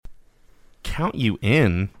count you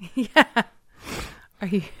in. Yeah. Are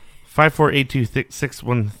you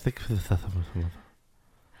 548261.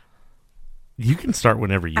 You can start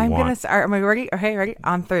whenever you want. I'm gonna start. Am I ready? Okay, ready?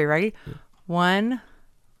 On 3. Ready? 1.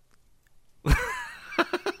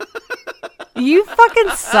 You fucking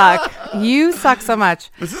suck. You suck so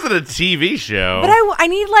much. This isn't a TV show. But I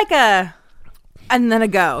need like a, and then a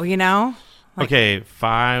go, you know? Like, okay,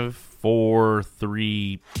 5, 4,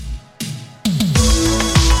 3.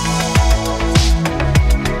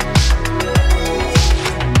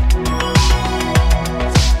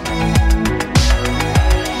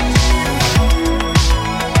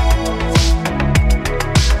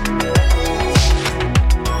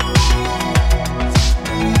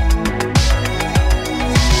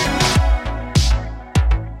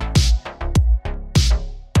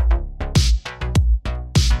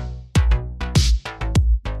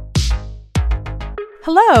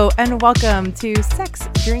 Hello and welcome to Sex,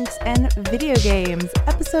 Drinks, and Video Games,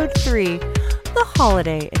 Episode 3, the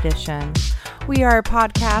Holiday Edition. We are a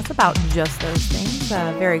podcast about just those things,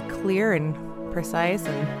 very clear and precise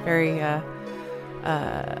and very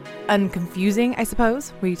unconfusing, I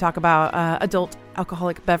suppose. We talk about adult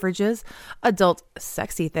alcoholic beverages, adult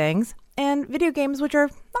sexy things, and video games which are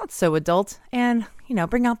not so adult and, you know,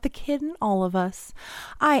 bring out the kid in all of us.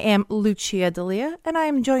 I am Lucia D'Elia, and I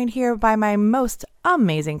am joined here by my most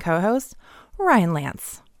amazing co-host, Ryan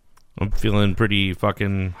Lance. I'm feeling pretty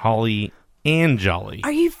fucking holly and jolly.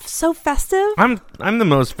 Are you so festive? I'm the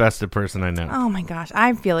most festive person I know. Oh my gosh,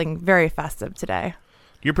 I'm feeling very festive today.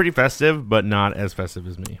 You're pretty festive, but not as festive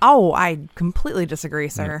as me. Oh, I completely disagree,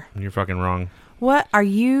 sir. You're fucking wrong. What are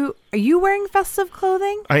you wearing festive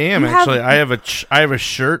clothing? I am actually. I have a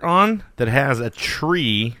shirt on that has a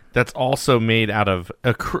tree that's also made out of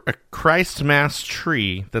a Christ Mass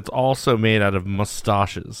tree that's also made out of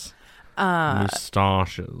mustaches.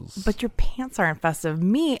 Mustaches. But your pants aren't festive.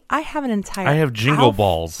 Me, I have an entire. I have jingle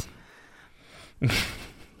balls.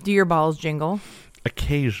 Do your balls jingle?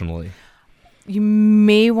 Occasionally. You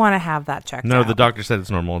may want to have that checked out. No, the doctor said it's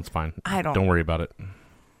normal. It's fine. Don't worry about it.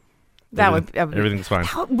 Everything's fine.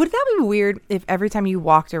 Would that be weird if every time you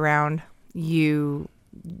walked around, your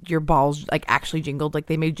balls like actually jingled, like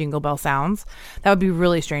they made jingle bell sounds? That would be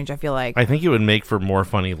really strange, I feel like. I think it would make for more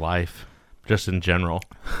funny life, just in general.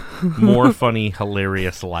 More funny,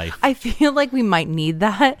 hilarious life. I feel like we might need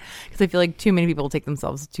that because I feel like too many people take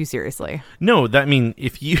themselves too seriously. No,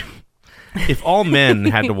 if all men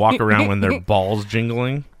had to walk around when their balls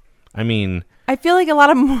jingling, I feel like a lot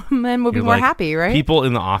of men would be more happy, right? People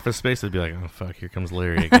in the office space would be like, oh, fuck, here comes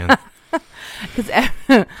Larry again. Because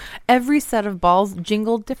every set of balls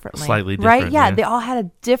jingled differently. Slightly different. Right? Yeah, they all had a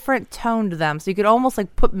different tone to them. So you could almost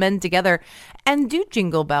like put men together and do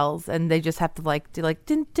jingle bells. And they just have to like do like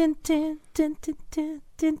din, din, din, din, din, din,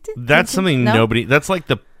 din, din. That's something nobody, that's like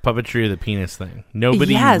the puppetry of the penis thing.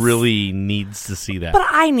 Nobody really needs to see that. But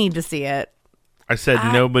I need to see it. I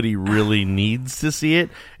said nobody really needs to see it.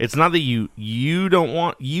 It's not that you don't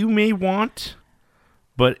want, you may want,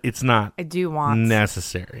 but it's not I do want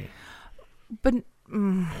necessary. But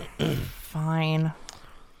fine.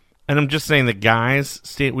 And I'm just saying that guys,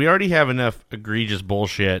 we already have enough egregious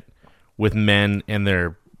bullshit with men and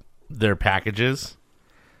their packages.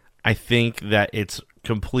 I think that it's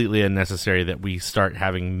completely unnecessary that we start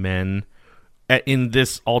having men in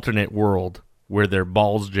this alternate world where their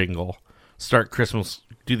balls jingle. Do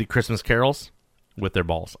the Christmas carols with their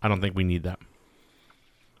balls. I don't think we need that.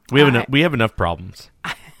 We have enough problems.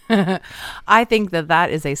 I think that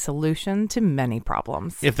is a solution to many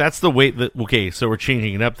problems. If that's the way so we're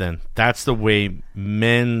changing it up then. That's the way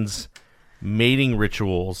men's mating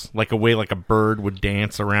rituals, like a bird would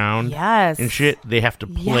dance around. Yes. And shit, they have to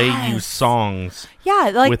play you songs. Yeah,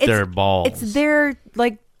 like with their balls. It's their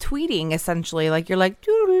like tweeting essentially. Like you're like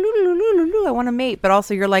I want to mate, but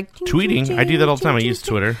also you're like tweeting. I do that all the time. I use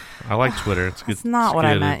Twitter. I like Twitter. It's good. That's not what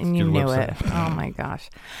I meant, and you knew it. Oh my gosh.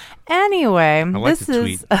 Anyway, this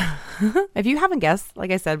is if you haven't guessed, like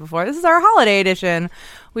I said before, this is our holiday edition.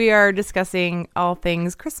 We are discussing all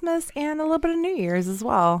things Christmas and a little bit of New Year's as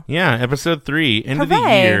well. Yeah, episode 3, end of the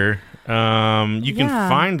year. You can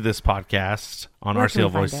find this podcast on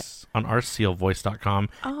rclvoice.com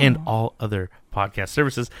and all other podcast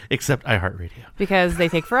services except iHeartRadio. Because they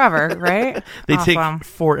take forever, right? They take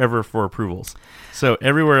forever for approvals. So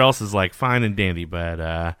everywhere else is like fine and dandy,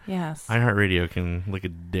 but yes, iHeartRadio can lick a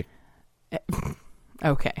dick.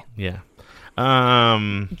 Okay. Yeah.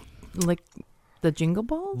 Lick the jingle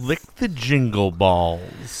balls? Lick the jingle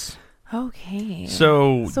balls. Okay.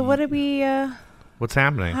 So what did we what's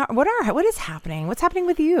happening? What is happening? What's happening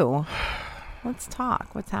with you? Let's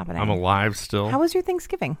talk. What's happening? I'm alive still. How was your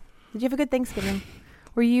Thanksgiving? Did you have a good Thanksgiving?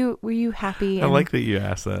 Were you happy? I like that you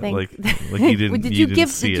asked that. Thank- Like you didn't. did you you didn't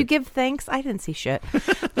see Did it. you give thanks? I didn't see shit.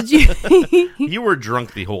 Did you? You were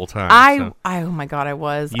drunk the whole time. so. Oh my god, I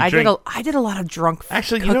was. You I drank- did a lot of drunk.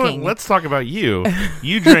 Actually, you cooking. know what? Let's talk about you.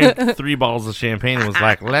 You drank 3 bottles of champagne and was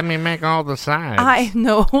like, "Let me make all the sides."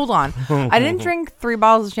 No, hold on. I didn't drink 3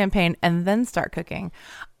 bottles of champagne and then start cooking.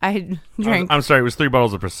 I drank. I'm sorry. It was 3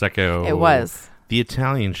 bottles of prosecco. It was. The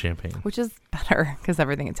Italian champagne. Which is better because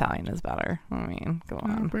everything Italian is better. I mean, go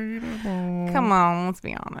on. Come on, let's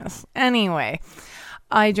be honest. Anyway,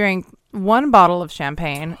 I drank 1 bottle of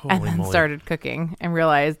champagne and Holy then moly. started cooking and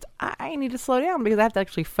realized I need to slow down because I have to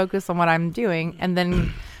actually focus on what I'm doing. And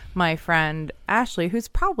then my friend Ashley, who's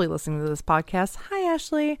probably listening to this podcast, hi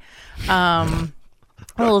Ashley.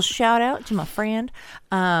 A little shout out to my friend.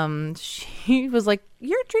 She was like,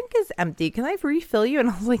 "Your drink is empty. Can I refill you?" And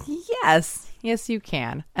I was like, Yes, you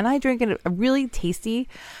can. And I drank a really tasty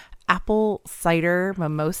apple cider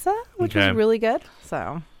mimosa, which Okay. was really good.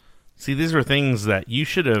 So, See, these were things that you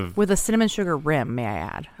should have. with a cinnamon sugar rim, may I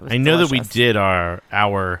add. It was I know that we delicious. did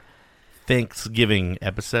our Thanksgiving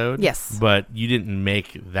episode. Yes. but you didn't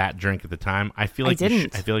make that drink at the time. I feel I like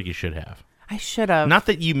didn't. I feel like you should have. I should have. Not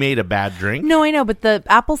that you made a bad drink. No, I know, but the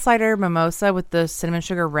apple cider mimosa with the cinnamon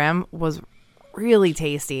sugar rim was really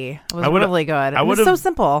tasty. It was really good. It was so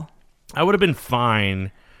simple. I would have been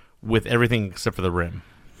fine with everything except for the rim.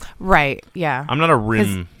 Right, yeah. I'm not a 'Cause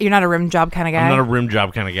rim. You're not a rim job kind of guy? I'm not a rim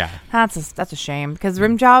job kind of guy. That's a shame because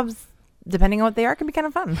rim jobs, depending on what they are, can be kind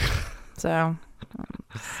of fun. So,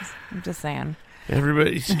 I'm just saying.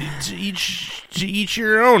 Everybody to each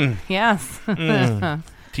your own. Yes.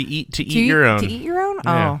 To eat your own. To eat your own?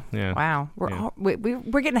 Yeah, Oh, yeah, wow. yeah.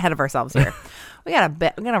 We're getting ahead of ourselves here. We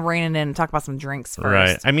gotta rein it in and talk about some drinks first.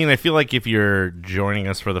 Right. I mean, I feel like if you're joining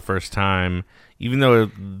us for the first time, even though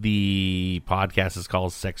the podcast is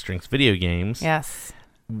called Sex Drinks Video Games, Yes.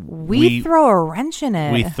 We throw a wrench in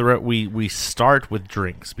it. we start with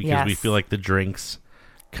drinks because we Yes. feel like the drinks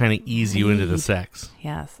kind of ease you into the sex.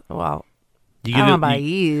 Yes. Well, You I don't know a- about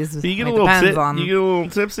you, ease. you get It a little depends on you get a little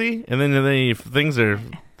tipsy, and then things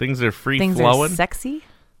are free things flowing. are sexy.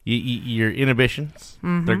 Your inhibitions,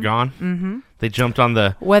 they're gone. Mm-hmm. They jumped on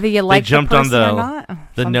the Whether you like jumped the on person the- or not.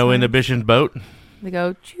 the no sometimes inhibition boat. They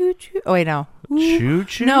go choo choo. Oh wait, no. Choo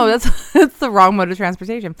choo. No, that's the wrong mode of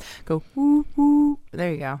transportation. Go woo woo.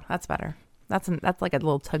 There you go. That's better. That's like a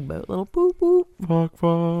little tugboat. Little boop boop.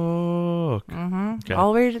 Fuck. Mm-hmm. Okay.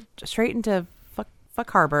 All the way straight into fuck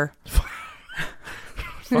harbor.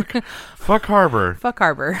 Fuck harbor. Fuck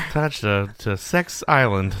harbor. Attached to Sex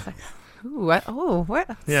Island. Ooh,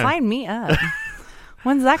 what? Yeah. Sign me up.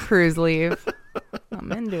 When's that cruise leave?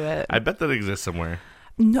 I'm into it. I bet that exists somewhere.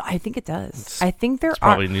 No, I think it does. I think there It's are.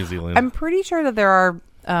 probably New Zealand. I'm pretty sure that there are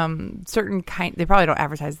certain kind. They probably don't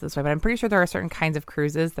advertise it this way, but I'm pretty sure there are certain kinds of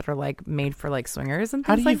cruises that are like made for like swingers and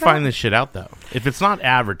How things do you like find that. this shit out though? If it's not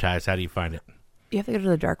advertised, how do you find it? You have to go to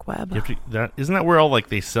the dark web. Isn't that where all like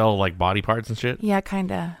they sell like body parts and shit? Yeah,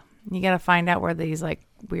 kind of. You got to find out where these like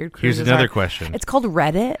weird Here's cruises another are. question. It's called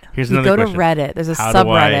Reddit. Here's you another go question. to Reddit. There's a How do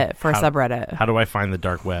subreddit for a how- subreddit. How do I find the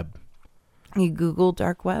dark web? You Google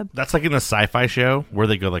dark web. That's like in the sci-fi show where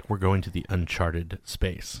they go like, we're going to the uncharted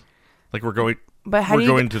space. Like we're going. But how we're do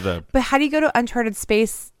you going go- to the. But how do you go to uncharted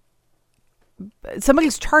space?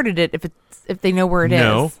 Somebody's charted it if they know where it is.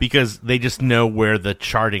 No, because they just know where the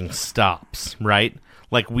charting stops, right?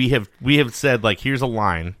 Like we have said like here's a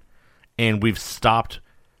line, and we've stopped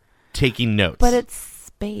taking notes. But it's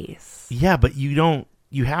space. Yeah, but you don't.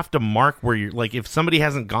 You have to mark where you're. Like if somebody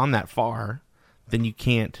hasn't gone that far, then you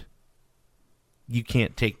can't. You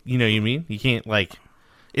can't take. You know what I mean? You can't like.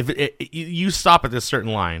 If you stop at this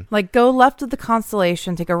certain line. Like go left of the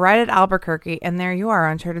Constellation, take a right at Albuquerque, and there you are,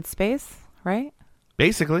 uncharted space, right?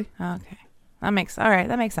 Basically. Okay, that makes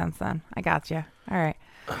sense then. I got you. All right.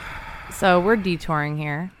 So we're detouring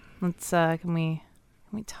here. Let's can we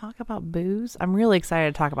talk about booze? I'm really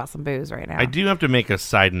excited to talk about some booze right now. I do have to make a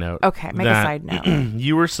side note. Okay, make a side note.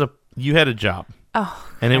 You had a job, Oh,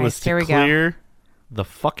 and it was Christ, here to we go. clear the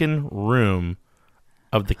fucking room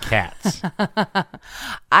of the cats.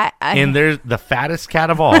 And there's the fattest cat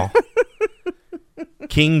of all,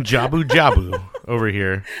 King Jabu Jabu over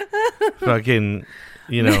here. Fucking,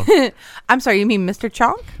 I'm sorry, you mean Mr.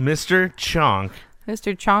 Chonk? Mr. Chonk,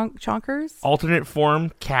 Mr. Chonkers? alternate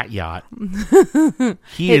form cat yacht.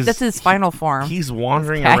 That's his final form. He's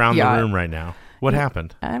wandering Cat around yacht. the room right now. What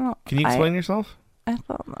happened? I don't. Can you explain yourself? I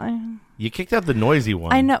thought You kicked out the noisy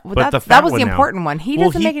one. I know, but but the that fat was the one now- important one. He Well,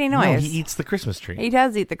 doesn't make any No, noise. he eats the Christmas tree. He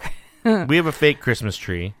does eat the. We have a fake Christmas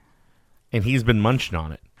tree, and he's been munching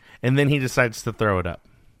on it. And then he decides to throw it up.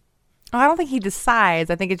 I don't think he decides.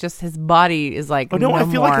 I think it's just his body is like. Oh no, I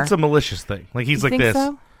feel more. like it's a malicious thing. Like he's You like think this.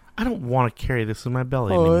 so? I don't want to carry this in my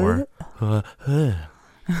belly anymore.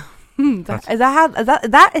 Is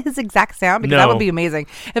that his exact sound? Because that No. would be amazing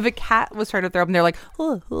if a cat was trying to throw up and they're like,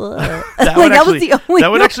 That like would that actually, was the only.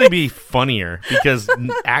 that would actually be funnier because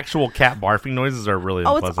actual cat barfing noises are really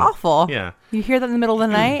Oh, unpleasant. it's awful. Yeah. You hear that in the middle of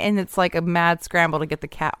the night, and it's like a mad scramble to get the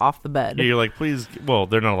cat off the bed. Yeah, you're like, please. Well,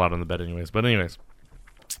 they're not allowed on the bed anyways. But anyways,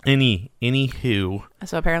 anywho.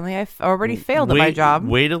 So apparently, I've already failed at my job.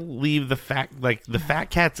 Way to leave the fat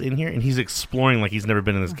cat's in here, and he's exploring like he's never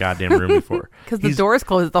been in this goddamn room before. Because the door's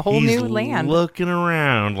closed. It's a whole He's new land. looking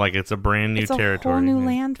around like it's a brand new It's a territory. whole new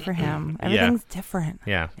land for him. Everything's different.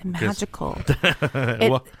 Yeah, And 'cause- magical.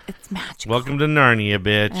 Well, It's magical. welcome to Narnia,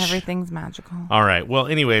 bitch. Everything's magical. All right. Well,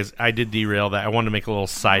 anyways, I did derail that. I wanted to make a little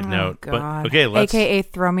side note, Oh, God. but okay, let's. AKA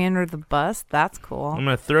throw me under the bus. That's cool. I'm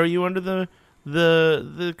gonna throw you under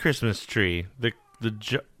the Christmas tree, the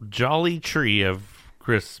jolly tree of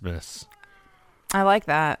Christmas. I like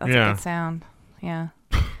that. That's Yeah. a good sound. Yeah.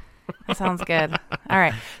 That sounds good. All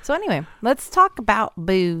right. So anyway, let's talk about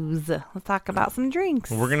booze. Let's talk about some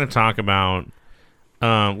drinks. We're gonna talk about.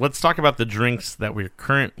 Let's talk about the drinks that we're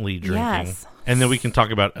currently drinking, Yes. and then we can talk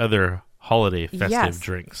about other holiday festive Yes.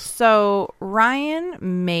 drinks. So Ryan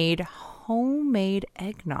made homemade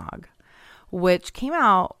eggnog, which came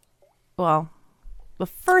out, well, the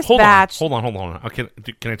first batch. Hold on. Okay,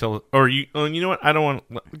 can I tell? Or you? Oh, you know what? I don't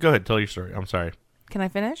want. Go ahead. Tell your story. I'm sorry. Can I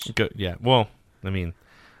finish? Go. Yeah. Well, I mean,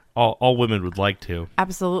 all women would like to.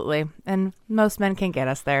 Absolutely. And most men can't get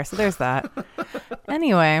us there. So there's that.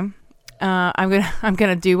 Anyway, I'm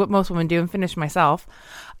gonna do what most women do and finish myself.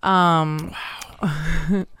 Wow.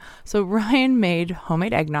 So Ryan made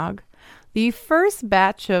homemade eggnog. The first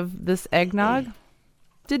batch of this eggnog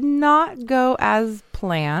did not go as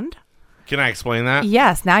planned. Can I explain that?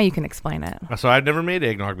 Yes, now you can explain it. So I've never made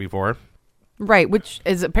eggnog before. Right, which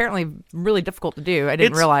is apparently really difficult to do. I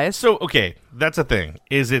didn't realize. So, okay, that's a thing.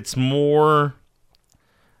 Is it's more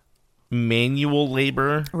manual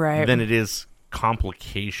labor Right. than it is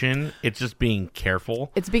complication. It's just being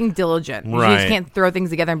careful. It's being diligent. You Right. just can't throw things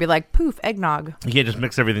together and be like, poof, eggnog. You can't just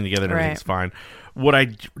mix everything together and Right. everything's fine. What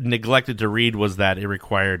I neglected to read was that it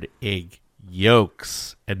required egg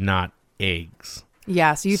yolks and not eggs.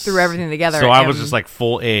 Yeah, so you threw everything together. So I was and- just like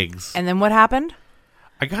full eggs. And then what happened?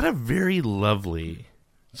 I got a very lovely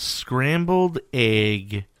scrambled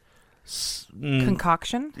egg.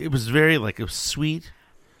 Concoction. It was very it was sweet,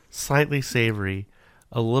 slightly savory,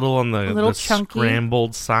 a little on the chunky.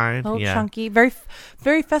 scrambled side. A little Yeah. chunky,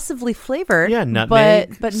 very festively flavored. Yeah,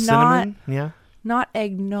 nutmeg, but cinnamon. not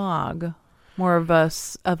eggnog. More of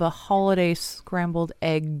a holiday scrambled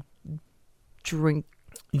egg drink.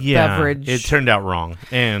 Beverage. It turned out wrong,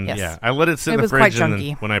 and Yes. I let it sit It in the was fridge, quite and then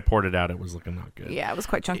chunky. when I poured it out, it was looking not good. Yeah, it was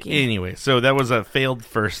quite chunky. Anyway, so that was a failed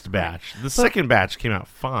first batch. The second batch came out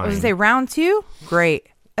fine. I was gonna say round 2, great.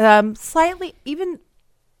 Slightly even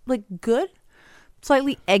like good,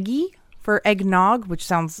 slightly eggy for eggnog, which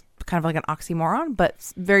sounds kind of like an oxymoron,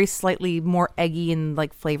 but very slightly more eggy in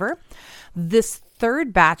like flavor. This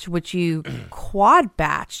third batch, which you quad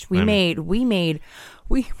batched, we made.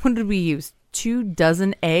 What did we use?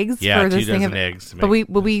 24 eggs Yeah, for this 24 thing. eggs to But make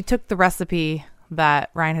we took the recipe that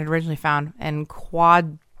Ryan had originally found and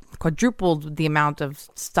quadrupled the amount of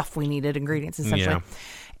stuff we needed, ingredients essentially. Yeah.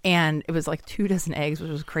 And it was like 24 eggs, which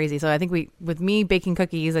was crazy. So I think with me baking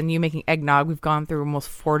cookies and you making eggnog, we've gone through almost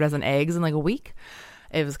 24 eggs in like a week.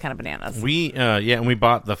 It was kind of bananas. and we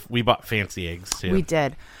bought fancy eggs too. We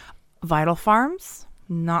did. Vital Farms,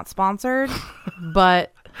 not sponsored,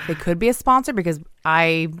 but they could be a sponsor because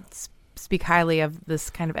I speak highly of this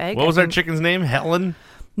kind of egg. What was our chicken's name? Helen?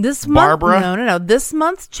 This month? Barbara? No. This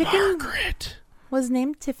month's chicken Margaret. was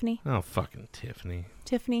named Tiffany. Oh, fucking Tiffany.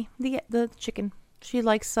 Tiffany, the chicken. She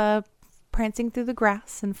likes prancing through the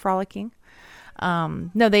grass and frolicking.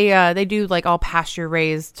 No, they do like all pasture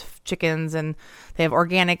raised chickens, and they have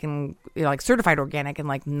organic and like certified organic and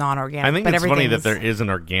like non-organic. I think but it's funny that everything's- there is an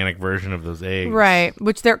organic version of those eggs. right,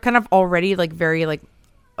 which they're kind of already like very like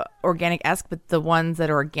organic-esque, but the ones that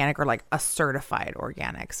are organic are like a certified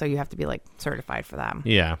organic, so you have to be like certified for them.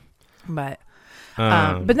 Yeah. But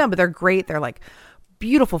they're great. They're like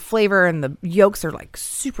beautiful flavor, and the yolks are like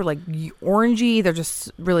super like orangey. They're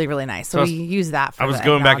just really, really nice. So we use that for I was the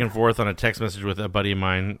going back eggnog. and forth on a text message with a buddy of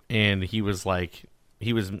mine, and he was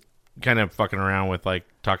kind of fucking around with like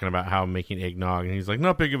talking about how I'm making eggnog, and he's like,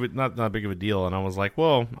 not big of a deal. And I was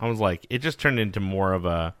like, it just turned into more of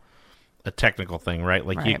a technical thing, right?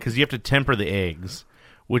 Like, Right. because you have to temper the eggs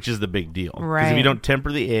which is the big deal. Because Right. if you don't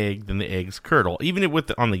temper the egg, then the eggs curdle. Even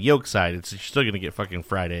on the yolk side, you're still going to get fucking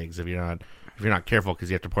fried eggs if you're not careful, because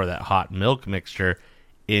you have to pour that hot milk mixture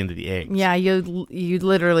into the eggs. Yeah, you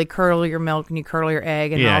literally curdle your milk and you curdle your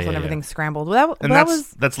egg, and Yeah, all of a sudden yeah, everything's scrambled. Well,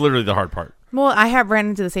 That's literally the hard part. Well, I have ran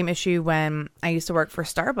into the same issue when I used to work for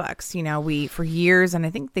Starbucks. You know, we for years, and I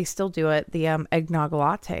think they still do it, the eggnog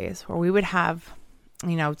lattes, where we would have,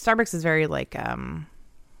 you know, Starbucks is very like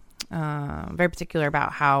very particular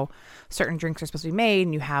about how certain drinks are supposed to be made,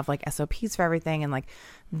 and you have like SOPs for everything, and like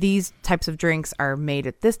these types of drinks are made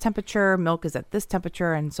at this temperature, milk is at this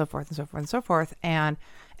temperature, and so forth and so forth and so forth. And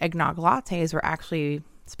eggnog lattes were actually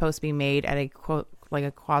supposed to be made at a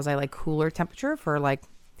quasi like cooler temperature for like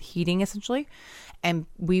heating essentially. And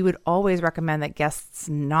we would always recommend that guests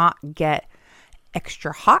not get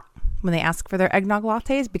extra hot when they ask for their eggnog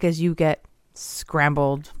lattes, because you get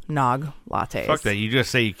scrambled nog lattes. Fuck that. You just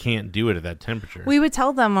say you can't do it at that temperature. We would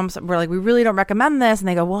tell them, we're like, we really don't recommend this. And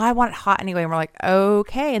they go, well, I want it hot anyway. And we're like,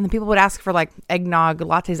 okay. And then people would ask for like eggnog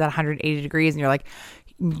lattes at 180 degrees. And you're like,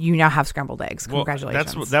 you now have scrambled eggs.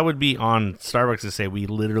 Congratulations. Well, that would be on Starbucks to say, we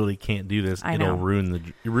literally can't do this. I It'll know.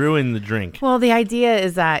 ruin the drink. Well, the idea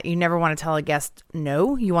is that you never want to tell a guest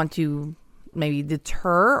no. You want to maybe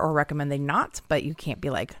deter or recommend they not, but you can't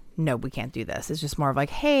be like, no, we can't do this. It's just more of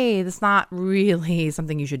like, hey, that's not really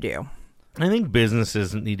something you should do. I think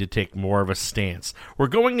businesses need to take more of a stance. We're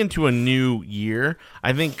going into a new year.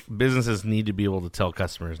 I think businesses need to be able to tell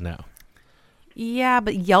customers no. Yeah,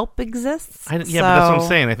 but Yelp exists. But that's what I'm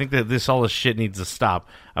saying. I think that all this shit needs to stop.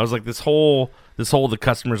 I was like, this whole the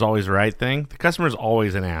customer's always right thing. The customer's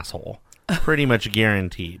always an asshole, pretty much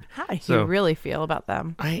guaranteed. How do you really feel about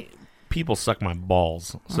them? People suck my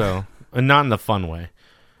balls, so and not in the fun way.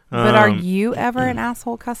 But are you ever an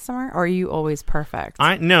asshole customer, or are you always perfect?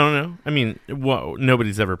 No. I mean,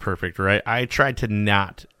 nobody's ever perfect, right? I try to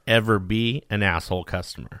not ever be an asshole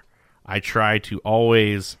customer. I try to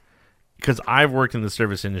always. Because I've worked in the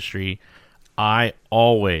service industry, I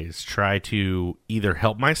always try to either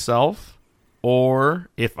help myself,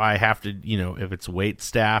 or if I have to, if it's wait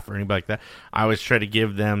staff or anybody like that, I always try to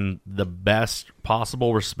give them the best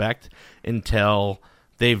possible respect until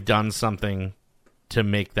they've done something to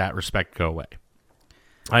make that respect go away.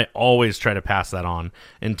 I always try to pass that on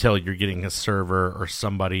until you're getting a server or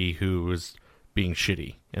somebody who is being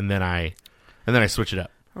shitty, and then I switch it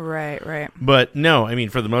up. Right. But no, I mean,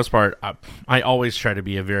 for the most part, I always try to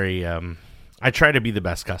be I try to be the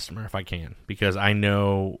best customer if I can, because I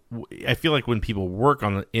feel like when people work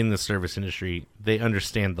in the service industry, they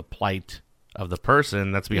understand the plight of the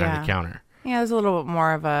person that's behind the counter. Yeah, there's a little bit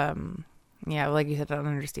more of a, like you said, an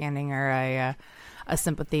understanding or a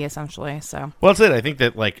sympathy, essentially. So, well, that's it. I think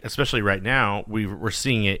that, like, especially right now, we're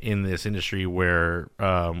seeing it in this industry where,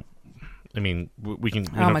 I mean, we can.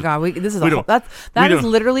 Oh my God! That is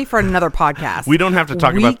literally for another podcast. We don't have to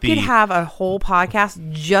talk about We could have a whole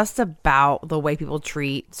podcast just about the way people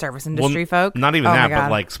treat service industry folk. Not even that, but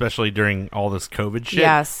like especially during all this COVID shit.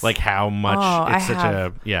 Yes. Like how much I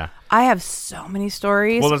have so many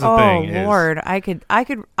stories. Well, that's the thing. Lord, I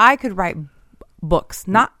could write books,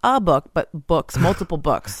 not a book, but books, multiple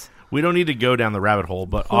books. We don't need to go down the rabbit hole,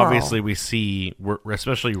 but obviously we're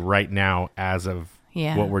especially right now as of.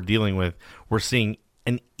 Yeah. What we're dealing with, we're seeing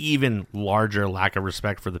an even larger lack of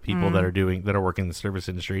respect for the people that are working in the service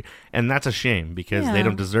industry, and that's a shame because they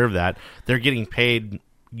don't deserve that. They're getting paid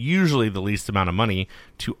usually the least amount of money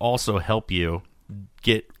to also help you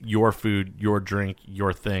get your food, your drink,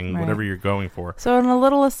 your thing, whatever you're going for. So, on a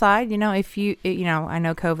little aside, if I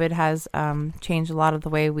know COVID has changed a lot of the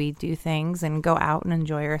way we do things and go out and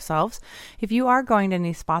enjoy ourselves. If you are going to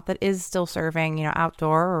any spot that is still serving,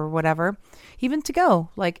 outdoor or whatever, even to go,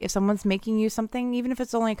 like if someone's making you something, even if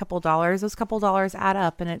it's only a couple dollars, those couple dollars add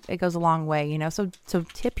up and it goes a long way, So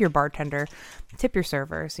tip your bartender, tip your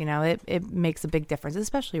servers, it makes a big difference,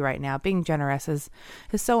 especially right now. Being generous is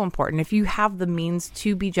so important. If you have the means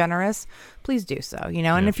to be generous, please do so,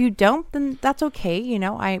 and if you don't, then that's okay.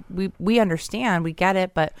 We understand, we get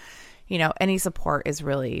it, but any support is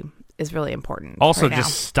really important. Also, right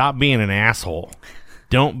just stop being an asshole.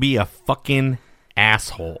 Don't be a fucking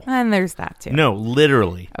asshole. And there's that too. No,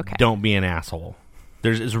 literally. Okay. Don't be an asshole.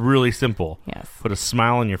 It's really simple. Yes. Put a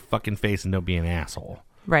smile on your fucking face and don't be an asshole.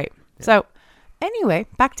 Right. Yeah. So anyway,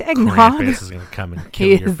 back to eggnog. Krampus is gonna come and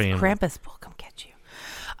kill your family. Krampus will come get you.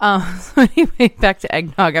 So anyway, back to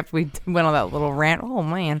eggnog after we went on that little rant. Oh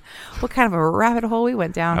man, what kind of a rabbit hole we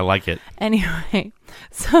went down. I like it. Anyway,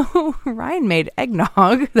 so Ryan made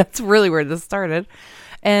eggnog. That's really where this started.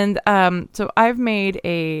 And so I've made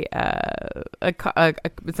essentially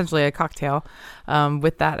a cocktail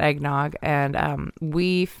with that eggnog, and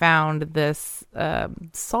we found this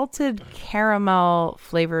salted caramel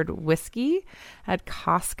flavored whiskey at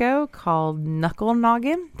Costco called Knuckle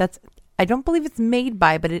Noggin. I don't believe it's made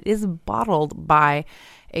by, but it is bottled by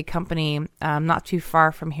a company not too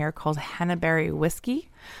far from here called Hannaberry Whiskey.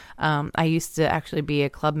 I used to actually be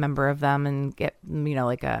a club member of them and get,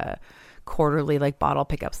 like a quarterly like bottle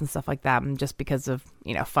pickups and stuff like that. And just because of,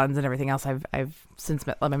 funds and everything else, I've since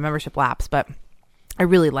let my membership lapse, but I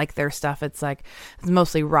really like their stuff. It's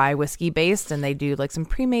mostly rye whiskey based, and they do like some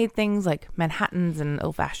pre-made things like Manhattans and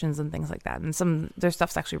old fashions and things like that. And their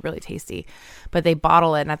stuff's actually really tasty, but they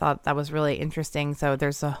bottle it, and I thought that was really interesting. So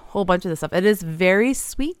there's a whole bunch of this stuff. It is very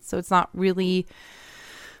sweet, so it's not really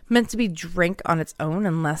meant to be drank on its own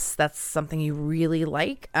unless that's something you really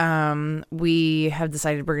like. We have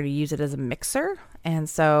decided we're going to use it as a mixer, and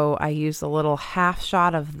so I used a little half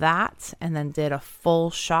shot of that, and then did a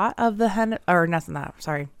full shot of the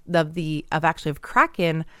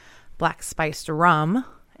Kraken black spiced rum,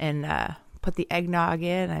 and put the eggnog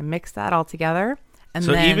in. I mixed that all together. And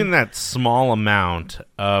so even that small amount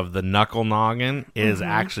of the Knuckle Noggin is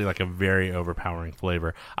actually like a very overpowering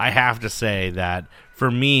flavor. I have to say that for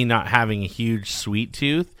me, not having a huge sweet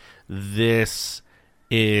tooth, this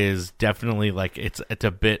is definitely like it's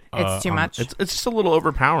a bit. It's too much. It's just a little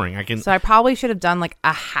overpowering. So I probably should have done like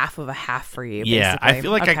a half of a half for you. Yeah, basically. I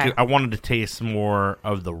feel like I wanted to taste more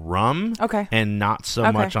of the rum. Okay. And not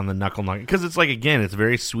so much on the Knuckle Noggin, because it's like, again, it's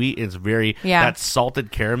very sweet. It's very that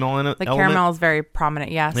salted caramel in it. The caramel is very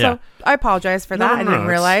prominent. Yeah. So I apologize for that. I didn't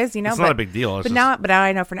realize. It's not a big deal. But now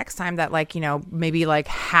I know for next time that maybe like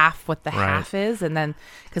half what the half is, and then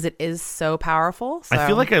because it is so powerful. So. I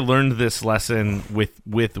feel like I learned this lesson with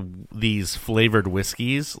these flavored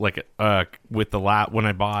whiskeys, like with when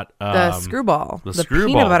I bought the Screwball, the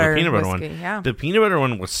peanut butter whiskey, one. Yeah. The peanut butter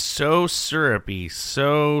one was so syrupy,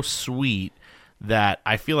 so sweet that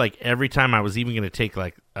I feel like every time I was even going to take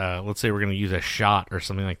let's say we're going to use a shot or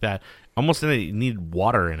something like that, almost needed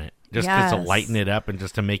water in it just to lighten it up and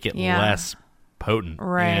just to make it less potent.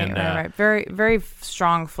 Right. Very, very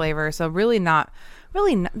strong flavor. So really not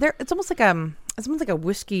there. It's almost like a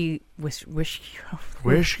whiskey.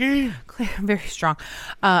 Whiskey? Very strong.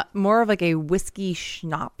 More of like a whiskey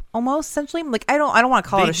schnapp almost, essentially. Like I don't want to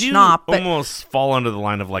call it a schnapp, but almost fall under the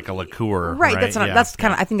line of like a liqueur. Right. That's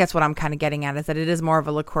kind of I think that's what I'm kind of getting at, is that it is more of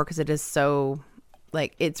a liqueur because it is so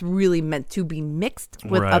like it's really meant to be mixed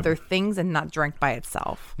with other things and not drank by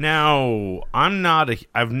itself. Now,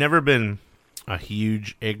 I've never been a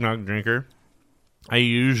huge eggnog drinker. I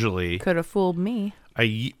usually could have fooled me.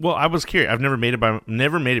 I was curious. I've never made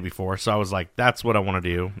it before, so I was like, "That's what I want to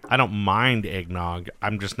do." I don't mind eggnog.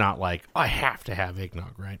 I'm just not like, I have to have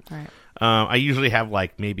eggnog, right? Right. I usually have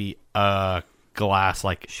like maybe a glass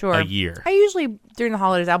a year. I usually during the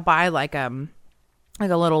holidays I'll buy like a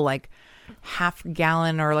little like half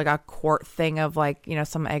gallon or like a quart thing of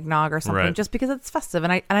some eggnog or something, just because it's festive,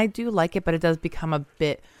 and I do like it, but it does become a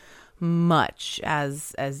bit much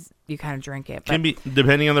as you kind of drink it. But can be,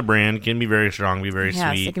 depending on the brand, can be very strong, be very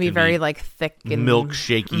sweet. It can be very thick and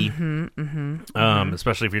milkshakey.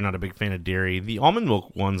 Especially if you're not a big fan of dairy. The almond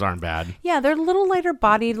milk ones aren't bad. Yeah, they're a little lighter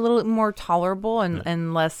bodied, a little more tolerable,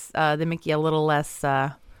 and less. They make you a little less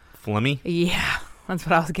phlegmy. Yeah, that's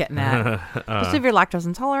what I was getting at. Especially if you're lactose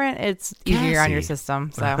intolerant, it's easier on your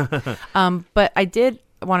system. So, but I did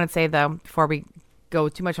want to say though, before we go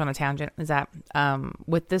too much on a tangent, is that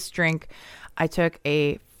with this drink, I took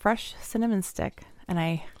a fresh cinnamon stick and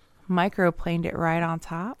I microplaned it right on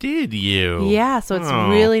top. Did you? Yeah, so it's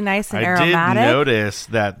really nice and aromatic. I did notice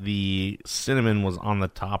that the cinnamon was on the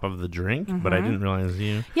top of the drink, but I didn't realize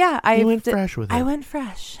you. Yeah, I went fresh with it. I went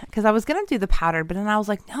fresh because I was gonna do the powdered, but then I was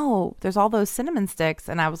like, no, there's all those cinnamon sticks,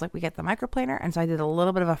 and I was like, we get the microplaner, and so I did a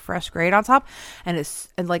little bit of a fresh grate on top, and it's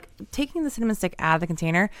like taking the cinnamon stick out of the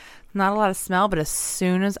container. Not a lot of smell, but as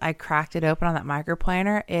soon as I cracked it open on that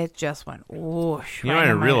microplaner, it just went whoosh. You know what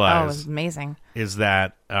I realized? Oh, it was amazing. Is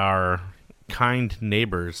that our kind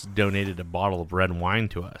neighbors donated a bottle of red wine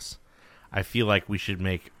to us. I feel like we should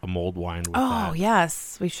make a mulled wine with that. Oh,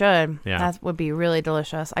 yes, we should. Yeah. That would be really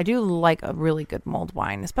delicious. I do like a really good mulled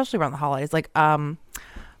wine, especially around the holidays. Like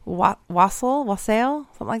wassail,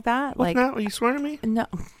 something like that. What's that? Are you swearing at me? No.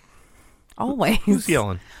 Always. Who's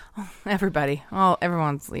yelling? Everybody.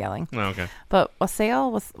 Everyone's yelling. Oh, okay. But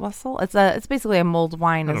wassail, it's basically a mulled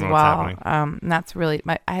wine I as don't know what's well. happening. And that's really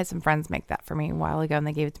I had some friends make that for me a while ago, and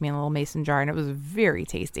they gave it to me in a little mason jar, and it was very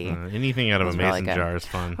tasty. Anything out of a It was really mason good. jar is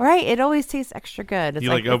fun. Right? It always tastes extra good. It's You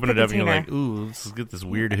like open it's it the up and you're like, container. ooh, let's get this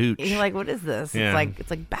weird hooch. You're like, what is this? Yeah. It's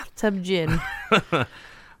like bathtub gin.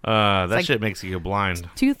 That like- shit makes you go blind.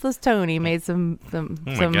 Toothless Tony made some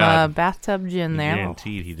my God. bathtub gin there.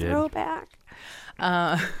 Guaranteed he did. Throwback.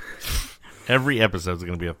 Every episode's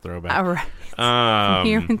gonna be a throwback. All right.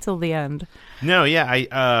 Here Um, until the end. no, yeah,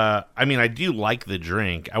 I mean, I do like the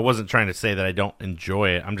drink. I wasn't trying to say that I don't enjoy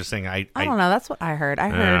it. I'm just saying I don't know. That's what I heard.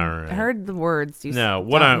 I Alright. heard the words. You No, don't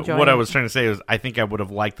what enjoy I it. was trying to say was I think I would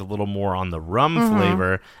have liked a little more on the rum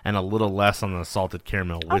flavor and a little less on the salted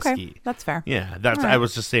caramel whiskey. Okay, that's fair. Yeah, that's All right. I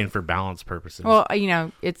was just saying for balance purposes. Well,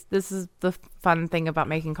 this is the fun thing about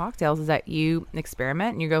making cocktails is that you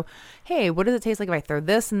experiment and you go, hey, what does it taste like if I throw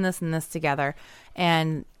this and this and this together?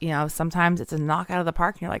 And, sometimes it's a knock out of the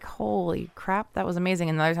park and you're like, holy crap, that was amazing.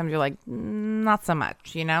 And other times you're like, not so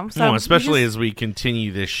much, So well, especially you as we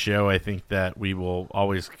continue this show, I think that we will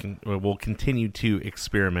always we'll continue to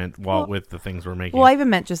experiment with the things we're making. well, I even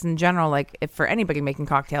meant just in general, like if for anybody making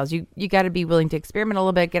cocktails, you got to be willing to experiment a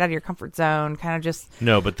little bit, get out of your comfort zone, kind of just.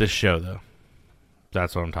 No, but this show though,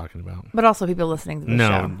 that's what I'm talking about. But also people listening to the No,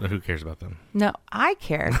 show. who cares about them? No, I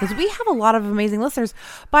care because we have a lot of amazing listeners.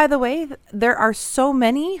 By the way, there are so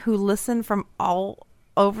many who listen from all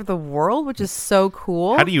over the world, which is so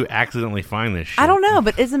cool. How do you accidentally find this shit? I don't know,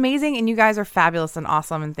 but it's amazing, and you guys are fabulous and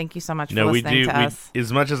awesome, and thank you so much for No, we listening do. to us.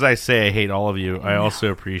 As much as I say I hate all of you, I also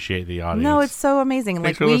appreciate the audience. No, it's so amazing. Thanks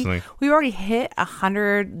like for listening. we already hit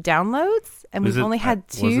 100 downloads, and Was we've it- only had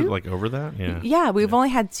two. Was it like over that? Yeah. Yeah, we've only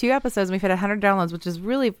had 2 episodes and we've hit 100 downloads, which is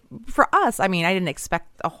really, for us, I mean, I didn't expect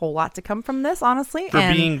a whole lot to come from this, honestly. For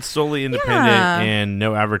and being solely independent Yeah. and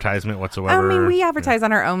no advertisement whatsoever. I mean, we advertise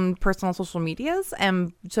on our own personal social medias.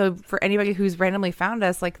 And so for anybody who's randomly found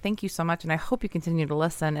us, like, thank you so much. And I hope you continue to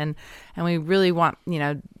listen. And we really want,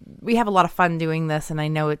 we have a lot of fun doing this. And I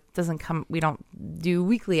know it doesn't come, we don't do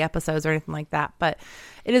weekly episodes or anything like that, but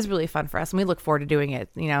it is really fun for us. And we look forward to doing it,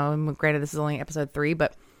 and granted, this is only episode 3,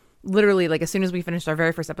 but literally, like, as soon as we finished our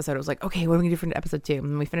very first episode, it was like, okay, what are we gonna do for episode 2?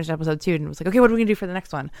 And we finished episode 2 and it was like, okay, what are we gonna do for the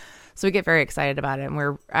next one? So we get very excited about it,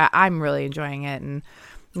 and I'm really enjoying it. And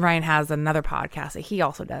Ryan has another podcast that he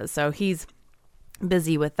also does, so he's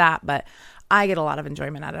busy with that, but I get a lot of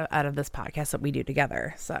enjoyment out of this podcast that we do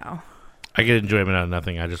together. So I get enjoyment out of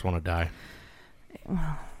nothing. I just want to die.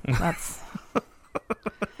 that's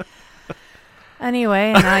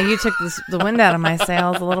anyway. Now you took the wind out of my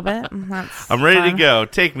sails a little bit. That's I'm ready fun. to go.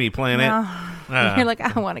 Take me, planet. Well, you're like,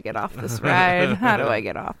 I want to get off this ride. How do I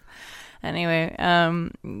get off? Anyway,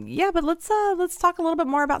 but let's talk a little bit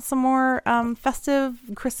more about some more festive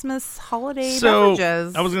Christmas holiday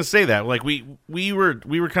beverages. I was going to say that, like, we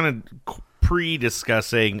were kind of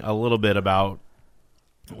pre-discussing a little bit about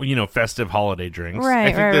festive holiday drinks. Right, I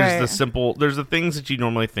think right. there's the things that you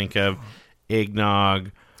normally think of: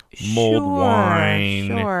 eggnog, mulled wine.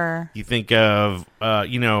 Sure. You think of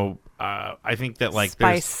I think that, like,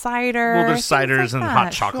 Spice cider. well, there's things ciders like and that.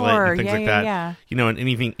 hot chocolate Sure. and things Yeah, like yeah, that. Yeah. And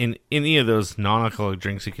anything in any of those non-alcoholic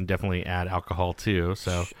drinks, you can definitely add alcohol too.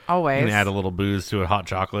 So Always. you can add a little booze to a hot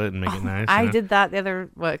chocolate and make it nice. I did that a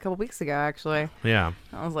couple weeks ago, actually. Yeah.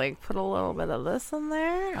 I was like, put a little bit of this in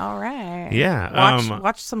there. All right. Yeah.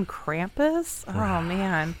 Watch some Krampus. Oh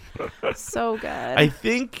man, so good. I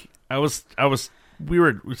think we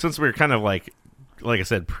were kind of like I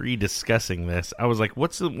said, pre-discussing this. I was like,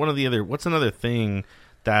 what's another thing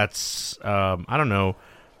that's I don't know,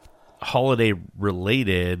 holiday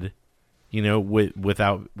related,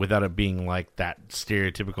 without it being like that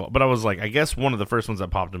stereotypical. But I was like, I guess one of the first ones that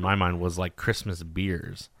popped in my mind was like Christmas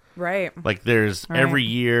beers. right. Like there's Right. every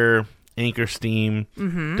year Anchor Steam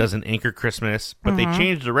does an Anchor Christmas, but they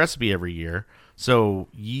change the recipe every year. So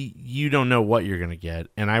you don't know what you're going to get.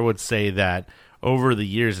 And I would say that over the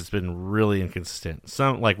years, it's been really inconsistent.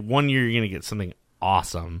 Some, like, one year you're going to get something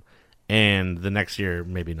awesome, and the next year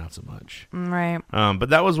maybe not so much. Right. But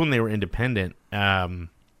that was when they were independent.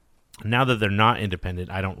 Now that they're not independent,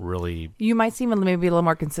 I don't really. You might see maybe a little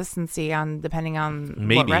more consistency depending on what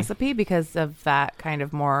Maybe. recipe because of that kind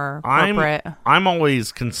of more corporate. I'm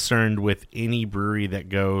always concerned with any brewery that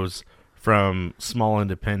goes from small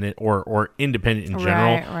independent or independent in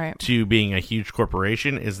general Right. to being a huge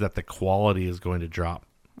corporation is that the quality is going to drop.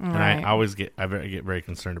 And Right. I always get very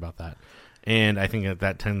concerned about that. And I think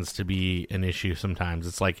that tends to be an issue sometimes.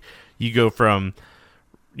 It's like you go from,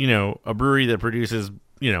 a brewery that produces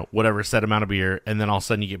whatever set amount of beer, and then all of a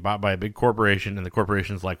sudden you get bought by a big corporation, and the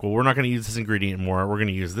corporation's like, well, we're not going to use this ingredient more. We're going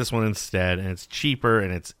to use this one instead, and it's cheaper,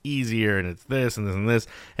 and it's easier, and it's this and this and this.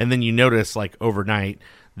 And then you notice, like, overnight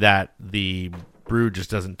that the brew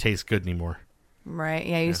just doesn't taste good anymore. Right.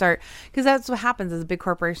 Yeah, you start, because that's what happens is big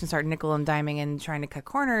corporations start nickel and diming and trying to cut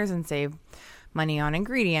corners and save money on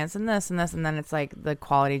ingredients and this and this, and then it's like the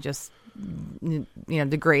quality just,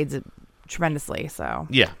 degrades it tremendously. So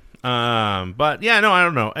yeah. But yeah, no, I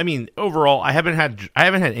don't know. I mean, overall, I haven't had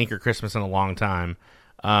Anchor Christmas in a long time.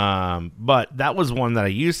 But that was one that I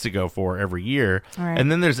used to go for every year. Right.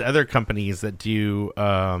 And then there's other companies that do,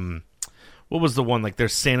 what was the one? Like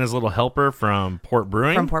there's Santa's Little Helper from Port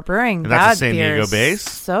Brewing. From Port Brewing. And that's a San Diego base.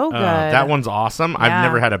 So good. That one's awesome. Yeah. I've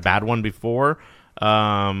never had a bad one before.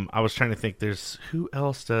 I was trying to think. There's who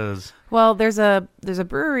else does? Well, there's a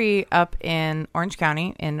brewery up in Orange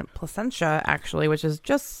County in Placentia, actually, which is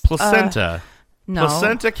just Placenta. No,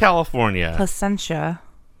 Placenta, California. Placentia.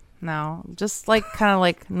 No, just like kind of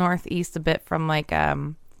like northeast a bit from like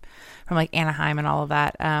Anaheim and all of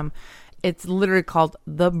that. It's literally called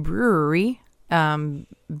The Brewery. Bruery,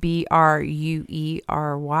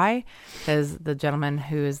 because the gentleman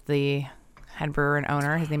who is the head brewer and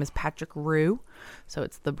owner, his name is Patrick Rue. So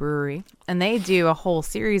it's The Brewery. And they do a whole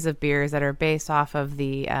series of beers that are based off of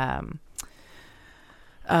the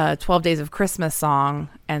 12 Days of Christmas song.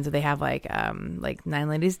 And so they have like 9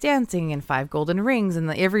 Ladies Dancing and 5 Golden Rings. And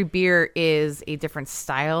every beer is a different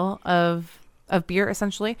style of beer,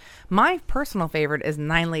 essentially. My personal favorite is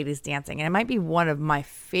 9 Ladies Dancing. And it might be one of my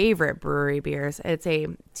favorite brewery beers. It's a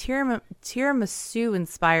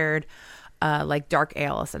tiramisu-inspired like dark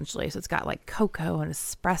ale, essentially. So it's got like cocoa and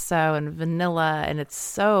espresso and vanilla, and it's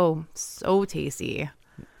so tasty.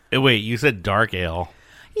 Wait, you said dark ale?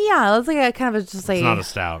 Yeah, it's like a kind of just like it's not a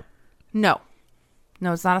stout. No,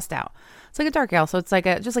 it's not a stout. It's like a dark ale. So it's like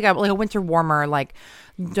a winter warmer, like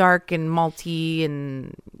dark and malty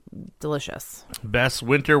and delicious. Best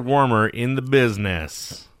winter warmer in the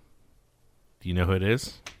business. Do you know who it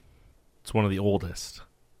is? It's one of the oldest.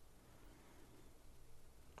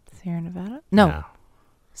 Sierra Nevada? No. Yeah.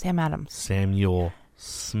 Sam Adams. Samuel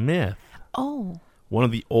Smith. Oh. One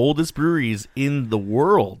of the oldest breweries in the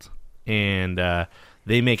world. And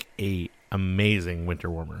they make a amazing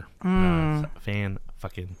winter warmer.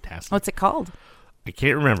 Fan-fucking-tastic. What's it called? I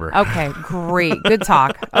can't remember. Okay, great. Good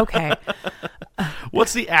talk. Okay.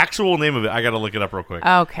 What's the actual name of it? I got to look it up real quick.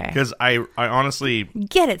 Okay. Because I honestly...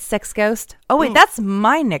 Get it, Sex Ghost. Oh, wait, that's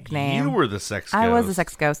my nickname. You were the Sex Ghost. I was the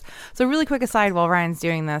Sex Ghost. So really quick aside while Ryan's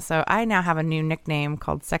doing this. So I now have a new nickname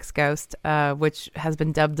called Sex Ghost, which has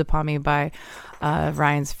been dubbed upon me by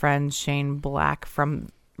Ryan's friend Shane Black from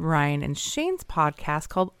Ryan and Shane's podcast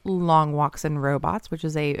called Long Walks and Robots, which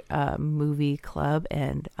is a movie club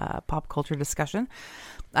and pop culture discussion.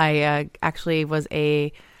 I actually was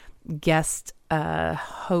a guest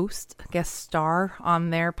star on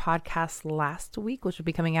their podcast last week, which will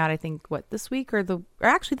be coming out, I think, this week or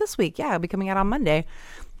actually this week. Yeah, it'll be coming out on Monday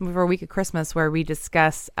for a week of Christmas, where we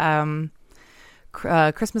discuss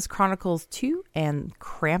Christmas Chronicles 2 and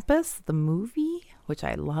Krampus, the movie, which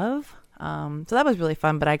I love. So that was really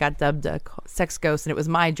fun, but I got dubbed a Sex Ghost, and it was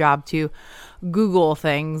my job to Google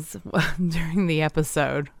things during the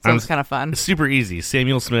episode. So it was kind of fun. It's super easy.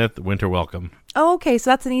 Samuel Smith, Winter Welcome. Oh, okay.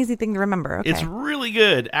 So that's an easy thing to remember. Okay. It's really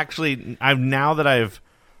good. Actually, now that I've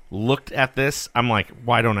looked at this, I'm like,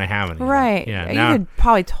 why don't I have any? Right. Yeah. You now, could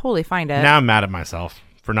probably totally find it. Now I'm mad at myself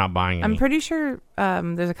for not buying any. I'm pretty sure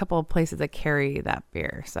there's a couple of places that carry that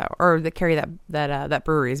beer, or that carry that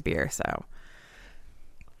brewery's beer. So.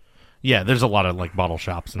 Yeah, there's a lot of like bottle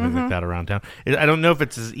shops and things like that around town. I don't know if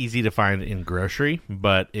it's as easy to find in grocery,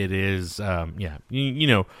 but it is.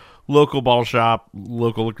 Local bottle shop,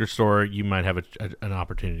 local liquor store, you might have an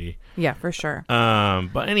opportunity. Yeah, for sure.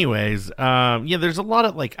 But anyways, there's a lot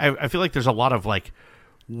of like I feel like there's a lot of like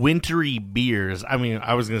wintry beers. I mean,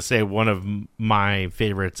 I was gonna say one of my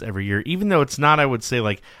favorites every year, even though it's not. I would say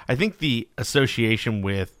like I think the association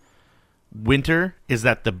with winter is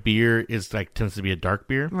that the beer is like tends to be a dark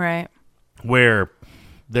beer, right? Where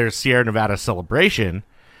there's Sierra Nevada Celebration,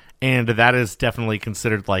 and that is definitely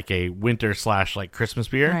considered like a winter / like Christmas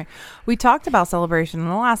beer. Right. We talked about Celebration in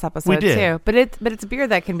the last episode too, but it's a beer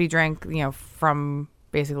that can be drank, from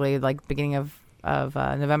basically like beginning of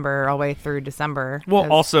November all the way through December. Well,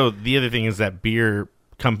 also the other thing is that beer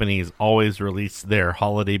companies always release their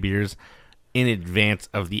holiday beers in advance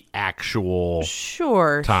of the actual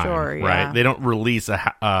time, yeah. Right? They don't release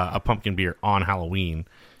a pumpkin beer on Halloween.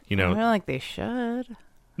 I feel like they should.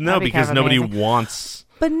 No, because nobody wants.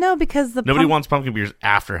 But no, because nobody wants pumpkin beers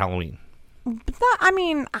after Halloween. But I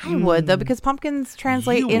mean, I would though, because pumpkins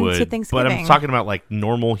translate You into would, Thanksgiving. but I'm talking about like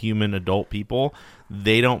normal human adult people.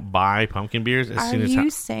 They don't buy pumpkin beers as Are soon as you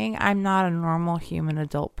saying I'm not a normal human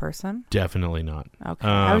adult person? definitely not. Okay,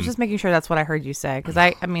 I was just making sure that's what I heard you say, because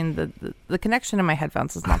I mean the connection in my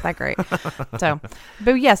headphones is not that great. So,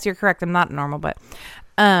 but yes, you're correct. I'm not normal, but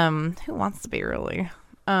who wants to be really?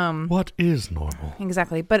 What is normal?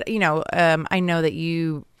 Exactly, but I know that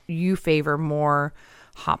you favor more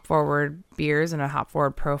hop forward beers and a hop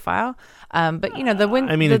forward profile. But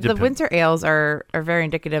the winter ales are very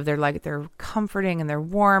indicative. They're comforting and they're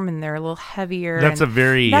warm and they're a little heavier. That's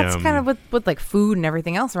kind of with like food and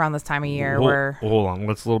everything else around this time of year. Hold on,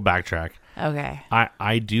 let's a little backtrack. Okay.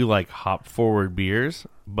 I do like hop forward beers,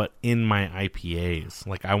 but in my IPAs,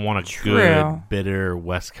 like I want a True. good bitter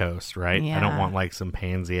West Coast, right? Yeah. I don't want like some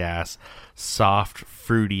pansy ass soft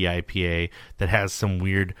fruity IPA that has some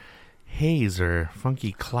weird haze or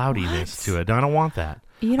funky cloudiness to it. I don't want that.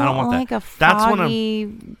 You I don't want like that. a That's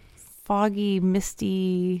when foggy,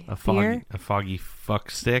 misty a beer? foggy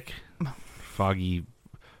fuck stick, foggy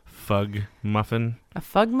fug muffin. A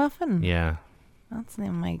fug muffin? Yeah, That's the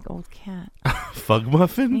name of my old cat. fug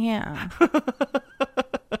muffin. Yeah.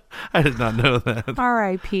 I did not know that.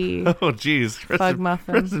 R.I.P. Oh, geez. Fug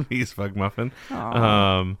muffin. Rest in peace, fug muffin.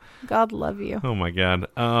 Aw. God love you. Oh my god.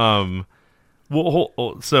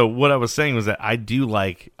 So what I was saying was that I do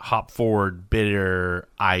like hop forward bitter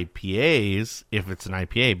IPAs if it's an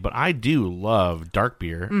IPA, but I do love dark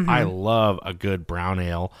beer. I love a good brown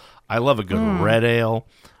ale. I love a good red ale.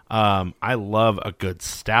 I love a good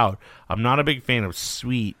stout. I'm not a big fan of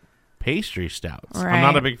sweet pastry stouts. Right. I'm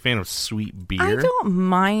not a big fan of sweet beer. I don't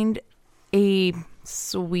mind a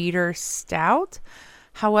sweeter stout.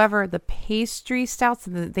 However, the pastry stouts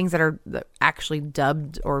and the things that are actually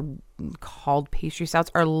dubbed or called pastry stouts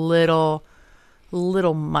are little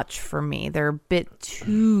much for me. They're a bit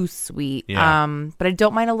too sweet. Yeah. But I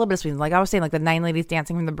don't mind a little bit of sweetness. Like I was saying, like the Nine Ladies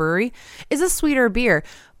Dancing from the Brewery is a sweeter beer,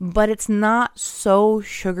 but it's not so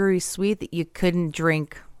sugary sweet that you couldn't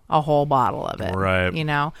drink a whole bottle of it.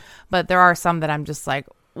 Right. But there are some that I'm just like,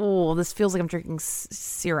 oh, this feels like I'm drinking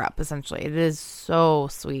syrup, essentially. It is so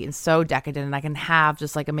sweet and so decadent, and I can have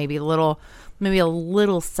just like maybe a little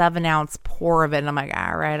 7-ounce pour of it, and I'm like,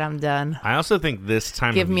 all right, I'm done. I also think this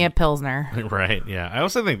time Give me a Pilsner. Right, yeah. I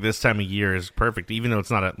also think this time of year is perfect, even though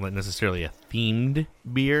it's not necessarily a themed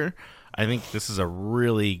beer. I think this is a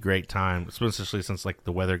really great time, especially since like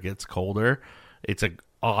the weather gets colder. It's an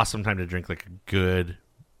awesome time to drink like a good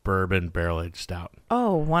bourbon barrel-aged stout.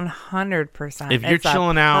 Oh, 100%. If you're It's a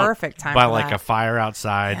chilling out perfect time by for like that. a fire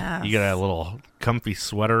outside, Yes. you got a little comfy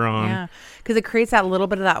sweater on. Yeah, because it creates that little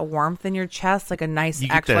bit of that warmth in your chest, like a nice, You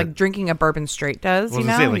get actual, that- like drinking a bourbon straight does. I was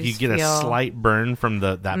You know, gonna say, like you just get a feel- slight burn from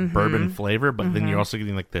that bourbon flavor, but then you're also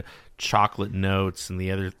getting like the chocolate notes and the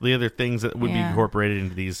other things that would be Yeah. incorporated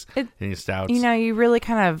into these stouts. You really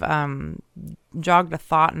kind of jogged a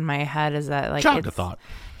thought in my head. Is that like Jogged a thought.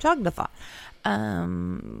 Jogged a thought.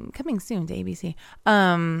 Coming soon to ABC.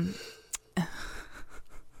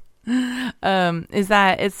 Is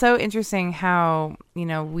that it's so interesting how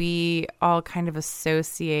we all kind of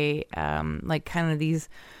associate like kind of these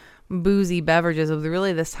boozy beverages with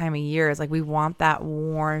really this time of year. Is like we want that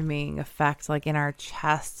warming effect like in our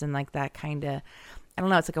chest and like that kind of, I don't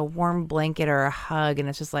know, it's like a warm blanket or a hug, and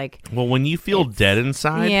it's just like, Well, when you feel dead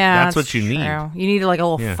inside, yeah, that's what you need. true. You need like a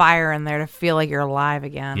little Yeah. fire in there to feel like you're alive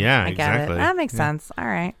again. Yeah, I get exactly. it. That makes sense. All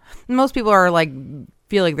right. Most people are like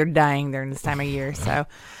feel like they're dying during this time of year, so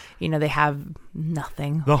they have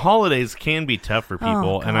nothing. The holidays can be tough for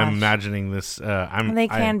people, and I'm gosh. imagining this. They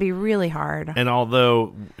can be really hard. And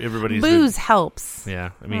although everybody's Booze helps.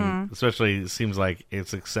 yeah, I mean, especially it seems like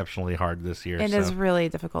it's exceptionally hard this year. It so. is really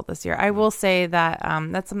difficult this year. I will say that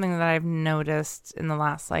that's something that I've noticed in the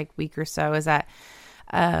last week or so is that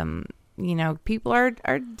people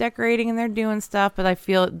are decorating and they're doing stuff, but I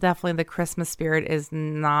feel definitely the Christmas spirit is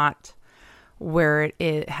not where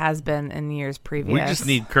it has been in years previous. We just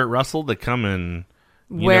need Kurt Russell to come and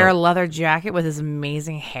wear a leather jacket with his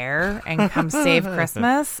amazing hair and come save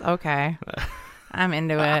Christmas. Okay. I'm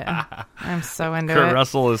into it. I'm so into Kurt it.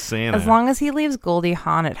 Russell is Santa. As long as he leaves Goldie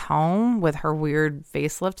Hawn at home with her weird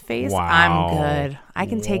facelift face, Wow. I'm good. I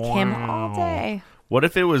can take him all day. What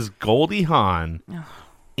if it was Goldie Hawn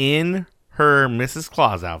in her Mrs.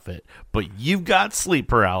 Claus outfit, but you've got sleep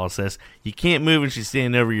paralysis, you can't move, and she's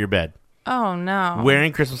standing over your bed Oh, no.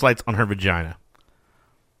 wearing Christmas lights on her vagina?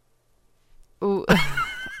 Ooh.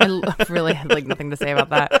 I really had nothing to say about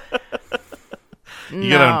that. You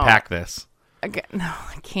gotta unpack this. Okay, no,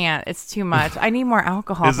 I can't. It's too much. I need more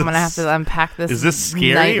alcohol. Is I'm going to this- have to unpack this. Is this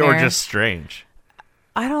scary nightmare. or just strange?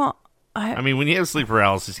 I don't. I mean, when you have sleep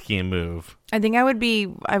paralysis, you can't move. I think I would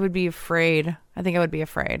be afraid. I think I would be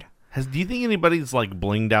afraid. Do you think anybody's like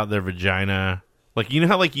blinged out their vagina? Like, you know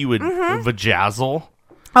how like you would vajazzle?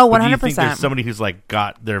 Oh, 100%. Do you think there's somebody who's like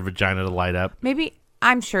got their vagina to light up? Maybe.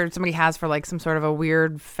 I'm sure somebody has for like some sort of a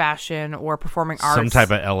weird fashion or performing arts. Some type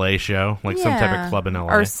of LA show, like some type of club in LA.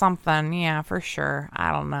 Or something. Yeah, for sure.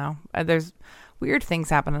 I don't know. There's weird things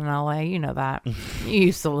happen in LA. You know that. You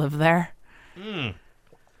used to live there.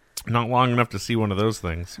 Not long enough to see one of those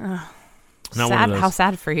things. Sad. How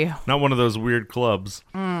sad for you. Not one of those weird clubs.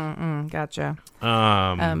 Gotcha.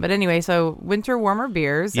 But anyway, so winter warmer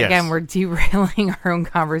beers. Yes. Again, we're derailing our own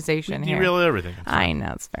conversation here. Derail everything. So. I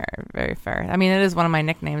know, it's fair. Very fair. I mean, it is one of my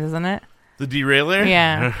nicknames, isn't it? The derailer?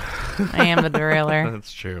 Yeah. I am the derailer.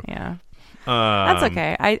 That's true. Yeah. That's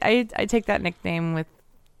okay. I take that nickname with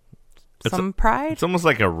some pride. It's almost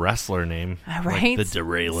like a wrestler name. Right? Like the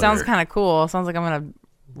derailer. Sounds kind of cool. Sounds like I'm going to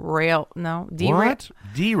derail. What?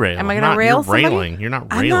 Derail. Am I going to rail somebody? Railing. You're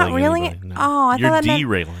not railing. I'm not railing anybody. it? No. Oh, I thought You're it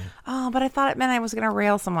derailing. Oh, but I thought it meant I was going to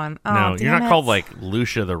rail someone. Oh, No, you're not damn called it. like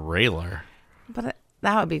Lucia the Railer. But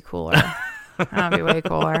that would be cooler. That would be way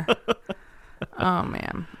cooler. Oh,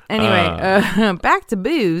 man. Anyway, back to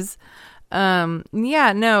booze.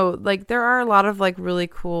 Yeah, no, like there are a lot of like really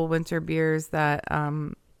cool winter beers that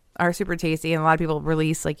are super tasty, and a lot of people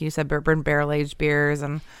release, like you said, bourbon barrel aged beers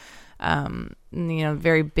and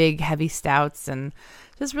very big heavy stouts and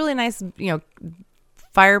just really nice,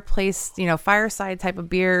 fireplace, fireside type of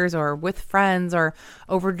beers, or with friends, or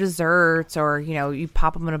over desserts, or you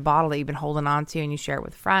pop them in a bottle that you've been holding on to and you share it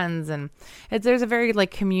with friends, and there's a very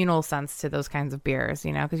like communal sense to those kinds of beers,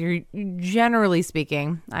 because you're generally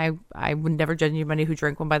speaking, I would never judge anybody who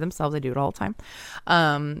drink one by themselves. I do it all the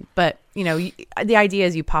time, but the idea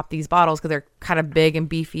is you pop these bottles because they're kind of big and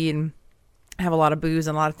beefy and have a lot of booze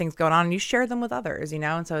and a lot of things going on, and you share them with others,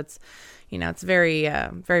 and so it's it's very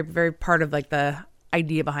very very part of like the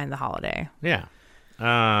idea behind the holiday. Yeah.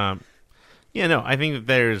 I think that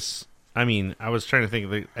there's, I was trying to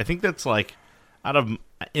think, I think that's like,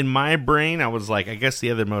 in my brain, I was like, I guess the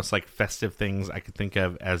other most like festive things I could think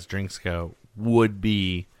of as drinks go would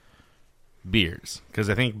be beers. Because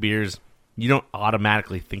I think beers, you don't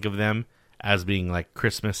automatically think of them as being like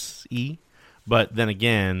Christmas-y. But then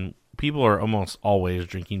again, people are almost always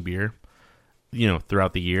drinking beer,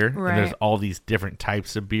 throughout the year. Right. And there's all these different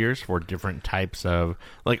types of beers for different types of,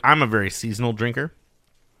 like, I'm a very seasonal drinker.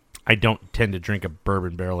 I don't tend to drink a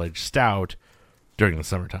bourbon barrel-aged stout during the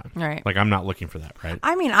summertime. Right. Like, I'm not looking for that, right?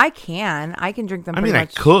 I can drink them pretty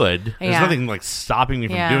much. I could. There's Yeah. nothing, like, stopping me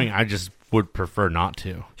from doing it. I just would prefer not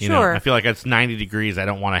to. You know? Sure. I feel like it's 90 degrees. I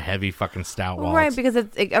don't want a heavy fucking stout while Right, it's- because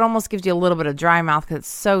it almost gives you a little bit of dry mouth because it's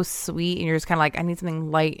so sweet, and you're just kind of like, I need something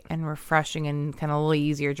light and refreshing and kind of a little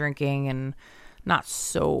easier drinking and not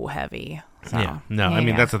so heavy. So,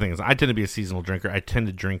 that's the thing is I tend to be a seasonal drinker. I tend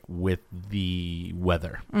to drink with the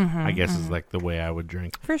weather. I guess is like the way I would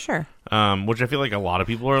drink. For sure. Which I feel like a lot of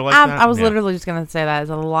people are like that. I was literally just going to say that is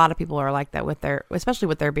a lot of people are like that with especially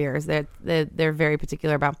with their beers. They're very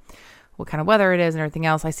particular about what kind of weather it is and everything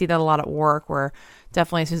else. I see that a lot at work where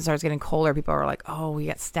definitely as soon as it starts getting colder, people are like, oh, we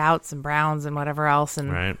got stouts and browns and whatever else.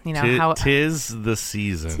 And, right. Tis the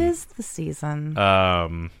season. Tis the season.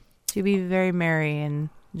 To be very merry and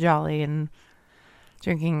jolly and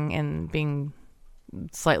drinking and being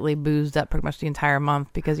slightly boozed up pretty much the entire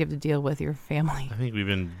month because you have to deal with your family. I think we've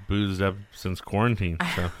been boozed up since quarantine.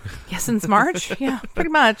 So. Yeah, since March? Yeah,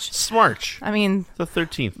 pretty much. Smarch. I mean, the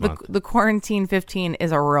 13th month. The quarantine 15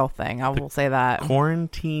 is a real thing. I will say that.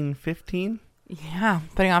 Quarantine 15? Yeah,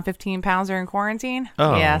 putting on 15 pounds during quarantine?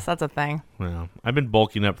 Oh. Yes, that's a thing. Well, I've been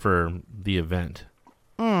bulking up for the event.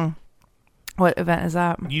 What event is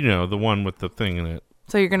that? The one with the thing in it.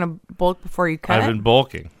 So you're going to bulk before you cut? I've been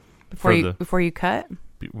bulking. Before you cut?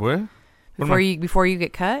 What? Before you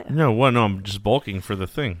get cut? No, I'm just bulking for the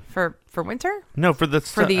thing. For winter? No, for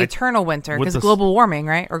the eternal winter, because global warming,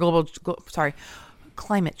 right? Or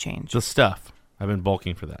climate change. The stuff. I've been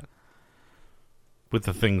bulking for that. With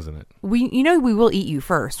the things in it. We will eat you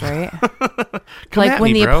first, right?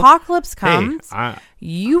 When the apocalypse comes, hey,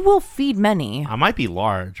 you will feed many. I might be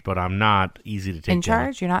large, but I'm not easy to take down. In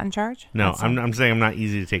charge? You're not in charge? No, I'm saying I'm not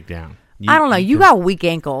easy to take down. I don't know. You got weak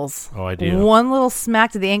ankles. Oh, I do. One little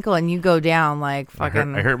smack to the ankle and you go down like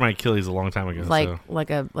fucking. I hurt my Achilles a long time ago. Like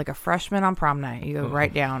a freshman on prom night. You go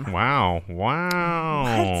right down. Wow.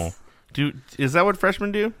 What? Is that what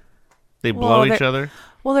freshmen do? They blow each other?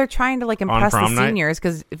 Well, they're trying to impress the seniors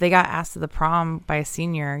because if they got asked to the prom by a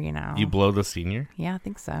senior, You blow the senior? Yeah, I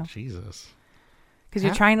think so. Jesus. Because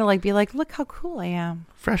you're trying to be like, look how cool I am.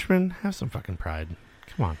 Freshmen, have some fucking pride.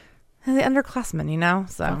 Come on. The underclassmen, you know.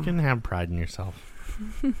 So Fucking have pride in yourself.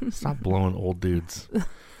 Stop blowing old dudes.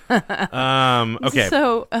 Okay.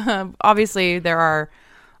 So obviously there are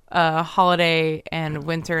holiday and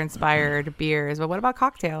winter inspired beers, but what about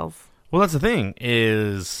cocktails? Well, that's the thing.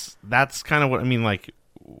 That's kind of what I mean. Like,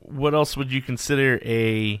 what else would you consider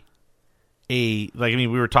a like? I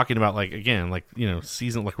mean, we were talking about like again, like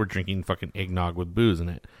season. Like we're drinking fucking eggnog with booze in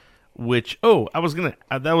it. Which I was gonna.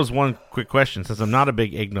 That was one quick question since I'm not a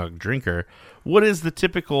big eggnog drinker. What is the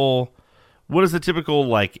typical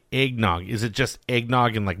like eggnog? Is it just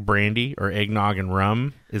eggnog and like brandy or eggnog and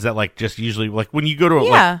rum? Is that like just usually like when you go to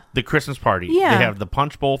like the Christmas party, they have the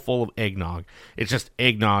punch bowl full of eggnog. It's just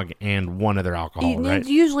eggnog and one other alcohol, right? It's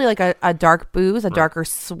usually like a dark booze, a darker,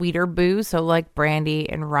 sweeter booze, so like brandy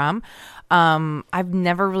and rum. I've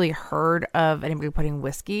never really heard of anybody putting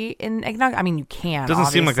whiskey in eggnog. I mean, you can. Doesn't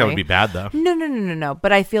seem like that would be bad though. No.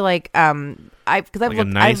 But I feel like I've like looked, a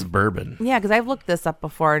nice bourbon. Yeah, because I've looked this up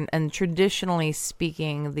before, and traditionally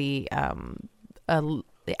speaking, the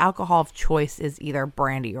alcohol of choice is either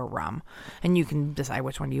brandy or rum, and you can decide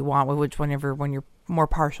which one you want, when you're more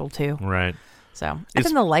partial to. Right. So I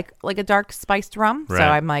tend to like a dark spiced rum. Right. So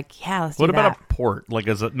I'm like, yeah, let's do that. What about a port? Like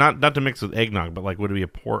as a not to mix with eggnog, but like would it be a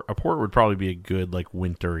port? A port would probably be a good like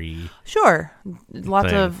wintry. Sure,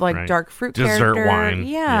 lots of like dark fruit dessert character. wine.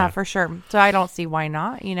 Yeah, for sure. So I don't see why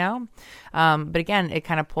not. But again, it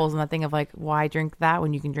kind of pulls in that thing of like, why drink that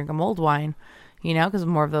when you can drink a mulled wine? Because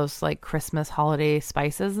more of those like Christmas holiday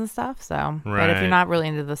spices and stuff. So, But if you're not really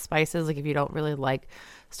into the spices, like if you don't really like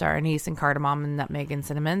star anise and cardamom and nutmeg and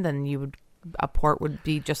cinnamon, then a port would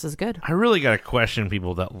be just as good. I really got to question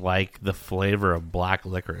people that like the flavor of black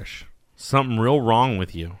licorice. Something real wrong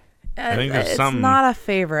with you. I think there's something. It's not a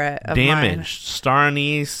favorite of damaged. mine. Star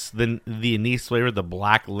anise, the anise flavor, the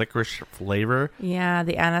black licorice flavor. Yeah,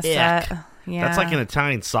 the anisette. Yeah, that's like an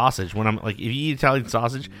Italian sausage. When I'm like, if you eat Italian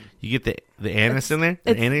sausage, you get the anise in there,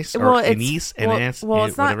 the anise or anise, anise,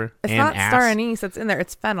 whatever. It's not star anise that's in there.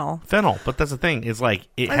 It's fennel. Fennel, but that's the thing. It's like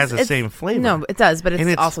it has the same flavor. No, it does, but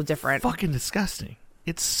it's also different. Fucking disgusting.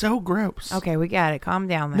 It's so gross. Okay, we got it. Calm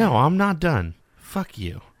down there. No, I'm not done. Fuck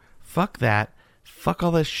you. Fuck that. Fuck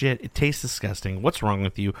all this shit. It tastes disgusting. What's wrong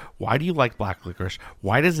with you? Why do you like black licorice?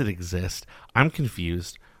 Why does it exist? I'm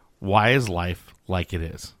confused. Why is life like it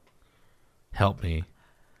is? Help me,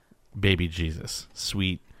 baby Jesus.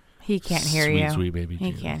 Sweet. He can't hear you. Sweet baby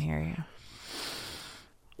Jesus. He can't hear you.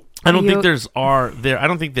 I don't think I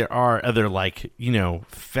don't think there are other like,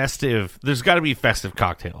 festive. There's got to be festive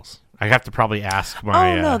cocktails. I have to probably ask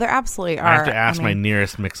my. Oh no, there absolutely are. I have to ask my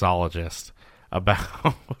nearest mixologist about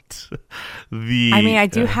the. I mean, I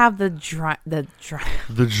do have the dry.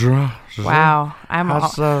 Wow,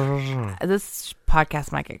 this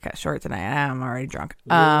podcast might get cut short tonight. I'm already drunk.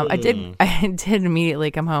 I did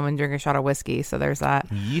immediately come home and drink a shot of whiskey, so there's that.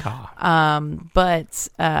 Yeehaw. But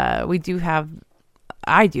I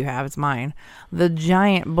do have, it's mine, the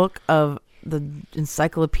giant book of the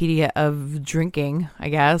encyclopedia of drinking, I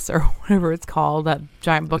guess, or whatever it's called. That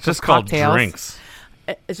giant book of cocktails. Drinks.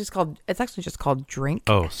 It's actually just called Drink.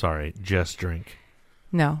 Oh, sorry, just drink.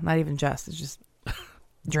 No, not even just. It's just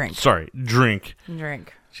drink. Sorry, drink.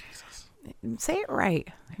 Drink. Jesus. Say it right.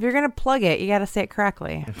 If you're gonna plug it, you got to say it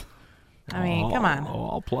correctly. I mean, come on. Oh,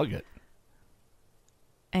 I'll plug it.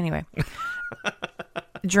 Anyway.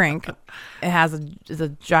 Drink. It has a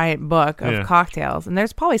giant book of cocktails, and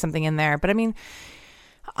there's probably something in there. But I mean,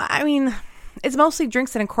 it's mostly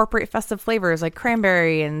drinks that incorporate festive flavors like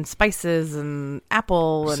cranberry and spices and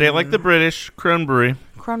apple. Say it like the British, cranberry.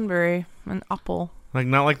 Cranberry and apple. Like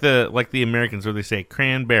not like the Americans where they say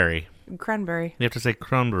cranberry. Cranberry. You have to say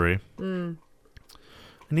cranberry. I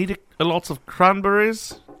need lots of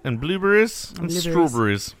cranberries and blueberries and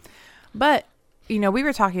strawberries. But we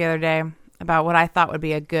were talking the other day about what I thought would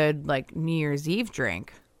be a good like New Year's Eve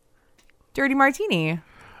drink. Dirty martini.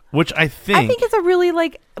 Which I think it's a really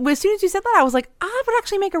as soon as you said that, I was like, I would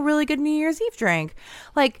actually make a really good New Year's Eve drink.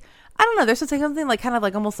 Like, I don't know. There's something like kind of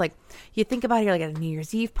like almost like you think about it, you're like at a New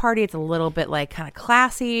Year's Eve party. It's a little bit like kind of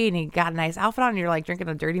classy and you got a nice outfit on and you're like drinking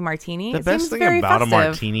a dirty martini. The best thing about a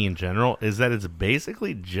martini in general is that it's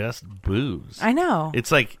basically just booze. I know.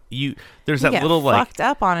 It's like there's that little like fucked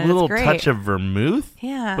up on it. Little touch of vermouth.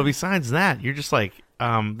 Yeah. But besides that, you're just like,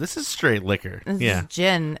 this is straight liquor. This is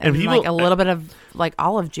gin and people, like a little bit of like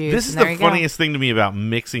olive juice. This is the funniest thing to me about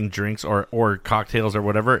mixing drinks or cocktails or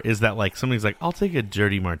whatever is that like somebody's like, I'll take a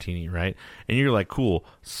dirty martini, right? And you're like, cool,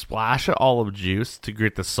 splash of olive juice to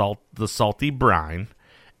get the salty brine,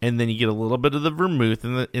 and then you get a little bit of the vermouth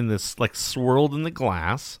in this like swirled in the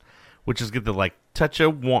glass, which is get the like touch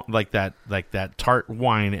of like that tart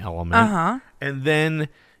wine element, and then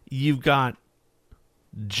you've got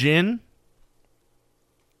gin,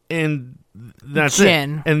 and that's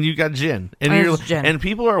Gin. it. And you got gin, and There's you're gin. and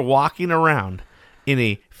people are walking around in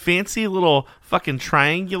a fancy little fucking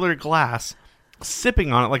triangular glass,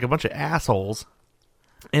 sipping on it like a bunch of assholes,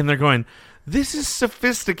 and they're going, "This is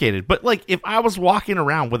sophisticated." But like, if I was walking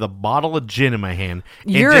around with a bottle of gin in my hand,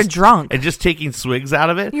 and You're a drunk. and just taking swigs out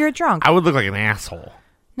of it, You're a drunk. I would look like an asshole.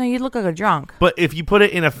 No, you look like a drunk. But if you put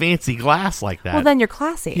it in a fancy glass like that, Well, then you're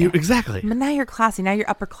classy. exactly. But now you're classy. Now you're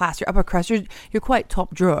upper class. You're upper crust. You're quite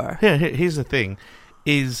top drawer. Yeah, here's the thing: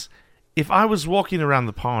 is if I was walking around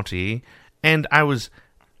the party and I was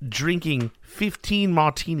drinking 15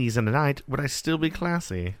 martinis in a night, would I still be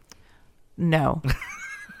classy? No.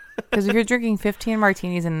 Because if you're drinking 15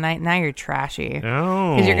 martinis in a night, now you're trashy.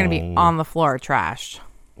 Oh, Because you're going to be on the floor trashed.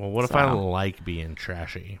 Well, what if I like being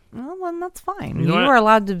trashy? Well, then that's fine. You You know what? are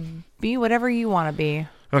allowed to be whatever you want to be.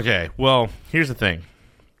 Okay, well, here's the thing.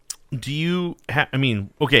 Do you I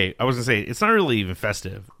mean, okay, I was going to say, it's not really even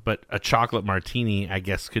festive, but a chocolate martini, I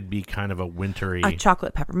guess, could be kind of a wintry... A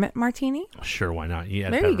chocolate peppermint martini? Sure, why not? Yeah,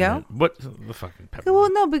 There you go. What the fucking peppermint? Well,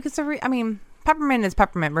 no, because peppermint is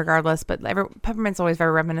peppermint regardless, but peppermint's always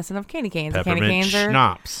very reminiscent of candy canes. And Peppermint candy canes are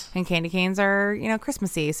schnapps. And candy canes are,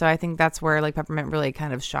 Christmassy. So I think that's where like peppermint really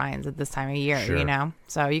kind of shines at this time of year, Sure.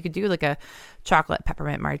 So you could do like a chocolate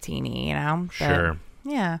peppermint martini, But, Sure.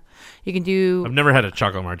 yeah. You can do I've never had a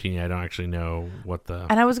chocolate martini. I don't actually know what the...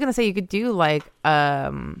 and I was gonna say you could do like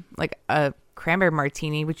a cranberry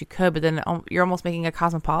martini, which you could, but then you're almost making a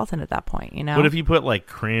cosmopolitan at that point, What if you put like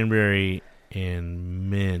cranberry and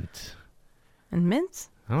mint? And mint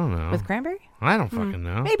I don't know. with cranberry? I don't fucking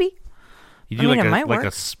know. Maybe. You I do mean, like it might a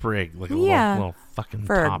work. sprig, like a Yeah. little fucking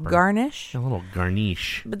For topper. a garnish. A little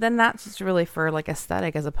garnish. But then that's just really for like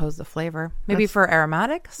aesthetic as opposed to flavor. Maybe That's- for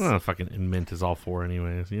aromatics. Oh, fucking mint is all for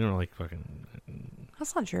anyways. You don't like fucking...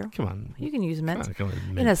 That's not true. Come on. You can use mint. Come on,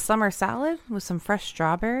 In mint. a summer salad with some fresh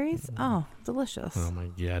strawberries. Oh, delicious. Oh my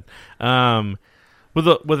god.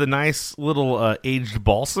 With a nice little aged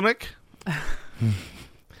balsamic.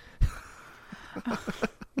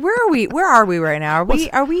 Where are we? Where are we right now?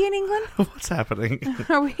 Are we in England? What's happening?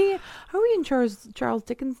 Are we in Charles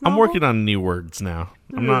Dickens I'm novel? working on new words now.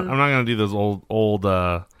 I'm not gonna do those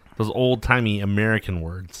old timey American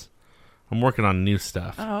words. I'm working on new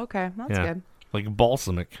stuff. Oh, okay. That's yeah. good. Like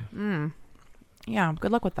balsamic. Yeah,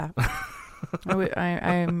 good luck with that.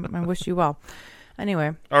 I wish you well.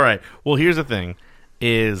 Anyway, All right. Well, here's the thing: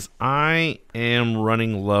 is I am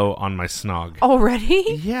running low on my snog. already?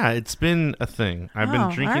 Yeah, it's been a thing. I've been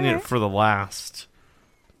Oh, drinking all it right. for the last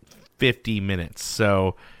 50 minutes.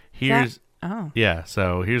 So here's Oh, yeah.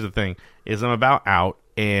 So here's the thing: is I'm about out,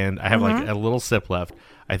 and I have Mm-hmm. like a little sip left.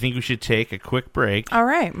 I think we should take a quick break. all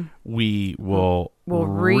right. We will We'll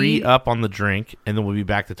re-up on the drink, and then we'll be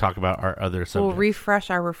back to talk about our other subjects. We'll refresh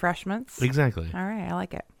our refreshments. Exactly. All right, I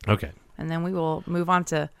like it. Okay. And then we will move on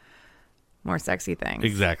to more sexy things.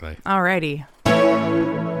 Exactly. Alrighty.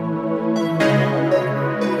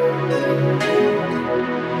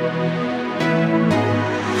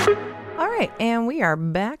 All right, and we are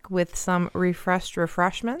back with some refreshed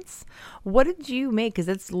refreshments. What did you make? Because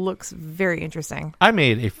it looks very interesting. I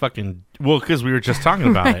made a fucking because we were just talking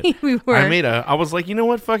about it. We were. I was like, you know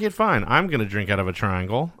what? Fuck it, fine. I'm gonna drink out of a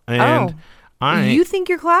triangle, and You think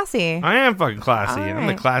you're classy? I am fucking classy. All I'm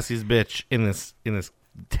the right. classiest bitch in this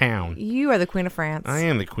town. You are the Queen of France. I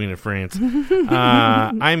am the Queen of France.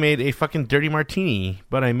 I made a fucking dirty martini,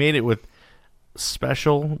 but I made it with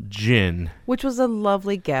special gin. Which was a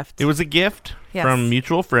lovely gift. It was a gift Yes. from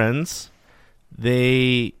mutual friends.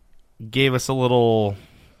 They gave us a little.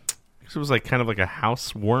 It was like kind of like a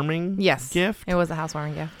housewarming gift, It was a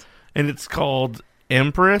housewarming gift. and it's called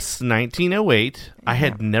Empress 1908. I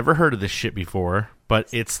had never heard of this shit before, but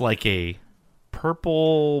it's like a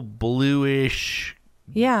purple bluish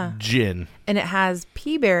Yeah. gin. And it has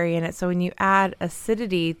pea berry in it, so when you add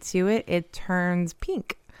acidity to it, it turns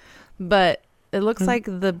pink. But it looks like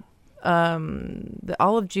the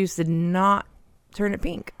olive juice did not turn it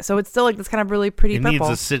pink, so it's still like this kind of really pretty It purple.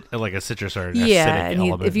 needs like a citrus or Yeah, acidic and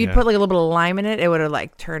element. if you'd put like a little bit of lime in it, it would have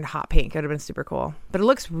like turned hot pink. It would have been super cool. But it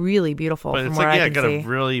looks really beautiful but from it's where like I it can got see. a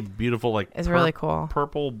really beautiful like It's really cool.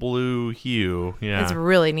 purple blue hue. Yeah, It's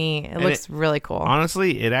really neat. It looks really cool.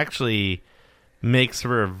 honestly, it actually makes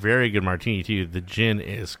for a very good martini too. The gin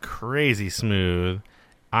is crazy smooth,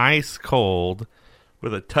 ice cold,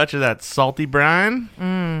 with a touch of that salty brine.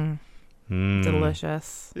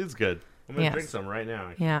 Delicious. It's good. I'm gonna Yes. drink some right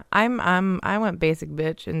now. Yeah, I went basic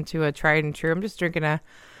bitch into a tried and true. I'm just drinking a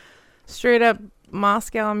straight up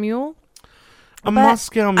Moscow Mule. A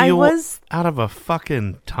Moscow Mule was out of a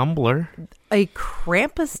fucking tumbler. a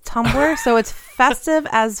Krampus tumbler, so it's festive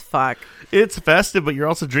as fuck. It's festive, but you're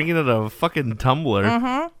also drinking it out of a fucking tumbler.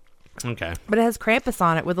 Mm-hmm. Okay. But it has Krampus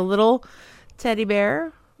on it with a little teddy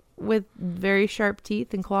bear with very sharp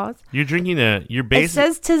teeth and claws. You're drinking you're It basically,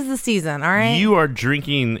 says 'tis the season, all right? you are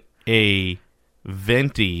drinking a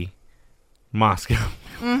venti Moscow.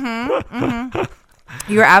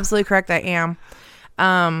 You're absolutely correct. I am.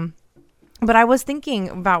 But I was thinking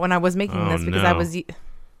about when I was making this because I no. was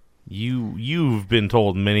You've been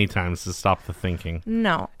told many times to stop the thinking.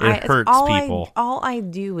 no. It hurts people. All I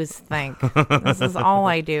do is think. This is all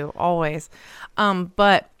I do always.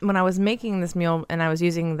 But when I was making this meal and I was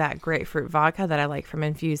using that grapefruit vodka that I like from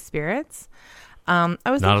Infused Spirits, I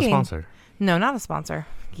was Not thinking, a sponsor. No, not a sponsor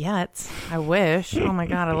yet. I wish. Oh my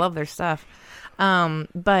god, I love their stuff.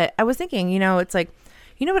 But I was thinking, it's like,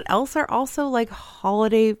 you know what else are also like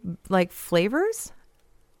holiday like flavors?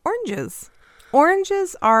 Oranges.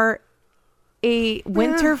 Oranges are a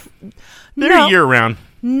winter. They're year round.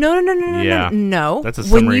 No. Yeah. No. That's a When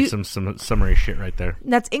summary, you- some summary shit right there.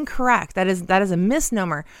 That's incorrect. That is a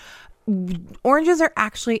misnomer. Oranges are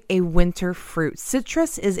actually a winter fruit.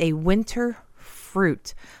 Citrus is a winter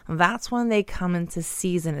fruit. That's when they come into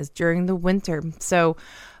season, is during the winter. So,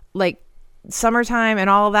 like summertime and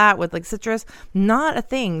all of that with like citrus, not a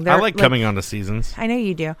thing. I like coming on to seasons. I know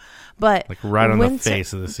you do, but Like right on the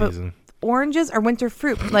face of the but season. Oranges are winter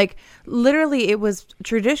fruit. Like literally, it was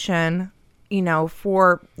tradition,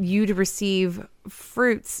 for you to receive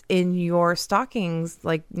fruits in your stockings,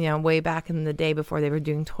 like, way back in the day before they were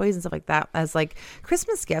doing toys and stuff like that, as like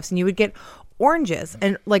Christmas gifts. And you would get oranges,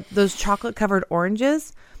 and like those chocolate covered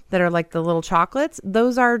oranges that are like the little chocolates.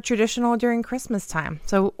 Those are traditional during Christmas time.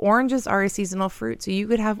 So oranges are a seasonal fruit. So you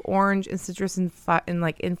could have orange and citrus and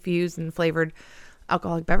like infused and flavored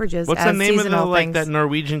alcoholic beverages. What's as the name of seasonal things. that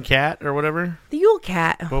Norwegian cat or whatever? The Yule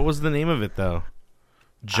Cat. What was the name of it though?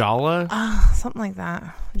 Jola? Something like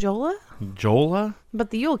that. Jola? Jola?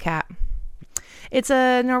 But the Yule Cat. It's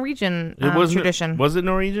a Norwegian tradition. Was it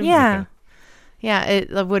Norwegian? Yeah. Okay. Yeah,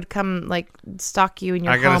 it would come like stalk you in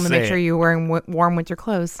your I gotta home and make say, sure you're wearing warm winter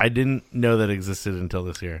clothes. I didn't know that existed until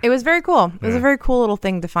this year. It was very cool. It was Yeah. a very cool little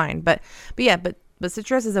thing to find. But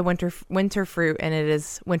citrus is a winter fruit, and it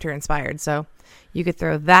is winter inspired. So you could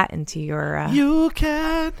throw that into your You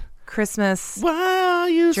cat, Christmas why are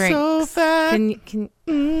you drinks. so fat?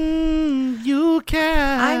 You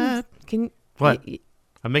cat. What?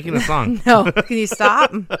 I'm making a song. No, can you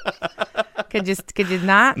stop? Could you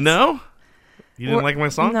not? No? You didn't like my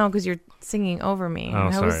song? No, because you're singing over me. Oh,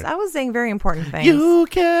 sorry. I was saying very important things. You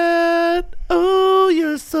cat, oh,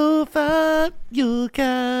 you're so fat. You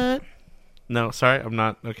cat. No, sorry, I'm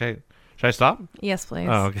not. Okay. Should I stop? Yes, please.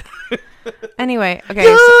 Oh, okay. Anyway, okay.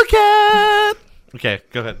 You cat. Okay,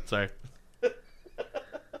 go ahead. Sorry.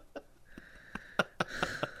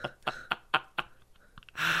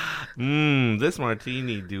 This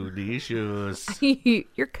martini delicious.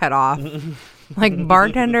 You're cut off. Like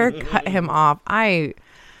bartender, cut him off.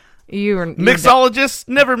 You're Mixologist,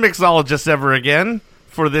 never mixologist ever again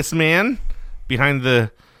for this man behind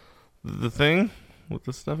the thing with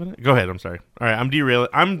the stuff in it. Go ahead. I'm sorry. All right, I'm derailing.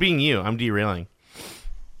 I'm being you. I'm derailing.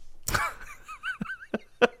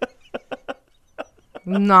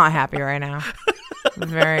 not happy right now.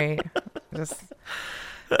 Very just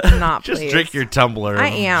not Just pleased. drink your tumbler. I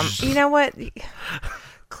am. You know what?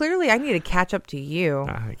 Clearly, I need to catch up to you.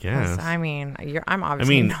 I guess. I mean, I'm I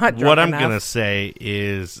obviously mean, not drunk what I'm enough. gonna say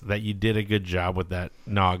is that you did a good job with that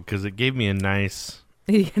nog because it gave me a nice.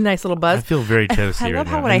 Nice little buzz. I feel very toasty I right love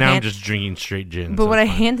how now. when And I now I'm hand- just drinking straight gin. But so when I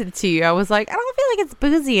it's fine. handed it to you, I was like, I don't feel like it's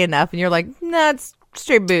boozy enough, and you're like, nah, it's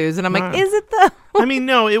straight booze, and I'm like, Nah. is it though? I mean,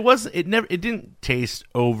 no, it was. It never. It didn't taste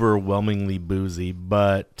overwhelmingly boozy,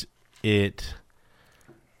 but it.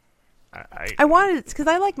 I wanted because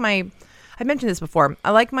I like my. I mentioned this before. I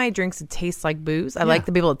like my drinks to taste like booze. I like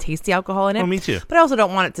to be able to taste the alcohol in it. Oh, me too. But I also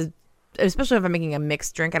don't want it to, especially if I'm making a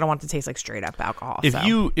mixed drink. I don't want it to taste like straight up alcohol. If so.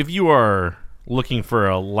 you are looking for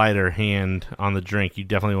a lighter hand on the drink, you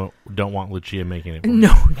definitely don't want Lucia making it. For you.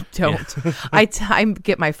 No, you don't. I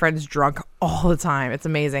get my friends drunk all the time. It's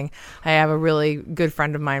amazing. I have a really good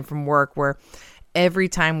friend of mine from work where every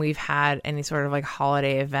time we've had any sort of like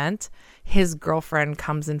holiday event, his girlfriend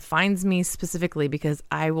comes and finds me specifically because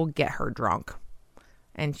I will get her drunk.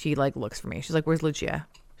 And she like looks for me. She's like, "Where's Lucia?"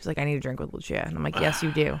 She's like, "I need a drink with Lucia." And I'm like, "Yes,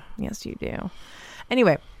 you do. Yes, you do."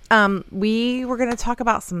 Anyway, we were going to talk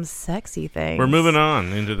about some sexy things. We're moving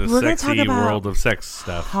on into the We're gonna sexy talk about world of sex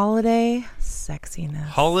stuff. Holiday sexiness.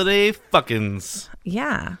 Holiday fuckins.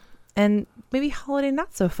 Yeah. And maybe holiday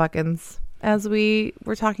not so fuckins. as we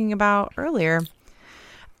were talking about earlier.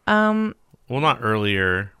 Well, not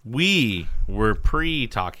earlier. We were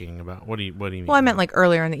talking about. What do you mean? Well, I meant like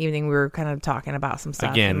earlier in the evening. We were kind of talking about some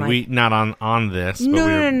stuff. Again, and, like, we not on this, but No,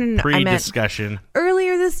 we were no. I meant pre-discussion.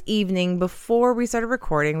 earlier this evening, before we started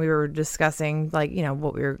recording, we were discussing like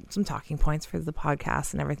some talking points for the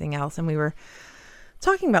podcast and everything else, and we were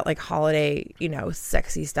talking about like holiday,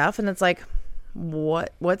 sexy stuff, and it's like,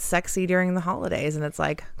 what's sexy during the holidays? And it's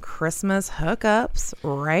like Christmas hookups,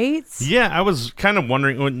 right? Yeah, I was kind of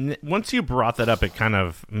wondering once you brought that up, it kind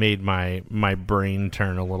of made my brain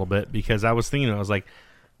turn a little bit, because I was thinking, I was like,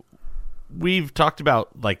 we've talked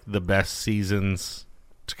about like the best seasons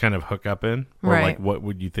to kind of hook up in, or right. like what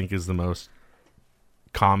would you think is the most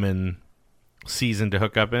common season to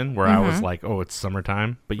hook up in, where I was like, oh, it's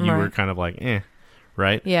summertime, but you were kind of like,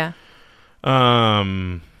 right? Yeah.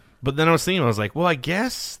 But then I was thinking, I was like, well, I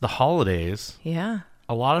guess the holidays. Yeah.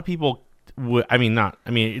 A lot of people would.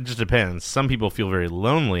 It just depends. Some people feel very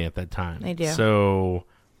lonely at that time. They do. So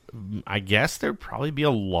I guess there'd probably be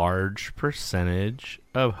a large percentage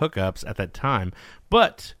of hookups at that time.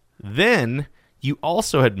 But then you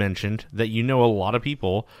also had mentioned that a lot of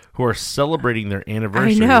people who are celebrating their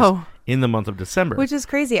anniversaries in the month of December, which is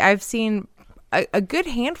crazy. I've seen a good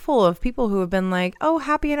handful of people who have been like, oh,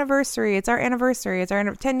 happy anniversary. It's our anniversary. It's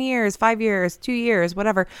our 10 years, 5 years, 2 years,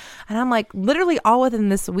 whatever. And I'm like, literally all within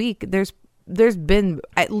this week, there's been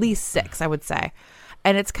at least 6, I would say.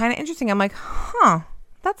 And it's kind of interesting. I'm like,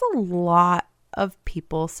 that's a lot of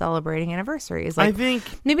people celebrating anniversaries. Like, I think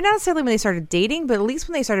maybe not necessarily when they started dating, but at least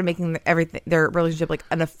when they started making their relationship like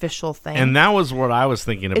an official thing. And that was what I was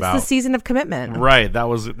thinking about. It's the season of commitment. Right. That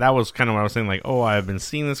was kind of what I was saying. Like, oh, I've been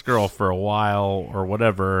seeing this girl for a while or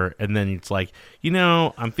whatever. And then it's like,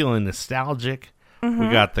 I'm feeling nostalgic. We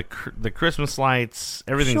got the Christmas lights.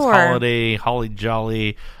 Everything's holiday, holly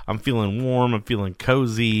jolly. I'm feeling warm. I'm feeling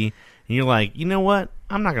cozy. And you're like, you know what?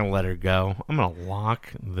 I'm not going to let her go. I'm going to lock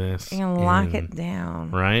this in. Lock it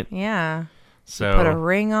down. Right? Yeah. So you put a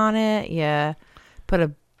ring on it. Yeah.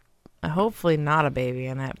 Put hopefully not a baby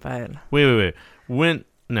in it, but. Wait.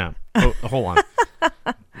 No. Oh, hold on.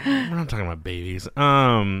 We're not talking about babies.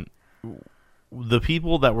 The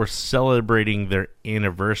people that were celebrating their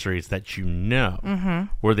anniversaries that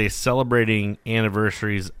were they celebrating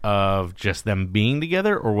anniversaries of just them being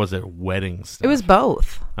together, or was it wedding stuff? It was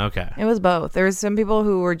both. Okay. It was both. There was some people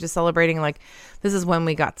who were just celebrating like, this is when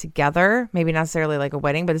we got together. Maybe not necessarily like a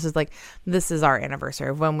wedding, but this is our anniversary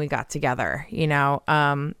of when we got together,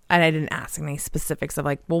 And I didn't ask any specifics of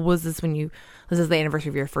like, well, this is the anniversary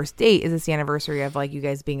of your first date? Is this the anniversary of like you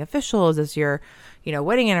guys being official? Is this your,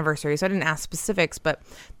 wedding anniversary? So I didn't ask specifics, but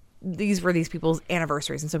these were these people's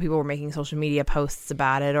anniversaries. And so people were making social media posts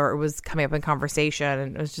about it, or it was coming up in conversation,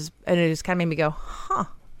 and it just kind of made me go,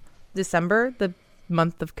 December, the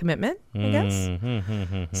month of commitment, I guess.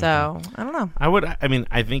 So I don't know.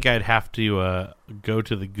 I think I'd have to go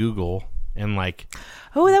to the Google and like,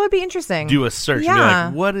 oh, that would be interesting. Do a search and be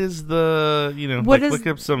like, what is the look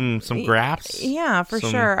up some graphs. Yeah, for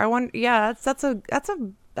sure. I want. Yeah,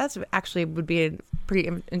 that's actually would be a pretty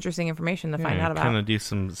interesting information to find out about. Kind of do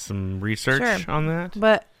some research on that.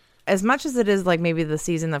 But as much as it is like maybe the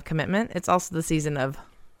season of commitment, it's also the season of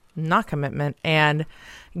not commitment and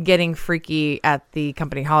getting freaky at the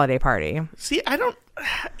company holiday party. See, I don't,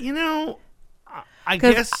 I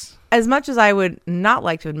guess. As much as I would not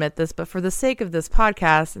like to admit this, but for the sake of this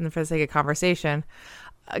podcast and for the sake of conversation,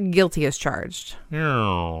 guilty as charged.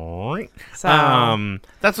 Right. So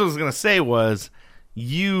that's what I was going to say was,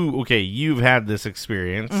 you've had this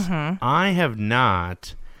experience. I have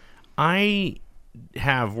not. I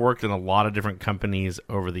have worked in a lot of different companies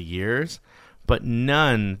over the years, but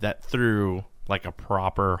none that threw like a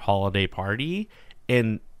proper holiday party.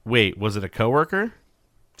 And wait, was it a coworker?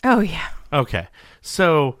 Oh yeah. Okay.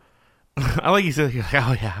 So I like you said, you're like,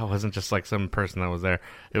 oh yeah, it wasn't just like some person that was there.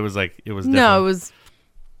 It was like, it was no, it was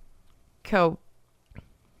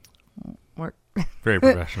work. Very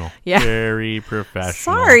professional. Yeah. Very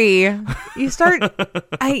professional. Sorry. You start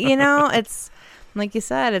it's like you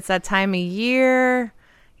said, it's that time of year.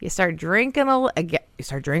 You start drinking a little.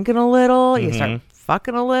 You start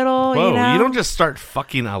fucking a little. Whoa, you don't just start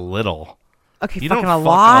fucking a little. Okay, you fucking don't a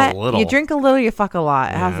lot. A little. You drink a little, you fuck a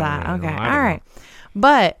lot. How's that? Okay, all right.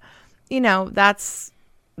 But that's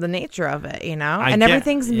the nature of it, and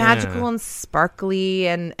everything's magical and sparkly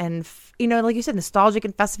and like you said, nostalgic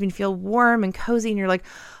and festive, and you feel warm and cozy, and you're like,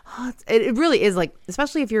 oh, it really is like,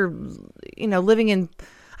 especially if you're living in,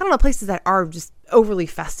 don't know, places that are just overly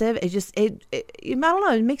festive. It just I don't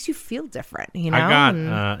know, it makes you feel different, you know. I got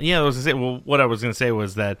I was gonna say. Well, what I was gonna say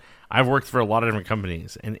was that I've worked for a lot of different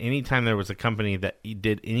companies, and anytime there was a company that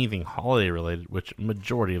did anything holiday related, which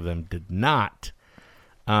majority of them did not,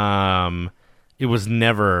 it was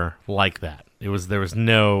never like that. There was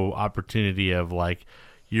no opportunity of like,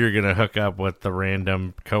 you're gonna hook up with the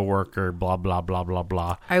random coworker, blah blah blah blah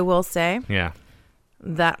blah. I will say, Yeah.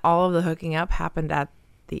 that all of the hooking up happened at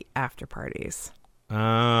the after parties. Oh,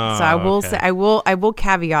 So I will say, I will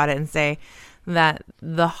caveat it and say that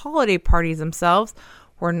the holiday parties themselves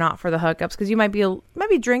were not for the hookups, because you might be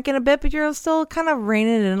drinking a bit, but you're still kind of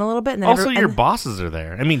reining it in a little bit. And then also, your bosses are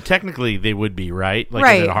there. I mean, technically, they would be, right? Like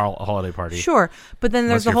Right. at a holiday party. Sure, but then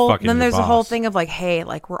there's Unless you're fucking your whole boss. thing of like, hey,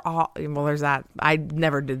 like we're all, well, there's that. I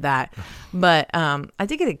never did that, but I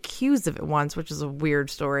did get accused of it once, which is a weird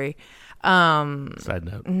story. Side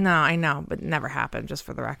note. No, I know, but it never happened, just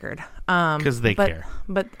for the record. Because they care.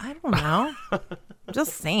 But I don't know.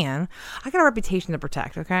 Just saying. I got a reputation to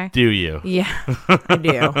protect, okay? Do you? Yeah, I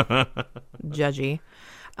do. Judgy.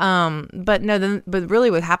 But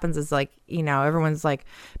really what happens is, like, you know, everyone's like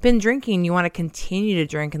been drinking, you want to continue to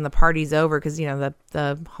drink, and the party's over because, you know,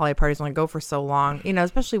 the holiday parties only go for so long, you know,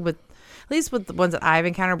 especially with, at least with the ones that I've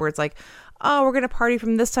encountered, where it's like, oh, we're going to party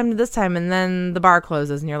from this time to this time, and then the bar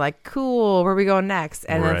closes, and you're like, cool, where are we going next?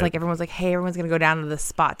 And then it's Right. like, everyone's like, hey, everyone's going to go down to this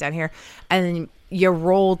spot down here, and then you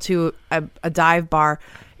roll to a dive bar,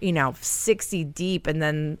 you know, 60 deep, and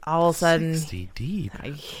then all of a sudden, 60 deep.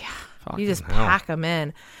 yeah, Fucking you just hell. pack them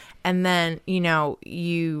in, and then, you know,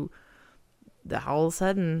 all of a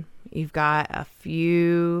sudden you've got a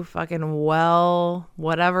few fucking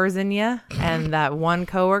whatevers in you, and that one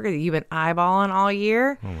coworker that you've been eyeballing all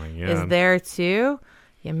year Oh my is God. there too.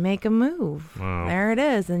 You make a move. Wow. There it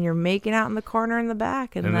is, and you're making out in the corner in the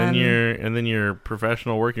back, and then then your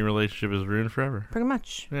professional working relationship is ruined forever. pretty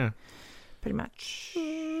much, Yeah.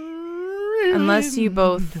 unless you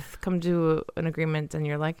both come to an agreement and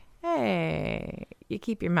you're like, hey, you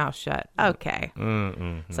keep your mouth shut, okay.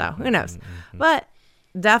 So who knows? But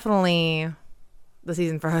definitely the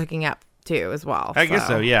season for hooking up too, as well. I guess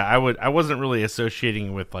so. Yeah, I wasn't really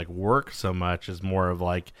associating with like work so much as more of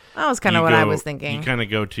like, That was kind of you what I go- was thinking. You kind of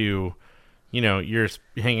go to, you know, you're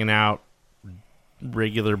hanging out,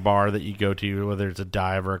 regular bar that you go to, whether it's a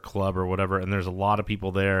dive or a club or whatever, and there's a lot of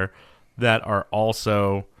people there that are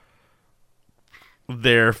also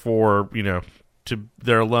there for, you know,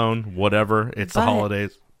 they're alone, whatever. It's the But-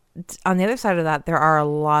 holidays. On the other side of that, there are a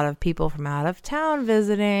lot of people from out of town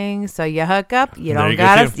visiting. So you hook up, you There don't you go,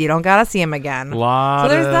 gotta too. you don't gotta see him again. So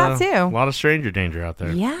there's that, too. A lot of stranger danger out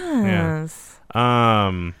there. Yes.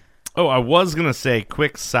 Oh, I was gonna say,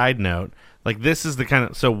 quick side note. Like, this is the kind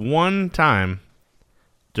of, so one time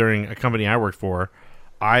during a company I worked for,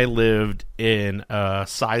 I lived in a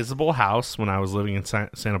sizable house when I was living in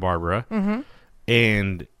Santa Barbara,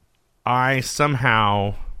 and I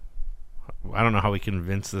somehow, I don't know how we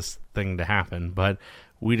convinced this thing to happen, but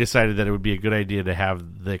we decided that it would be a good idea to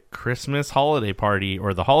have the Christmas holiday party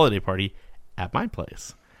or the holiday party at my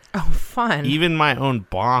place. Oh, fun. Even my own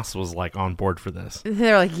boss was like on board for this.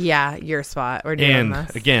 They're like, yeah, your spot. We're doing And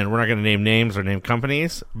this. again, we're not going to name names or name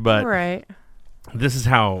companies, but Right. this is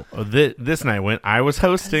how this night went. I was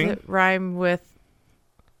hosting. Does it rhyme with?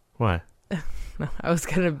 What? I was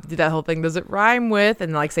gonna do that whole thing. Does it rhyme with?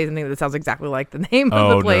 And like say something that sounds exactly like the name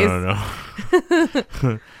of Oh, the place.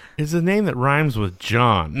 no. It's a name that rhymes with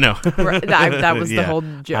John. No. Right, that was the Yeah, whole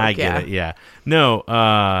joke. I get it. Yeah. No.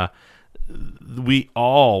 We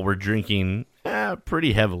all were drinking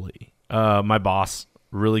pretty heavily. My boss,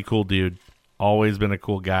 really cool dude, always been a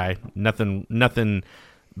cool guy. Nothing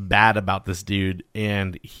bad about this dude,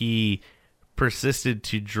 and he persisted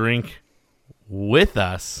to drink with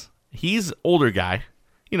us. He's older guy,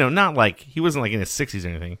 you know, not like he wasn't like in his 60s or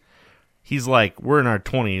anything. He's like, we're in our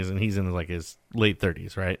 20s and he's in like his late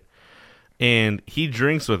 30s, right? And he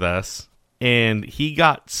drinks with us, and he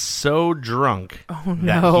got so drunk that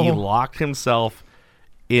he no. locked himself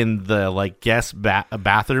in the like guest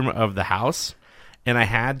bathroom of the house, and I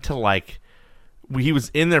had to like, he was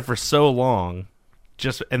in there for so long.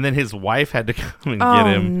 And then his wife had to come and get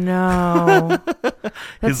him. No.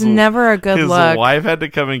 That's His- never a good His look. wife had to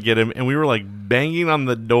come and get him, and we were like banging on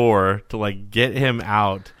the door to like get him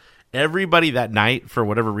out. Everybody that night, for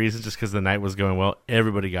whatever reason, just because the night was going well,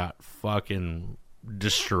 everybody got fucking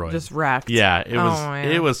destroyed. Just wrecked. Yeah, it was man.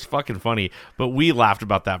 it was fucking funny. But we laughed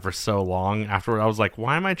about that for so long afterward. I was like,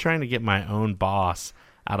 why am I trying to get my own boss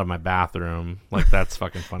out of my bathroom. Like, that's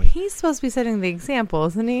fucking funny. He's supposed to be setting the example,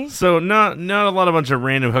 isn't he? So not a bunch of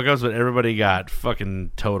random hookups, but everybody got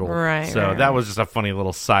fucking total. Right. So right, that was just a funny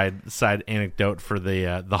little side anecdote for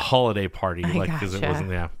the holiday party, like because it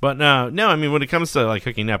wasn't But no, I mean when it comes to like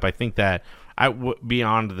hooking up, I think that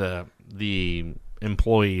beyond the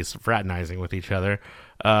employees fraternizing with each other,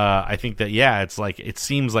 I think that it's like it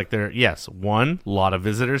seems like there one, a lot of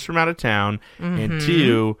visitors from out of town, and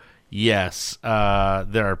two, yes,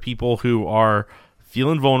 there are people who are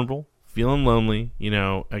feeling vulnerable, feeling lonely,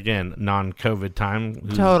 again, non-COVID time.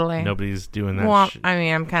 Totally. Nobody's doing that. Well, I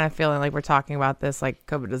mean, I'm kind of feeling like we're talking about this like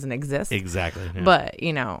COVID doesn't exist. Exactly. Yeah. But,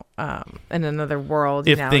 in another world,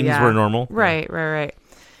 if things were normal. Right.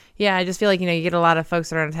 Yeah, I just feel like, you get a lot of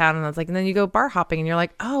folks around town and and then you go bar hopping and you're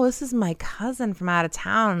like, oh, this is my cousin from out of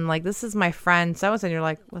town. Like, this is my friend so-and-so. And you're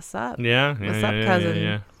like, what's up? Yeah. What's up, cousin?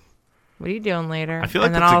 Yeah. What are you doing later? I feel like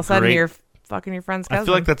and then all of a sudden you're fucking your friend's cousin. I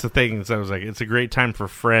feel like that's the thing. So I was like, it's a great time for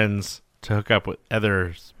friends to hook up with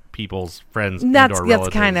other people's friends. That's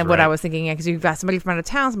relatives, kind of right? what I was thinking. Because you've got somebody from out of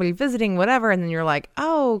town, somebody visiting, whatever. And then you're like,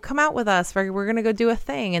 oh, come out with us. We're going to go do a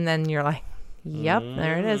thing. And then you're like, yep,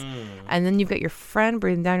 there it is. And then you've got your friend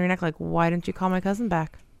breathing down your neck like, why didn't you call my cousin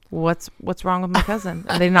back? What's wrong with my cousin?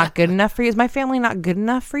 Are they not good enough for you? Is my family not good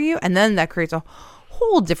enough for you? And then that creates a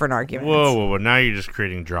whole different argument. Whoa. Now you're just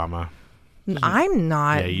creating drama. I'm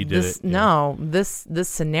not. Yeah, you did it. Yeah. No, this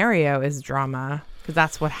scenario is drama because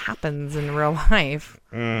that's what happens in real life.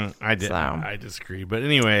 I disagree. But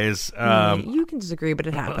anyways. You can disagree, but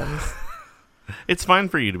it happens. It's fine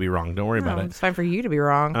for you to be wrong. Don't worry about it. It's fine for you to be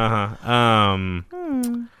wrong. That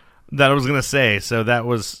I was going to say.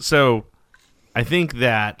 So I think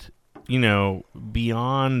that,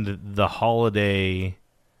 beyond the holiday,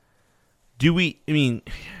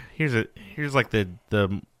 here's like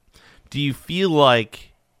the do you feel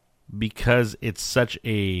like because it's such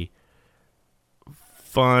a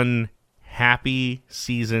fun, happy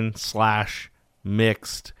season /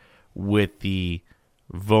 mixed with the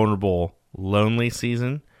vulnerable, lonely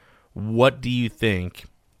season, what do you think?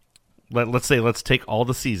 Let's take all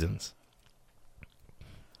the seasons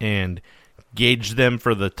and gauge them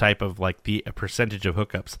for the type of like the percentage of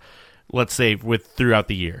hookups. Let's say throughout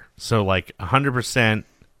the year. So like 100%,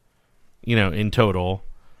 in total,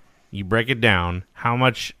 you break it down. How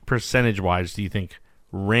much percentage wise do you think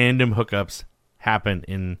random hookups happen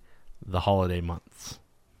in the holiday months?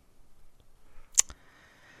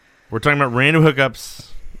 We're talking about random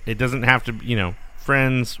hookups. It doesn't have to,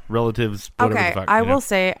 friends, relatives, whatever the fuck. I will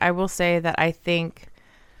say that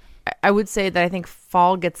I would say that I think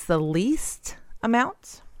fall gets the least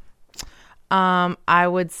amount. I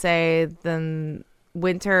would say then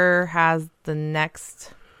winter has the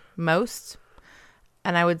next most.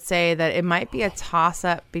 And I would say that it might be a toss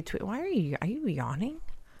up between. Why are you yawning?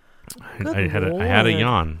 I had a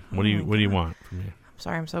yawn. What do you want from me? I'm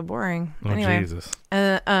sorry, I'm so boring. Oh, anyway, Jesus.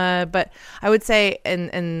 But I would say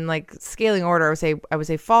in like scaling order, I would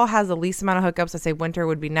say fall has the least amount of hookups. I say winter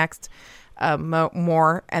would be next,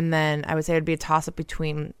 more, and then I would say it would be a toss up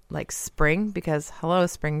between like spring because hello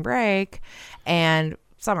spring break, and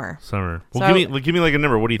summer. Well, So, give me like a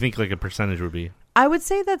number. What do you think like a percentage would be? I would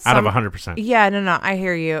say that out of 100%. Yeah, no, I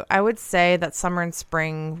hear you. I would say that summer and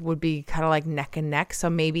spring would be kind of like neck and neck. So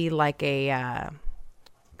maybe like a,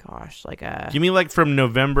 give me like from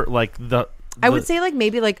November, like I would say like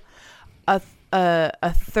maybe like a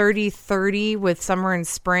 30-30 with summer and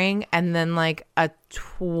spring, and then like a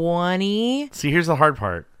 20. See, here's the hard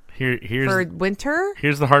part. Here's for winter.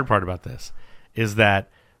 Here's the hard part about this, is that,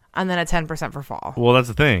 and then a 10% for fall. Well, that's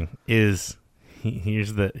the thing. Is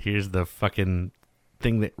here's the fucking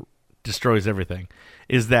thing that destroys everything,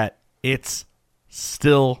 is that it's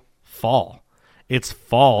still fall. It's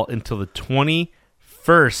fall until the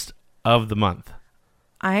 21st of the month.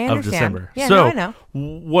 I understand. Of December. Yeah, so no, I know.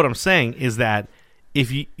 What I'm saying is that if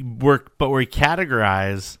we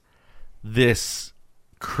categorize this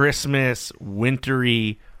Christmas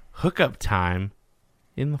wintry hookup time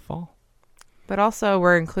in the fall. But also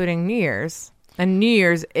we're including New Year's. And New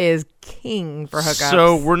Year's is king for hookups.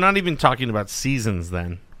 So we're not even talking about seasons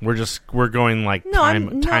then. We're going like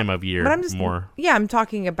time of year more. Yeah, I'm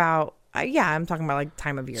talking about like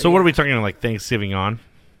time of year. So what are we talking about, like Thanksgiving on?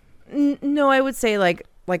 No, I would say like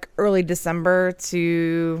early December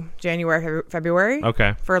to January, February.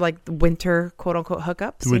 Okay. For like the winter quote unquote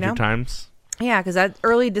hookups. Winter times. Yeah, because that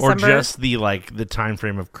early December, or just the time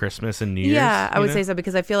frame of Christmas and New Year's. Yeah, I would say so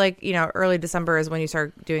because I feel like early December is when you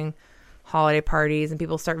start doing holiday parties and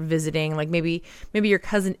people start visiting. Like maybe your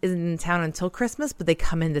cousin isn't in town until Christmas, but they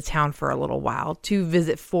come into town for a little while to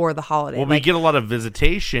visit for the holiday. Well, we get a lot of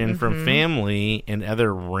visitation from family and other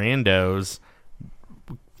randos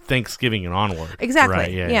Thanksgiving and onward. Exactly.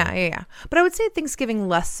 Right? Yeah. But I would say Thanksgiving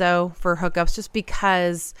less so for hookups, just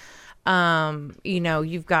because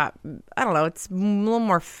you've got, I don't know, it's a little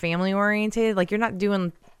more family oriented. Like you're not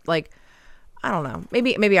doing like, I don't know.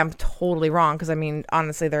 Maybe I'm totally wrong, because I mean,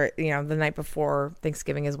 honestly, the night before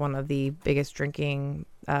Thanksgiving is one of the biggest drinking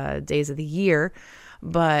days of the year.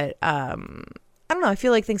 But I don't know. I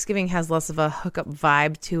feel like Thanksgiving has less of a hookup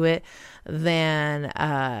vibe to it than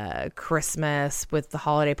Christmas with the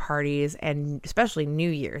holiday parties, and especially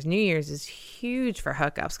New Year's. New Year's is huge for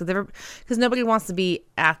hookups because nobody wants to be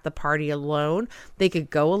at the party alone. They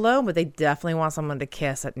could go alone, but they definitely want someone to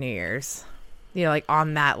kiss at New Year's. Like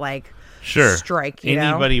on that strike.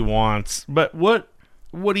 Anybody wants, but what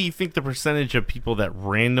do you think the percentage of people that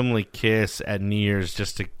randomly kiss at New Year's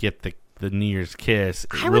just to get the New Year's kiss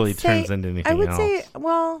really turns into anything else? I would say,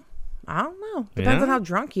 well, I don't know. Depends on how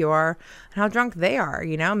drunk you are and how drunk they are.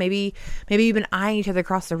 Maybe you've been eyeing each other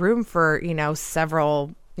across the room for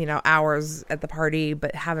several hours at the party,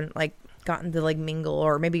 but haven't gotten to mingle,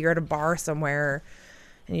 or maybe you're at a bar somewhere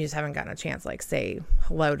and you just haven't gotten a chance say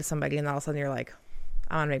hello to somebody, and all of a sudden you're like,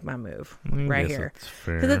 I want to make my move right here,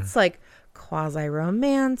 because it's quasi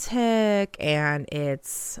romantic, and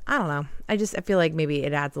it's, I don't know, I feel like maybe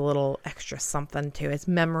it adds a little extra something to it. It's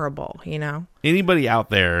memorable. Anybody out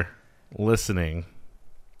there listening,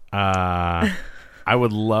 I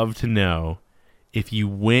would love to know if you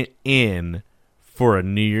went in for a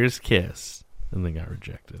New Year's kiss and then got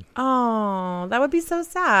rejected. Oh, that would be so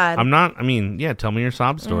sad. Tell me your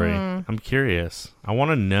sob story. I'm curious. I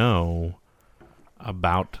want to know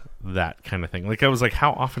about that kind of thing. I was like,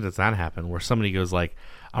 how often does that happen where somebody goes I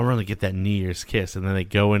want to get that New Year's kiss, and then they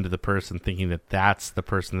go into the person thinking that that's the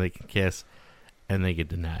person they can kiss, and they get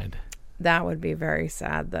denied? That would be very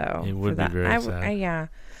sad, though. It would be very sad. Yeah.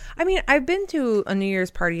 I've been to a New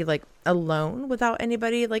Year's party alone without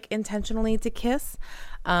anybody intentionally to kiss.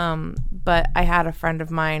 But I had a friend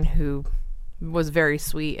of mine who was very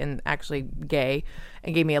sweet and actually gay,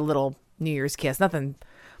 and gave me a little New Year's kiss. Nothing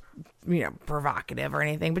provocative or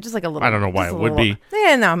anything, but just a little. I don't know why it would be.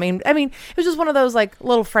 Yeah, no, I mean, it was just one of those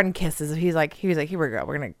little friend kisses. He was like, here we go,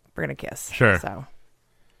 we're gonna kiss. Sure. So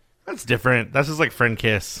that's different. That's just friend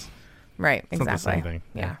kiss. Right. It's exactly. not the same thing.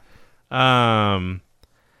 Yeah.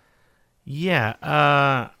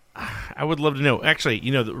 I would love to know. Actually,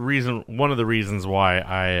 one of the reasons why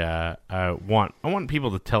I want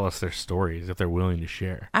people to tell us their stories if they're willing to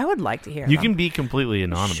share. I would like to hear. You them. can be completely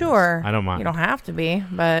anonymous. Sure, I don't mind. You don't have to be,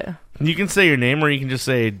 but you can say your name, or you can just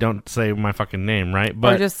say, "Don't say my fucking name," right?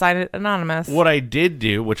 But or just sign it anonymous. What I did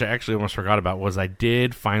do, which I actually almost forgot about, was I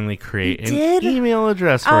did finally create an email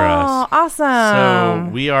address for us. Oh, awesome!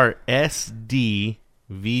 So we are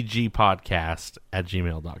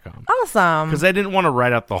sdvgpodcast@gmail.com. Awesome. Because I didn't want to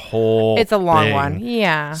write out the whole It's a long thing. one.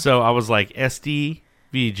 Yeah. So I was like,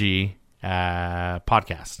 sdvg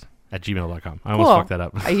podcast@gmail.com. I almost fucked that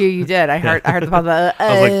up. You did. I heard the I was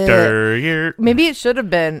like, durr. Maybe it should have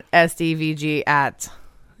been sdvg at.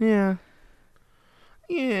 Yeah.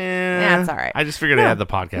 Yeah, it's all right. I just figured I had the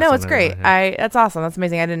podcast. No, it's great. That's awesome. That's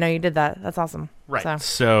amazing. I didn't know you did that. That's awesome. Right.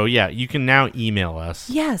 So yeah, you can now email us.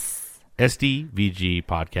 Yes.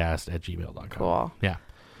 sdvgpodcast@gmail.com. Cool. Yeah.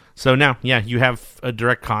 So now, you have a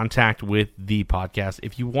direct contact with the podcast.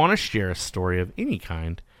 If you want to share a story of any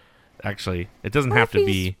kind, actually, it doesn't have to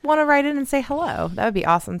be. Want to write in and say hello? That would be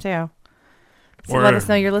awesome too. So let us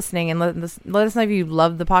know you're listening, and let us know if you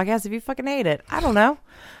love the podcast. If you fucking hate it, I don't know.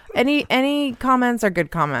 Any comments are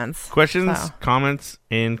good comments. Questions, comments,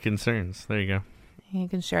 and concerns. There you go. You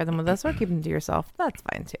can share them with us or keep them to yourself. That's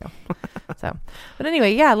fine too. But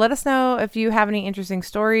anyway, let us know if you have any interesting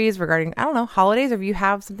stories regarding, I don't know, holidays, or if you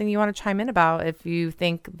have something you want to chime in about. If you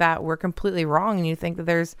think that we're completely wrong and you think that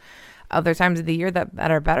there's other times of the year that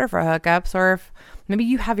are better for hookups, or if maybe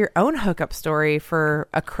you have your own hookup story for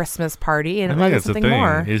a Christmas party and let us something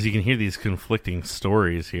more. Is you can hear these conflicting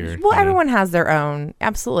stories here. Well, everyone has their own.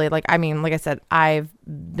 Absolutely. Like I said, I've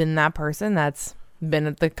been that person that's been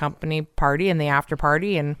at the company party and the after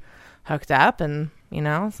party and hooked up, and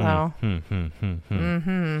so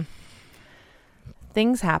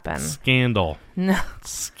things happen. Scandal. No.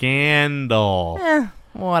 Scandal.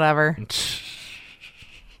 Whatever.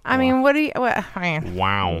 I mean,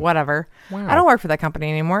 wow. Whatever. Wow. I don't work for that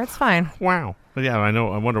company anymore. It's fine. Wow. Yeah, I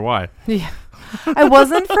know. I wonder why. Yeah. It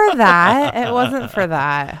wasn't for that. It wasn't for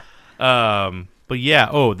that. But But yeah,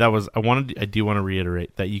 I do want to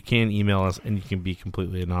reiterate that you can email us and you can be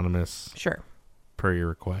completely anonymous. Sure. Per your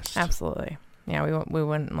request. Absolutely. Yeah, we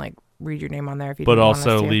wouldn't like read your name on there if you but didn't also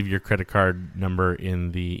want us to. leave your credit card number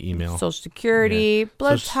in the email. Social Security,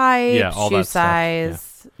 blood type, all shoe that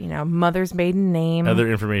size, mother's maiden name.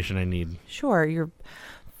 Other information I need. Sure, your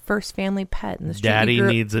first family pet in the street. Daddy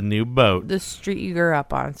needs a new boat. The street you grew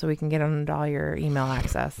up on, so we can get on all your email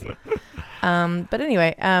access. But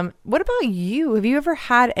anyway, what about you? Have you ever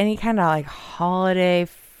had any kind of like holiday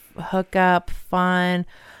hookup fun?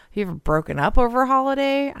 Have you ever broken up over a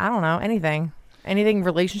holiday? I don't know, anything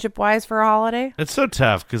relationship wise for a holiday? It's so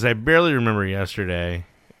tough because I barely remember yesterday,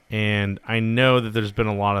 and I know that there's been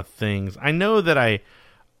a lot of things. I know that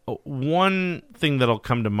one thing that'll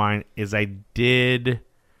come to mind is I did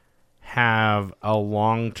have a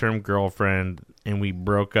long-term girlfriend, and we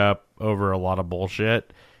broke up over a lot of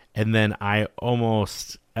bullshit, and then I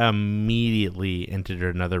almost immediately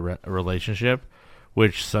entered another relationship,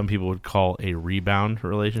 which some people would call a rebound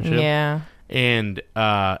relationship. Yeah. And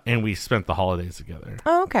we spent the holidays together.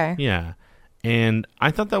 Oh, okay. Yeah. And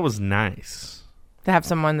I thought that was nice. To have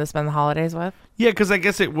someone to spend the holidays with? Yeah, because I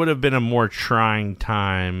guess it would have been a more trying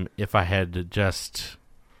time if I had just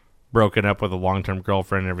broken up with a long-term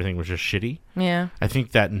girlfriend and everything was just shitty. Yeah. I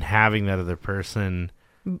think that in having that other person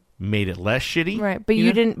made it less shitty. Right. But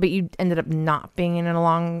you ended up not being in a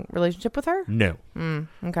long relationship with her? No.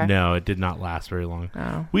 Okay. No, it did not last very long.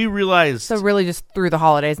 Oh. We realized... So really just through the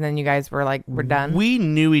holidays, and then you guys were like, we're done? We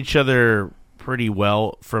knew each other pretty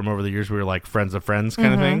well from over the years. We were like friends of friends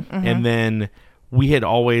kind of thing. Mm-hmm. And then we had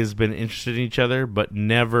always been interested in each other, but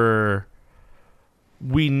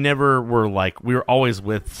we never were like, we were always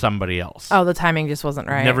with somebody else. Oh, the timing just wasn't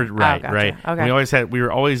right. Never right, gotcha. right. Okay. We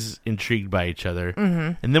were always intrigued by each other.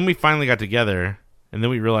 Mm-hmm. And then we finally got together, and then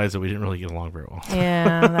we realized that we didn't really get along very well.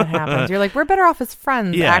 Yeah, that happens. You're like, we're better off as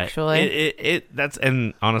friends, actually.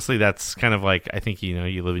 And honestly, that's kind of like, I think,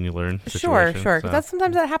 you live and you learn. Sure. Because that's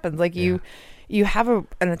sometimes that happens. Like you have an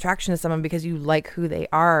attraction to someone because you like who they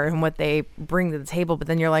are and what they bring to the table, but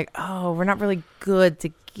then you're like, oh, we're not really good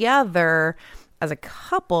together as a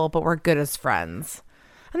couple, but we're good as friends.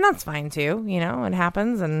 And that's fine too, it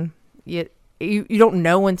happens, and you don't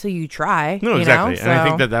know until you try. No, exactly. And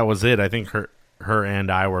I think that was it. I think her and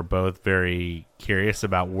I were both very curious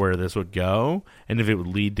about where this would go and if it would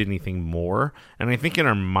lead to anything more. And I think in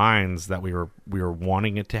our minds that we were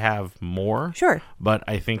wanting it to have more. Sure. But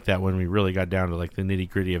I think that when we really got down to like the nitty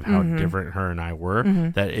gritty of how different her and I were,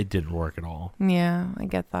 that it didn't work at all. Yeah, I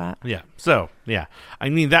get that. Yeah. So yeah, I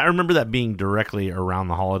mean I remember that being directly around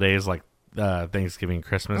the holidays, like Thanksgiving,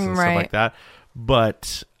 Christmas, and stuff like that.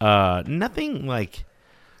 But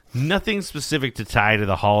nothing specific to tie to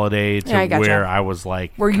the holiday where I was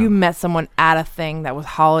like... Where you met someone at a thing that was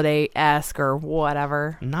holiday-esque or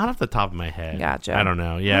whatever. Not off the top of my head. Gotcha. I don't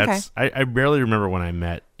know. Yeah, okay. I barely remember when I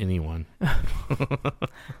met anyone.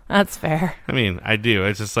 That's fair. I mean, I do.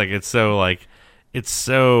 It's just like, it's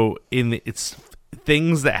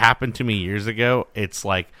things that happened to me years ago. It's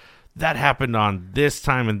like, that happened on this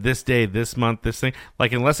time and this day, this month, this thing.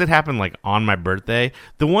 Like, unless it happened like on my birthday,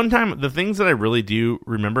 the things that I really do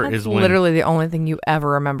remember is when literally the only thing you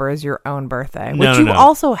ever remember is your own birthday, which you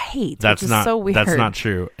also hate. That's which is so weird. That's not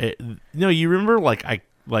true. You remember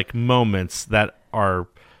like moments that are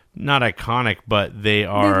not iconic, but they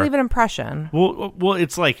leave an impression. Well,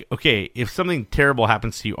 it's like, okay, if something terrible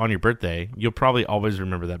happens to you on your birthday, you'll probably always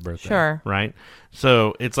remember that birthday. Sure. Right?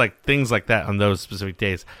 So it's like things like that on those specific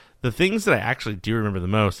days. The things that I actually do remember the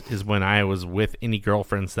most is when I was with any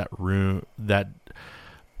girlfriends that ruined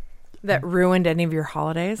any of your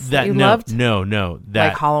holidays that you loved? No. That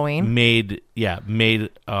like Halloween? Made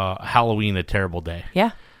Halloween a terrible day.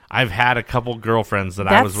 Yeah. I've had a couple girlfriends that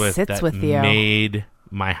I was with that with you. Made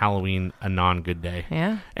my Halloween a non-good day.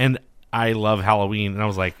 Yeah. And I love Halloween, and I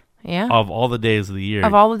was like, of all the days of the year,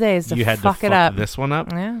 of all the days to you had fuck to it up. this one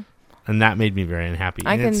up. Yeah. And that made me very unhappy.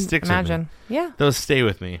 I can it sticks imagine. With me. Yeah. Those stay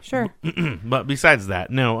with me. Sure. But besides that,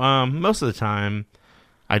 no. Most of the time,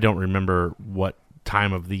 I don't remember what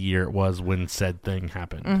time of the year it was when said thing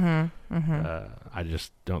happened. I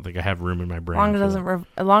just don't think I have room in my brain.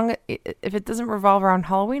 If it doesn't revolve around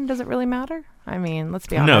Halloween, does it really matter? I mean, let's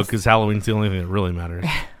be honest. No, because Halloween's the only thing that really matters.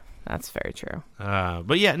 That's very true.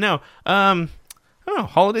 But yeah, no. I don't know.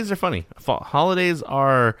 Holidays are funny. Holidays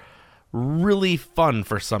are really fun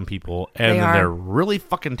for some people, and then they're really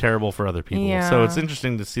fucking terrible for other people. Yeah. So it's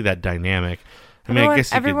interesting to see that dynamic. I mean, I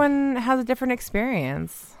guess everyone has a different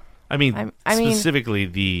experience. I mean, I mean, specifically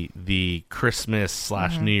the Christmas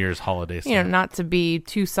 / New Year's holiday stuff. not to be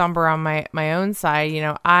too somber on my own side,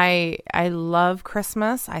 I love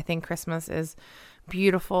Christmas. I think Christmas is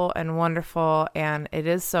beautiful and wonderful, and it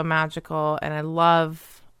is so magical, and I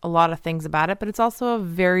love a lot of things about it, but it's also a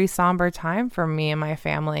very somber time for me and my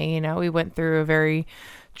family. We went through a very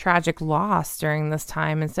tragic loss during this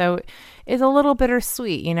time, and so it's a little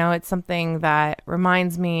bittersweet. It's something that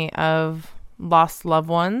reminds me of lost loved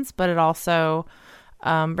ones, but it also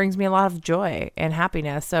brings me a lot of joy and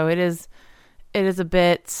happiness. So it is a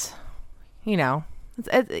bit, it's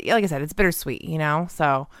like I said, it's bittersweet.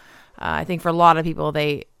 So I think for a lot of people,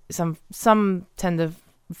 some tend to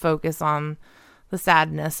focus on the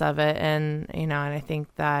sadness of it, and and I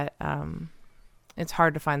think that it's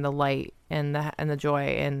hard to find the light and the joy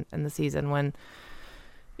in the season when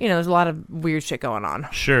there's a lot of weird shit going on.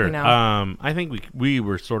 Sure. I think we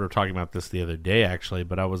were sort of talking about this the other day, actually,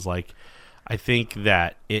 but I was like, I think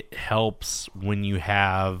that it helps when you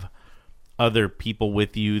have other people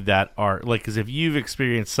with you that are like, because if you've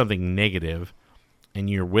experienced something negative and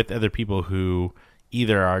you're with other people who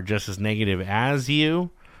either are just as negative as you,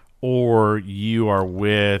 or you are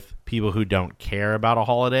with people who don't care about a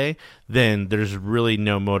holiday, then there's really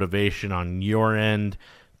no motivation on your end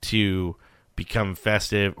to become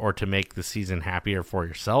festive or to make the season happier for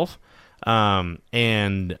yourself. And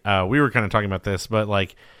we were kind of talking about this, but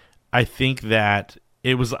like, I think that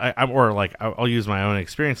it was, I'll use my own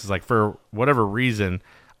experiences. Like, for whatever reason,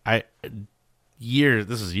 this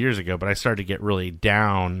was years ago, but I started to get really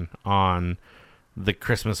down on the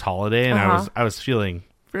Christmas holiday, and I was feeling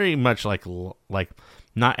very much like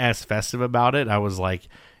not as festive about it. I was like,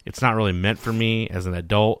 it's not really meant for me as an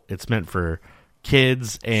adult. It's meant for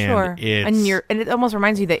kids, and it almost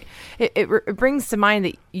reminds you that it brings to mind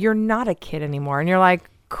that you're not a kid anymore, and you're like,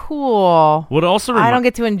 cool. What also I don't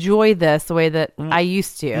get to enjoy this the way that I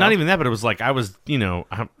used to. Not even that, but it was like I was,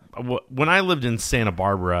 when I lived in Santa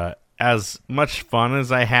Barbara, as much fun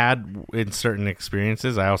as I had in certain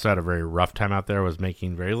experiences, I also had a very rough time out there. I was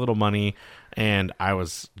making very little money, and I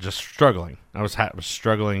was just struggling. I was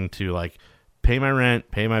struggling to like pay my rent,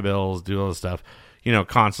 pay my bills, do all this stuff,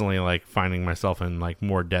 constantly like finding myself in like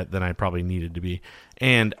more debt than I probably needed to be.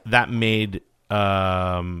 And that made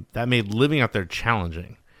living out there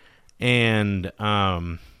challenging. And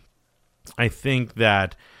I think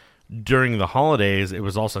that during the holidays, it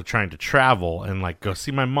was also trying to travel and like go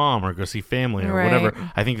see my mom or go see family or whatever.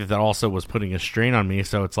 I think that also was putting a strain on me.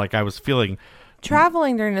 So it's like I was feeling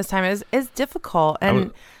traveling during this time is difficult,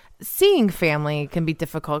 and seeing family can be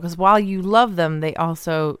difficult because while you love them, they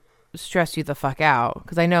also stress you the fuck out,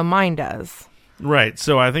 because I know mine does. Right.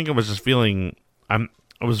 So I think I was just feeling I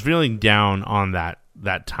was feeling down on that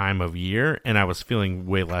time of year, and I was feeling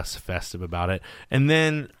way less festive about it. And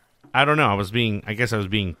then I don't know, I was being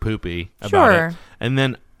poopy about it. And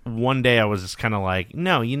then one day I was just kind of like,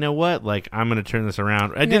 no, you know what? Like, I'm going to turn this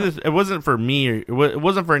around. I did this. It wasn't for me. It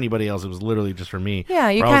wasn't for anybody else. It was literally just for me. Yeah.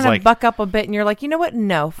 You kind of buck up a bit, and you're like, you know what?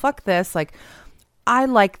 No, fuck this. Like, I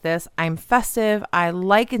like this. I'm festive. I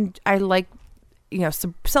like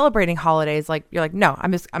celebrating holidays. Like, you're like, no,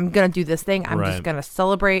 I'm going to do this thing. I'm just going to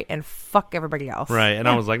celebrate and fuck everybody else. Right. And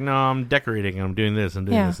I was like, no, I'm decorating, and I'm doing this and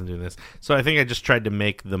doing this and doing this. So I think I just tried to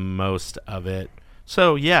make the most of it.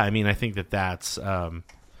 So yeah, I mean, I think that's, I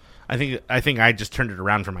think I just turned it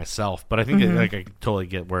around for myself, but I think that, like, I totally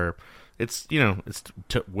get where it's, it's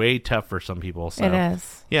way tough for some people. So it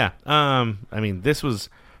is. Yeah. I mean, this was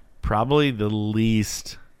probably the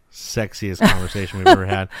least sexiest conversation we've ever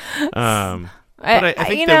had. But I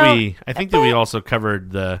think that we also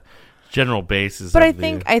covered the general bases. But I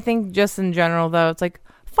think just in general, though, it's like,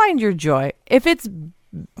 find your joy. If it's,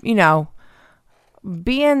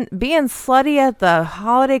 being slutty at the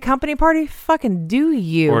holiday company party, fucking do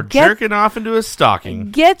you. Or jerking off into a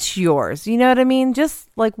stocking. Get yours. You know what I mean? Just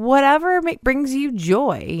like whatever brings you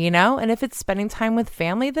joy, And if it's spending time with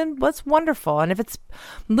family, then that's wonderful. And if it's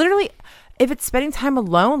spending time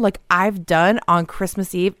alone, like I've done on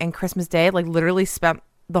Christmas Eve and Christmas Day, like literally spent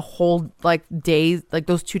the whole like days, like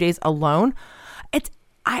those 2 days alone.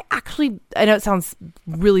 I know it sounds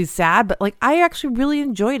really sad, but like I actually really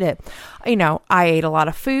enjoyed it. I ate a lot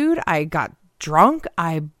of food. I got drunk.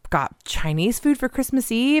 I got Chinese food for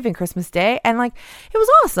Christmas Eve and Christmas Day. And like, it was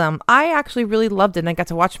awesome. I actually really loved it. And I got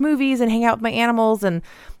to watch movies and hang out with my animals, and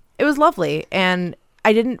it was lovely. And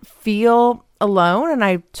I didn't feel alone, and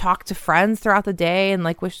I talked to friends throughout the day and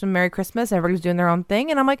like wished them Merry Christmas. Everybody was doing their own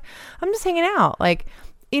thing, and I'm like, I'm just hanging out, like,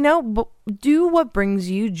 but do what brings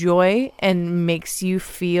you joy and makes you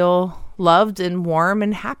feel loved and warm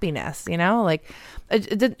and happiness. Like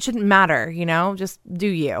it shouldn't matter, just do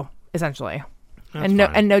you. essentially. That's and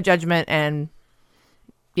fine. no judgment, and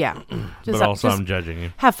yeah. But also I'm judging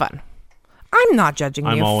you. Have fun. I'm not judging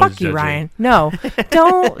I'm you. always Fuck you, judging. Ryan. No,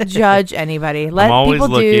 don't judge anybody. Let always people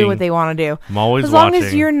do looking. what they want to do. I'm always as long watching.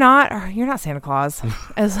 as you're not Santa Claus.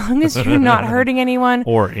 As long as you're not hurting anyone,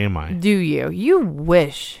 Or am I? do you? You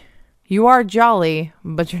wish you are jolly,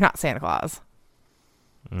 but you're not Santa Claus.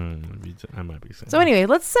 I might be saying. So anyway,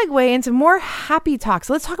 let's segue into more happy talk.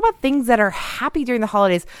 So let's talk about things that are happy during the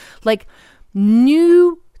holidays, like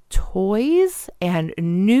new toys and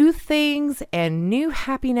new things and new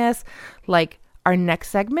happiness, like our next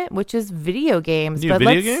segment, which is video games. New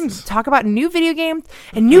video games? Talk about new video games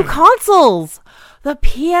and new consoles. The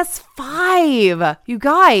PS5. You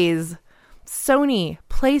guys, Sony,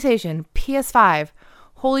 PlayStation, PS5.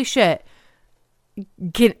 Holy shit.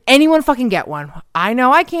 Can anyone fucking get one? I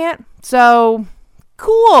know I can't. So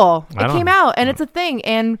cool. It came out and it's a thing.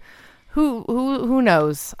 And who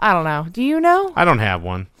knows? I don't know. Do you know? I don't have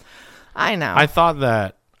one. I know. I thought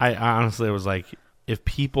that I honestly was like, there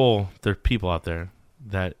are people out there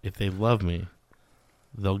that if they love me,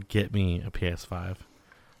 they'll get me a PS5.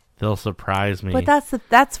 They'll surprise me. But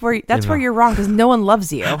that's where you're wrong, because no one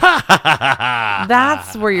loves you.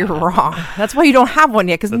 That's where you're wrong. That's why you don't have one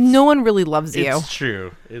yet, because no one really loves you. It's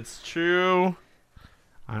true. It's true.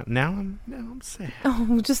 Now I'm sad.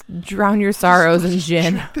 Oh, just drown your sorrows in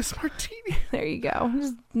gin. Drink this martini. There you go.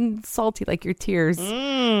 Just salty like your tears. That's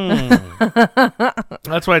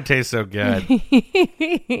why it tastes so good. But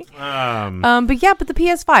the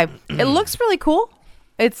PS5, it looks really cool.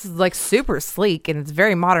 It's like super sleek and it's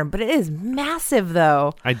very modern, but it is massive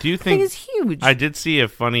though. I do The thing think is huge. I did see a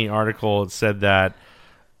funny article. It said that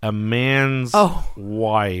a man's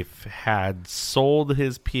wife had sold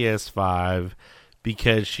his PS5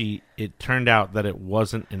 because it turned out that it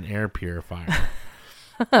wasn't an air purifier.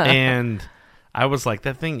 And I was like,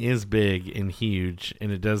 that thing is big and huge,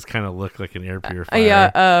 and it does kind of look like an air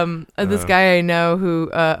purifier. This guy I know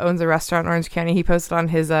who owns a restaurant in Orange County, he posted on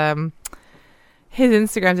his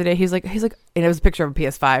Instagram today. He's like, and it was a picture of a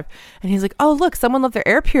PS5, and he's like, oh look, someone left their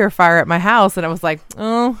air purifier at my house, and I was like,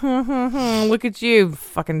 oh, look at you,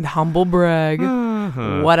 fucking humble brag,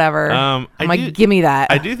 whatever. I'm like, give me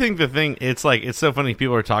that. I do think the thing, it's so funny.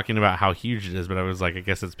 People are talking about how huge it is, but I was like, I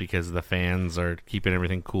guess it's because the fans are keeping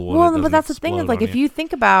everything cool. Well, but that's the thing is, like, if you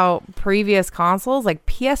think about previous consoles, like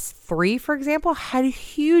PS3, for example, had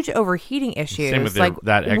huge overheating issues. Same with like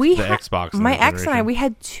the Xbox. My ex and I, we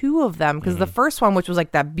had two of them because the first one, which was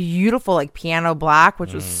like that beautiful like piano black,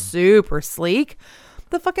 which was super sleek,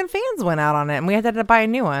 the fucking fans went out on it and we had to buy a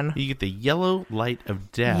new one. You get the yellow light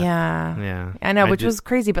of death. Yeah I know, which was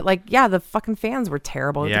crazy, but like, yeah, the fucking fans were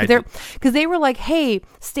terrible because they were like, hey,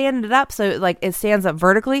 stand it up so like it stands up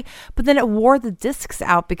vertically, but then it wore the discs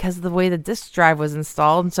out because of the way the disc drive was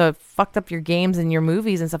installed, and so it fucked up your games and your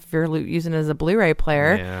movies and stuff if you're using it as a Blu-ray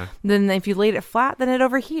player. Then if you laid it flat, then it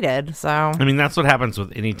overheated. So I mean, that's what happens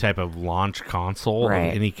with any type of launch console of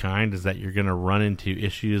Right. any kind, is that you're going to run into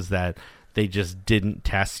issues that they just didn't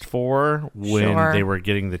test for when they were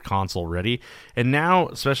getting the console ready. And now,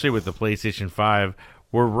 especially with the PlayStation 5,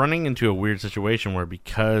 we're running into a weird situation where,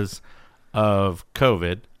 because of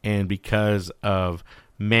COVID and because of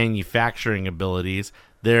manufacturing abilities,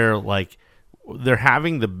 they're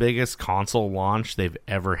having the biggest console launch they've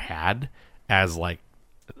ever had as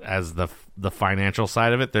the financial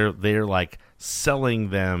side of it. They're like selling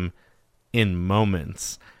them in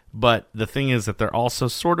moments. But the thing is that they're also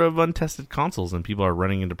sort of untested consoles, and people are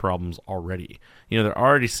running into problems already. They're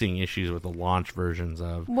already seeing issues with the launch versions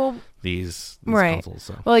of these consoles.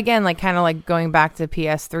 So. Well, again, like kind of like going back to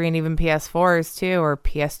PS3 and even PS4s too, or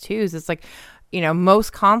PS2s, it's like,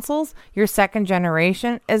 most consoles, your second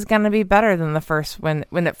generation is going to be better than the first when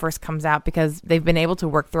it first comes out, because they've been able to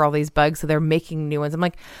work through all these bugs, so they're making new ones. I'm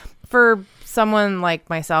like, for someone like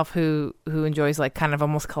myself who enjoys like kind of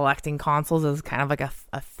almost collecting consoles as kind of like a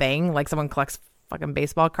thing, like someone collects fucking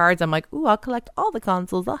baseball cards, I'm like, ooh, I'll collect all the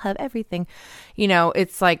consoles, I'll have everything.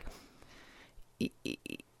 It's like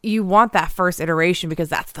you want that first iteration because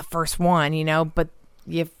that's the first one, but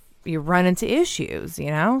you run into issues,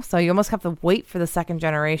 so you almost have to wait for the second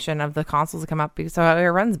generation of the consoles to come out so it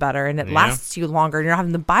runs better and it lasts you longer, and you're not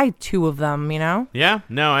having to buy two of them.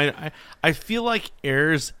 I feel like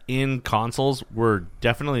errors in consoles were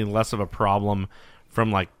definitely less of a problem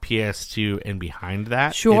from like PS2 and behind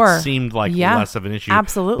that. Sure, it seemed like less of an issue.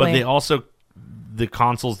 Absolutely. But they also, the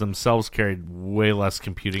consoles themselves carried way less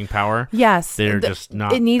computing power. Yes. They're just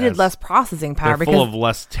not. It needed less processing power. They're full of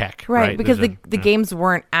less tech. Right, because the games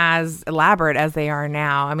weren't as elaborate as they are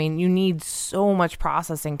now. I mean, you need so much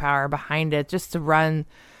processing power behind it just to run,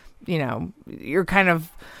 you're kind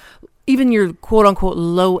of even your quote unquote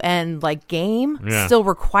low end like game Yeah. still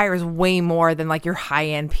requires way more than like your high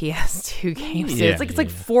end PS2 games. Yeah, It's like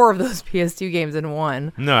 4 of those PS2 games in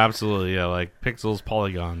one. No, absolutely, yeah. Like pixels,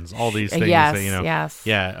 polygons, all these things. Yes, that, you know, yes.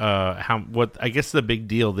 Yeah. What I guess the big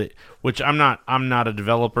deal that, which I'm not a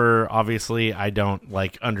developer. Obviously, I don't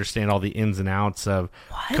like understand all the ins and outs of.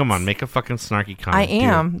 What? Come on, make a fucking snarky comment. I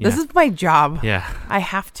am. dude. This is my job. Yeah. I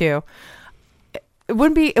have to. It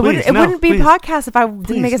wouldn't be. It Please, wouldn't be please. podcast if I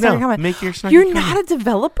didn't make a snarky comment. Make your snarky You're comment. not a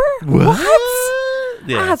developer? What?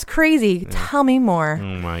 Yeah. That's crazy. Tell me more.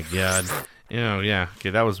 Oh my god. Yeah.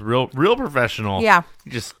 Okay, that was real professional. Yeah.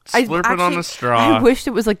 You just I slurp it on the straw. I wished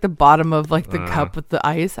it was like the bottom of like the cup with the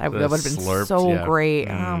ice. That The would have been slurped, so yeah. great.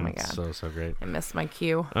 Oh my god. So great. I missed my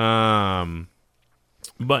cue.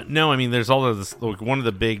 But no, I mean, there's all of this. Like, one of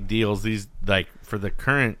the big deals, these like for the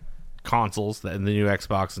current consoles and the new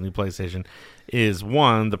Xbox and new PlayStation, is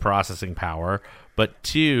one, the processing power, but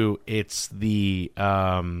two, it's the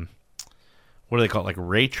what do they call it? Like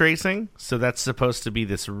ray tracing. So that's supposed to be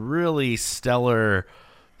this really stellar,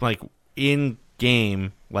 like in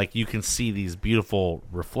game, like you can see these beautiful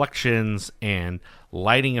reflections and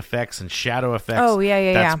lighting effects and shadow effects. Oh,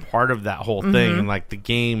 yeah. That's part of that whole thing, and like the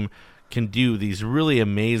game can do these really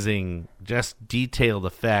amazing, just detailed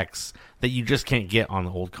effects that you just can't get on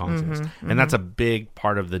the old consoles, and that's a big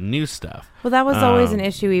part of the new stuff. Well, that was always an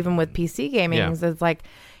issue, even with PC gaming. Yeah. It's like,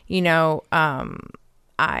 even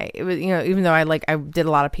though I did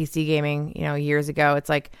a lot of PC gaming, years ago. It's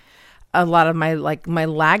like a lot of my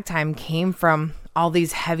lag time came from all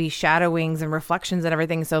these heavy shadowings and reflections and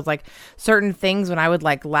everything. So it's like certain things when I would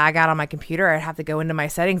like lag out on my computer, I'd have to go into my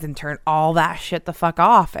settings and turn all that shit the fuck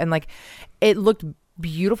off. And like it looked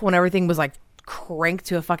beautiful and everything was like cranked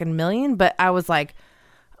to a fucking million, but I was like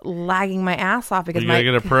lagging my ass off because You gotta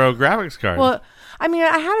get a pro graphics card. well, I mean,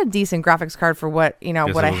 I had a decent graphics card for what Guess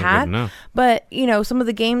what it I wasn't good had, enough. but some of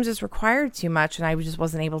the games just required too much, and I just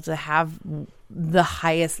wasn't able to have the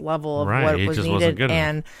highest level of Right, what it was just wasn't needed. good enough.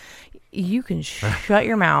 And you can shut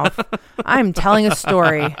your mouth. I'm telling a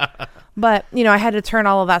story. But, I had to turn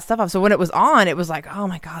all of that stuff off. So when it was on, it was like, oh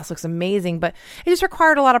my God, this looks amazing. But it just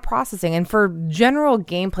required a lot of processing. And for general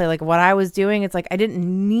gameplay, like what I was doing, it's like I didn't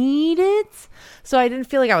need it. So I didn't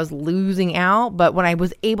feel like I was losing out. But when I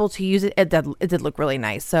was able to use it, it did look really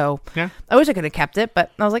nice. So Yeah. I wish I could have kept it,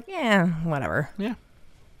 but I was like, yeah, whatever. Yeah.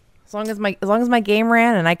 As long as my game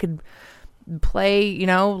ran and I could play,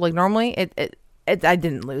 like normally, I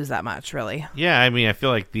didn't lose that much, really. Yeah, I mean, I feel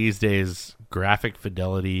like these days graphic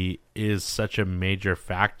fidelity is such a major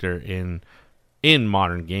factor in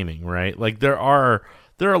modern gaming, right? Like there are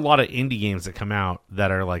a lot of indie games that come out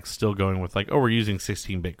that are like still going with like, oh, we're using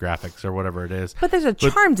 16-bit graphics or whatever it is. But there's a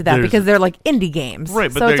charm to that because they're like indie games,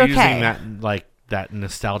 right? But so they're it's okay. using that like that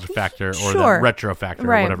nostalgia factor or Sure. that retro factor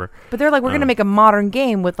Right. or whatever. But they're like, we're going to make a modern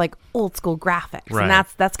game with like old school graphics, Right. and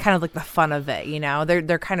that's kind of like the fun of it,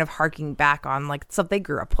 They're kind of harking back on like stuff they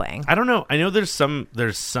grew up playing. I don't know. I know there's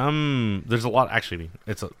a lot. Actually,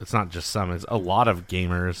 it's not just some. It's a lot of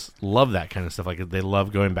gamers love that kind of stuff. Like they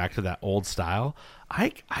love going back to that old style.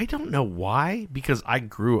 I don't know why, because I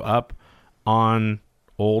grew up on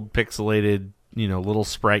old pixelated, little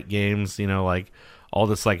sprite games. Like all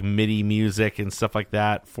this like MIDI music and stuff like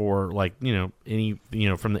that for like any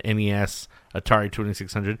from the NES, Atari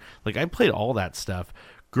 2600. Like I played all that stuff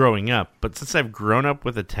growing up, but since I've grown up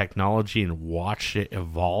with the technology and watched it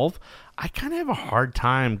evolve, I kind of have a hard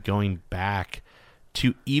time going back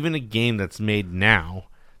to even a game that's made now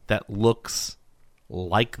that looks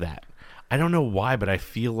like that. I don't know why, but I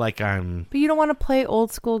feel like I'm... But you don't want to play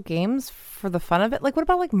old school games for the fun of it? Like, what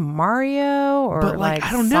about like Mario or But like,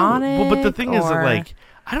 I don't Sonic? know. Well, but the thing is that or- like,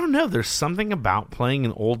 I don't know. There's something about playing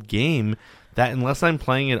an old game that unless I'm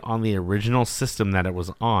playing it on the original system that it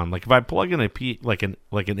was on, like if I plug in an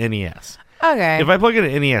NES, Okay. if I plug in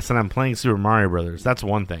an NES and I'm playing Super Mario Brothers, that's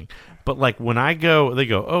one thing. But like when they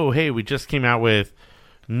go, oh hey, we just came out with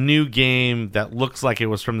new game that looks like it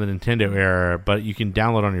was from the Nintendo era, but you can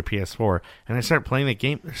download on your PS4, and I start playing the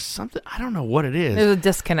game. There's something, I don't know what it is. There's a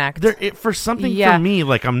disconnect. For something Yeah. for me,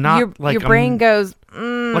 like I'm not your brain goes.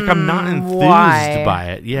 like I'm not enthused why?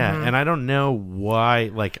 by it. Yeah, and I don't know why.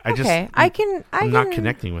 Like I just I'm not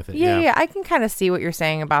connecting with it. Yeah. I can kind of see what you're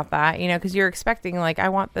saying about that. Because you're expecting like I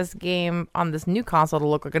want this game on this new console to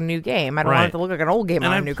look like a new game. I don't want it to look like an old game And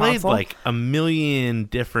on a I've new played console. like a million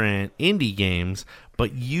different indie games,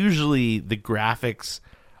 but usually the graphics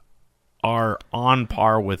are on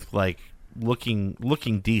par with like looking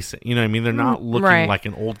decent. You know what I mean? They're not looking right. like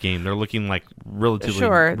an old game. They're looking like relatively.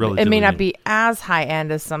 Sure, relatively it may not new. be as high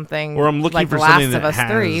end as something. Or I'm looking like for Last something of that Us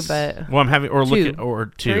has 3, but well, I'm having or two. looking or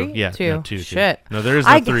 2. Three? Yeah, two. No, 2. Shit. No, there is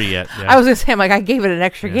no 3 yet. Yeah. I was gonna say, I'm like, I gave it an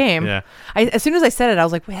extra Yeah, game. yeah. As soon as I said it, I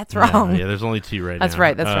was like, wait, that's wrong. Yeah, there's only 2 right That's now.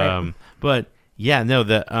 right, that's right. But yeah, no,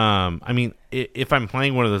 I mean, if I'm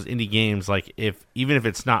playing one of those indie games, like even if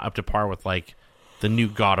it's not up to par with like the new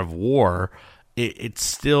God of War, it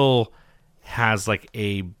still has like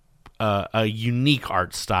a unique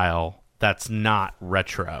art style that's not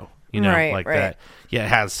retro. You know, Right, like right. that. Yeah, it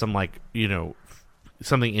has some like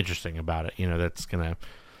something interesting about it.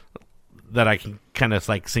 That I can kind of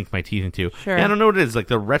like sink my teeth into. Sure. Yeah, I don't know what it is. Like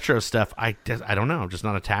the retro stuff, I don't know. I'm just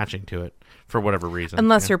not attaching to it for whatever reason.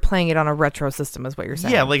 Unless you're playing it on a retro system, is what you're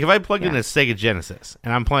saying. Yeah, like if I plug in Yeah. a Sega Genesis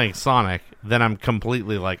and I'm playing Sonic, then I'm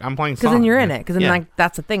completely like I'm playing Sonic. Because then you're in it. Because then Yeah. like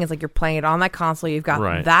that's the thing. It's like you're playing it on that console. You've got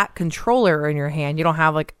Right. that controller in your hand. You don't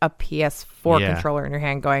have like a PS4 Yeah. controller in your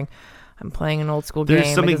hand going, I'm playing an old school There's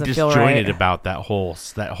game. something It doesn't feel disjointed right. about that whole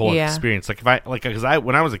Yeah. experience. Like because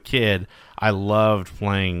when I was a kid, I loved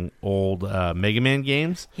playing old Mega Man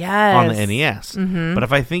games Yes. on the NES. Mm-hmm. But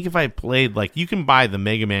if I played like you can buy the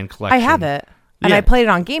Mega Man collection. I have it. And Yeah. I played it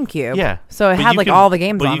on GameCube. Yeah. So it But had you like can- all the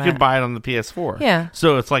games but on you it. could buy it on the PS4. Yeah.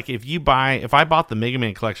 So it's like if I bought the Mega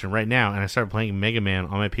Man collection right now and I started playing Mega Man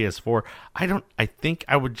on my PS4, I think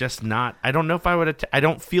I would just not. I don't know if I would. I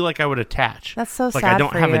don't feel like I would attach. That's so like sad I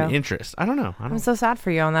don't for have you. an interest. I don't know. I'm so sad for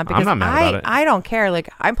you on that because not mad about it. I don't care. Like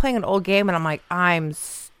I'm playing an old game and I'm like, I'm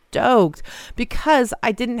stoked because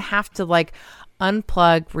I didn't have to like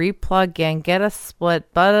unplug, replug in, get a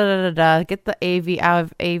split, blah, blah, blah, blah, blah, get the AV out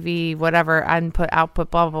of AV, whatever, input, output,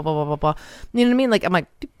 blah, blah, blah, blah, blah, blah. You know what I mean? Like, I'm like,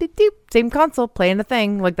 doop, doop, doop, same console, playing a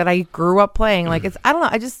thing, like, that I grew up playing. Like, it's, I don't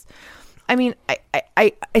know, I mean,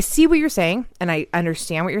 I see what you're saying, and I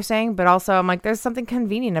understand what you're saying, but also I'm like, there's something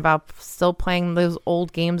convenient about still playing those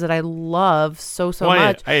old games that I love so Well,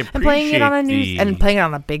 much, I and playing it on a appreciate and playing it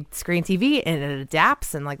on a big screen TV, and it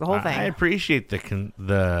adapts and like the whole thing. I appreciate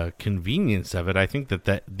the convenience of it. I think that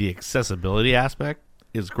the accessibility aspect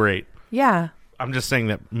is great. Yeah. I'm just saying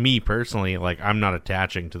that me personally, like I'm not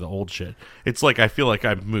attaching to the old shit. It's like I feel like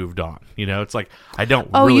I've moved on. You know, it's like I don't.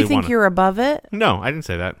 Oh, really you think wanna... you're above it? No, I didn't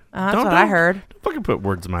say that. That's what I heard. Don't fucking put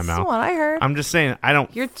words in my That's mouth. what I heard. I'm just saying I don't.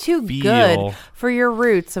 You're too feel... good for your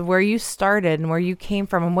roots of where you started and where you came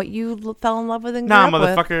from and what you fell in love with and grew Nah, up with.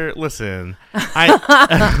 motherfucker. Listen,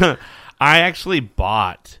 I I actually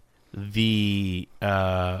bought the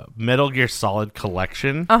Metal Gear Solid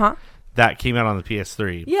collection. That came out on the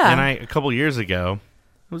PS3. Yeah. And a couple years ago,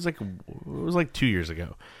 it was like 2 years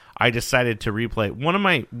ago, I decided to replay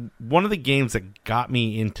one of the games that got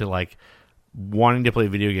me into like wanting to play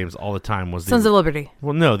video games all the time was Sons of Liberty.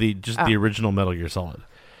 Well, no, the original Metal Gear Solid.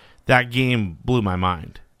 That game blew my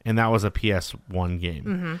mind, and that was a PS1 game.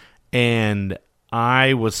 Mm-hmm. And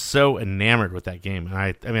I was so enamored with that game. And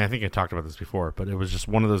I mean, I think I talked about this before, but it was just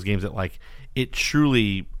one of those games that like it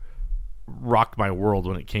truly rocked my world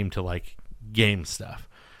when it came to like game stuff.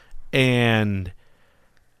 And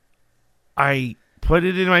I put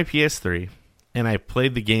it in my PS3 and I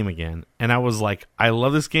played the game again, and I was like, I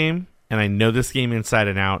love this game and I know this game inside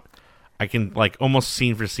and out. I can like almost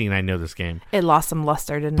scene for scene I know this game. It lost some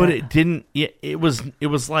luster, didn't it? But it didn't. It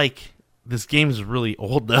was like this game's really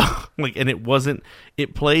old though. Like, and it wasn't.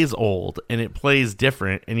 It plays old and it plays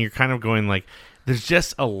different, and you're kind of going like, there's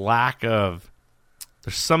just a lack of.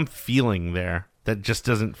 There's some feeling there that just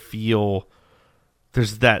doesn't feel.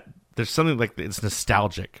 There's something like it's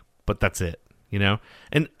nostalgic, but that's it, you know.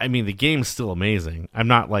 And I mean, the game's still amazing. I'm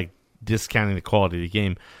not like discounting the quality of the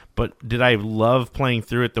game, but did I love playing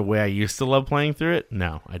through it the way I used to love playing through it?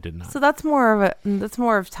 No, I did not. So that's more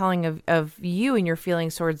of telling of you and your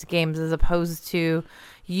feelings towards games as opposed to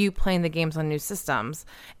you playing the games on new systems.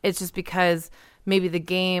 It's just because maybe the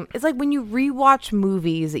game, it's like when you rewatch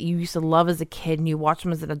movies that you used to love as a kid and you watch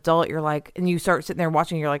them as an adult, you're like, and you start sitting there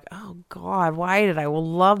watching, you're like, oh God, why did I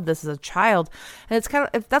love this as a child? And it's kind of,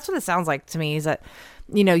 if that's what it sounds like to me, is that,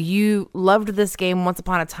 you know, you loved this game once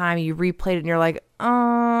upon a time, you replayed it and you're like,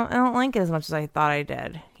 I don't like it as much as I thought I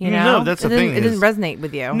did. You know? No, that's the thing. It didn't resonate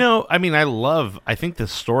with you. No, I mean, I think the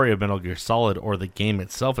story of Metal Gear Solid or the game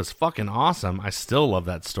itself is fucking awesome. I still love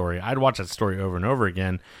that story. I'd watch that story over and over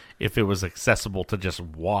again if it was accessible to just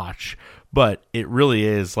watch. But it really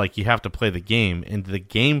is like you have to play the game, and the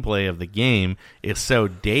gameplay of the game is so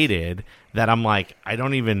dated that I'm like, I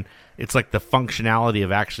don't even. It's like the functionality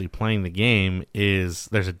of actually playing the game is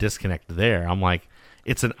there's a disconnect there. I'm like,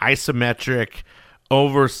 it's an isometric,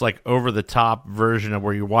 over the top version of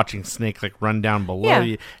where you're watching Snake like run down below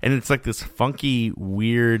you, and it's like this funky,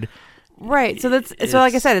 weird. Right. So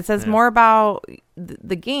like I said, it says more about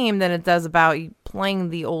the game than it does about playing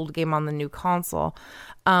the old game on the new console.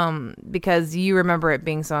 Because you remember it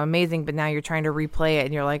being so amazing, but now you're trying to replay it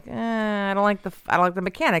and you're like, I don't like the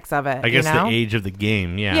mechanics of it. I guess the age of the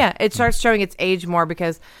game. Yeah. Yeah. It starts showing its age more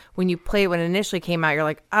because when you play it when it initially came out, you're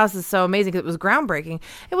like, oh, this is so amazing because it was groundbreaking.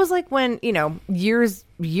 It was like when, years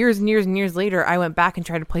and years later, I went back and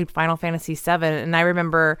tried to play Final Fantasy VII, and I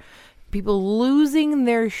remember people losing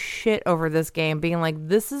their shit over this game, being like,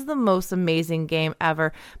 this is the most amazing game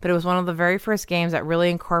ever. But it was one of the very first games that really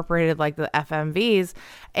incorporated like the FMVs.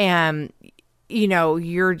 And,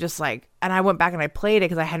 you're just like, and I went back and I played it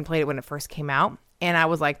because I hadn't played it when it first came out. And I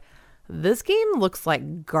was like, this game looks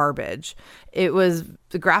like garbage. The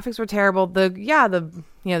graphics were terrible. The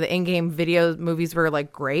in-game video movies were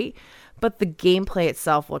like great, but the gameplay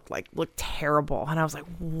itself looked terrible. And I was like,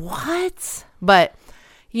 what? But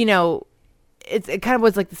it kind of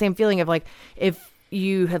was like the same feeling of like if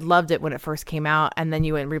you had loved it when it first came out and then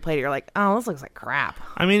you went and replayed it, you're like, oh, this looks like crap.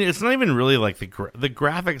 I mean, it's not even really like the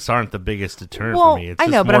graphics aren't the biggest deterrent for me. It's I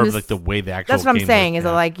know, just but more I'm of like the way the actual. That's what I'm game saying. looks, Is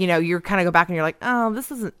that like you're kind of go back and you're like, oh, this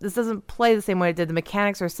doesn't play the same way it did. The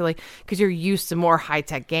mechanics are silly because you're used to more high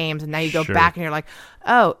tech games, and now you go back and you're like,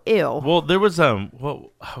 oh, ew. Well, there was I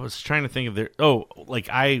was trying to think of we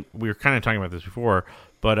were kind of talking about this before,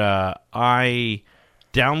 but I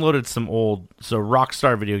downloaded some old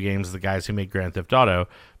Rockstar Video Games, the guys who made Grand Theft Auto,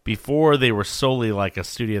 before they were solely like a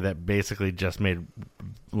studio that basically just made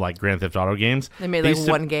like Grand Theft Auto games. They made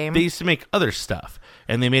one game. They used to make other stuff,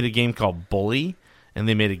 and they made a game called Bully, and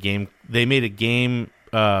they made a game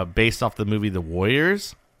based off the movie The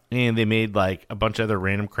Warriors, and they made like a bunch of other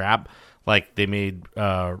random crap. Like they made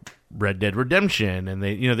Red Dead Redemption, and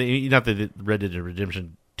they not that Red Dead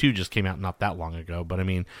Redemption 2 just came out not that long ago, but I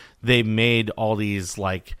mean, they made all these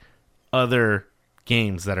like other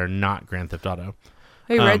games that are not Grand Theft Auto.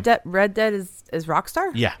 Hey, Red Dead is Rockstar?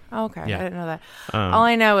 Yeah. Oh, okay. Yeah. I didn't know that. All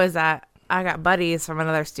I know is that I got buddies from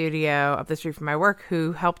another studio up the street from my work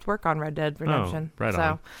who helped work on Red Dead Redemption. Right so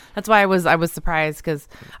on. that's why I was surprised because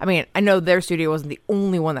I mean I know their studio wasn't the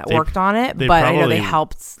only one that worked on it, but I know they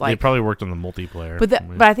helped. They probably worked on the multiplayer.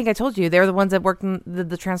 But I think I told you they're the ones that worked on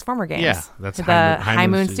the Transformer games. Yeah, that's the High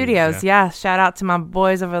Moon Studios. Yeah, shout out to my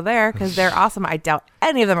boys over there because they're awesome. I doubt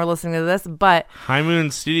any of them are listening to this, but High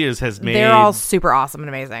Moon Studios has made. They're all super awesome and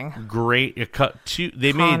amazing. Great.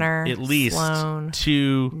 They Connor, made at least Sloan,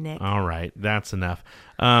 2. Nick. All right, that's enough.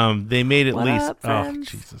 They made at least. Oh,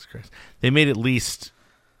 Jesus Christ! They made at least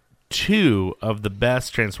 2 of the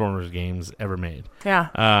best Transformers games ever made. Yeah.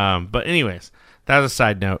 But anyways, that's a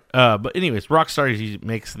side note. But anyways, Rockstar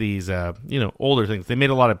makes these older things. They made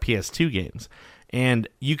a lot of PS2 games, and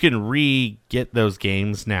you can re-get those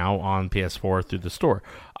games now on PS4 through the store.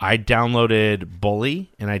 I downloaded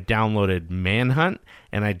Bully, and I downloaded Manhunt,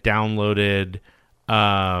 and I downloaded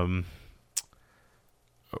The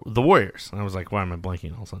Warriors. And I was like, why am I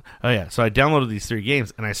blanking all of a sudden? Oh, yeah. So I downloaded these 3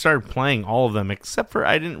 games, and I started playing all of them, except for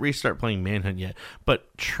I didn't restart playing Manhunt yet.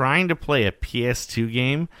 But trying to play a PS2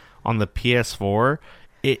 game on the PS4,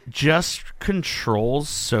 it just controls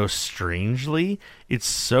so strangely. It's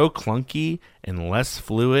so clunky and less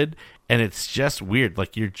fluid, and it's just weird.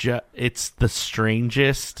 Like, it's the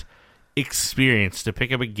strangest experience to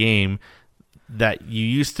pick up a game that you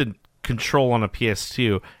used to control on a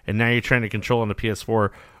PS2 and now you're trying to control on a PS4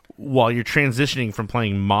 while you're transitioning from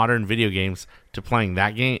playing modern video games to playing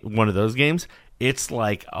that game, one of those games. It's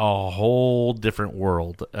like a whole different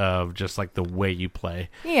world of just like the way you play.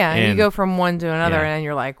 Yeah, and you go from one to another and then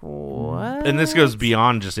you're like, what? And this goes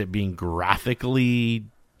beyond just it being graphically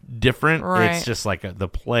different. Right. It's just like the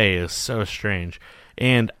play is so strange.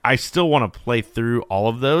 And I still want to play through all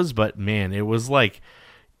of those, but man, it was like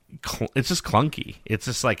it's just clunky. It's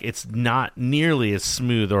just like it's not nearly as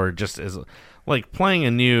smooth or just as like playing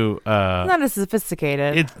a new not as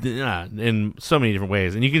sophisticated. It's in so many different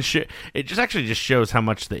ways, and you can it just actually just shows how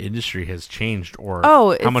much the industry has changed or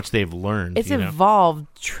how much they've learned. It's evolved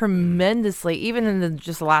tremendously, even in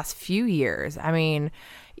just the last few years. I mean,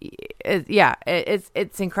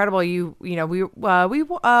 it's incredible. We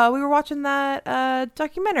were watching that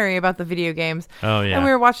documentary about the video games. Oh yeah, and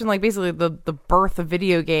we were watching like basically the birth of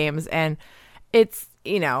video games, and it's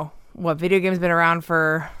video games been around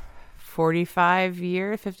for 45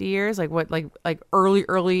 years, 50 years, like what, like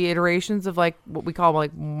early iterations of like what we call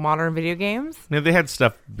like modern video games. Yeah, they had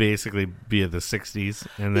stuff basically via the 60s,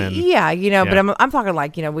 and then but I'm talking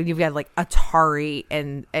like when you've got like Atari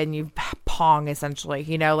and you've Pong essentially,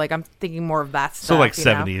 like I'm thinking more of that stuff. So like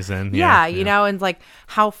 70s then, and like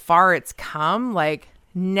how far it's come. Like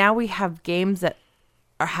now we have games that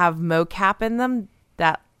have mocap in them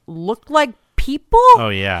that looked like people. Oh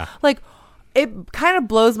yeah. Like, it kind of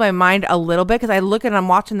blows my mind a little bit because I look and I'm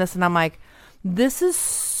watching this and I'm like, this is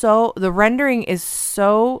so, the rendering is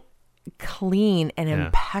so clean and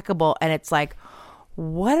impeccable. And it's like,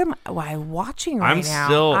 what am I watching right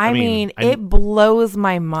now? I mean, it blows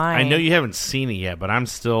my mind. I know you haven't seen it yet, but I'm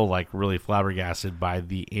still like really flabbergasted by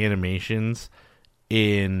the animations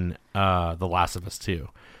in The Last of Us 2.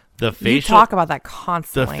 You talk about that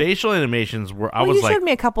constantly. The facial animations were. You showed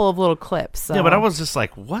me a couple of little clips. So. Yeah, but I was just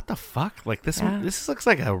like, "What the fuck?" Like this. Yeah. This looks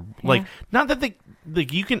like not that they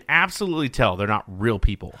like. You can absolutely tell they're not real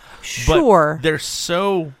people. Sure, but they're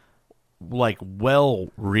so like well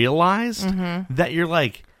realized that you're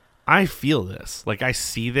like, I feel this. Like I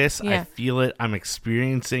see this. I feel it. I'm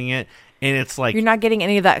experiencing it. And it's like you're not getting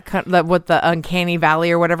any of that with the uncanny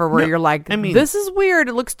valley or whatever, where you're like, this is weird.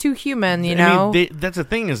 It looks too human, you know. That's the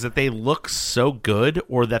thing, is that they look so good,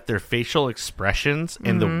 or that their facial expressions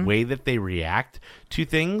and the way that they react to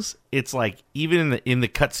things. It's like even in the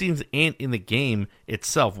cutscenes and in the game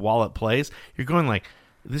itself, while it plays, you're going like,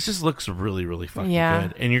 this just looks really, really fucking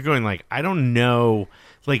good. And you're going like, I don't know.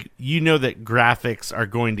 Like, you know that graphics are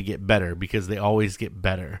going to get better because they always get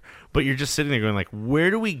better. But you're just sitting there going, like,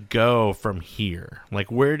 where do we go from here?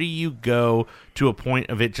 Like, where do you go to a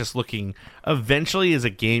point of it just looking... Eventually, as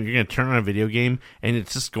a game, you're going to turn on a video game, and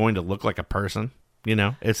it's just going to look like a person, you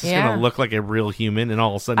know? It's just going to look like a real human, and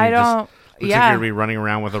all of a sudden looks like you're going to be running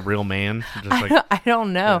around with a real man. Just I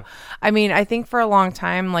don't know. Yeah. I mean, I think for a long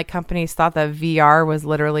time, like, companies thought that VR was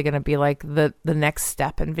literally going to be like the next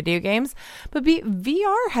step in video games. But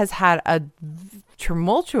VR has had a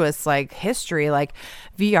tumultuous like history. Like,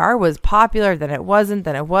 VR was popular, then it wasn't,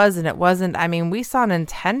 then it was, and it wasn't. I mean, we saw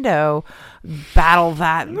Nintendo battle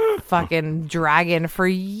that fucking dragon for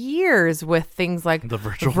years with things like the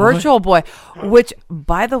Virtual Boy, which,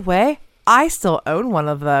 by the way, I still own one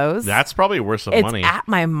of those. That's probably worth some money. It's at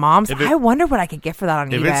my mom's. I wonder what I could get for that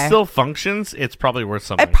on eBay. If it still functions, it's probably worth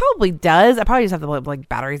something. It probably does. I probably just have to put like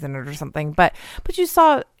batteries in it or something. But you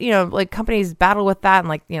saw, you know, like companies battle with that, and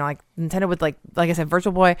like, you know, like Nintendo with like I said,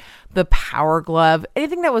 Virtual Boy, the Power Glove,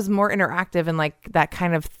 anything that was more interactive and like that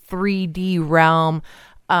kind of 3D realm.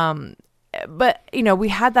 But, you know, we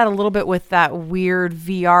had that a little bit with that weird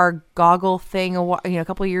VR goggle thing, a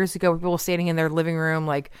couple of years ago, where people were standing in their living room,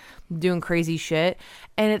 like, doing crazy shit.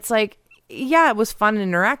 And it's like, yeah, it was fun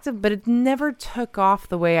and interactive, but it never took off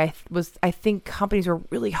the way I think companies were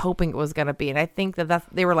really hoping it was going to be. And I think that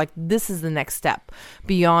they were like, this is the next step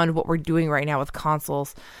beyond what we're doing right now with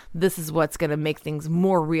consoles. This is what's going to make things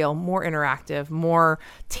more real, more interactive, more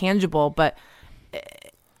tangible. But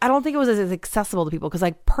I don't think it was as accessible to people because,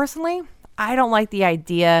 like, personally, I don't like the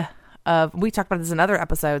idea of, we talked about this in other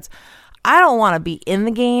episodes, I don't want to be in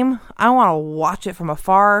the game. I want to watch it from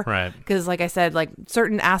afar. Right. Because like I said, like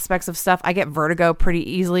certain aspects of stuff, I get vertigo pretty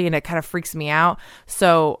easily and it kind of freaks me out.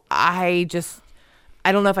 So I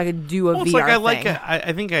don't know if I could do a VR it's like I thing. like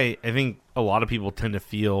it. I think a lot of people tend to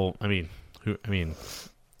feel, I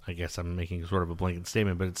guess I'm making sort of a blanket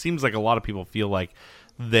statement, but it seems like a lot of people feel like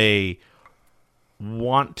they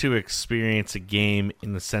want to experience a game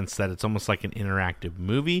in the sense that it's almost like an interactive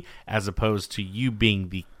movie as opposed to you being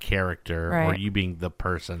the character or you being the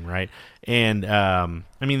person, right? And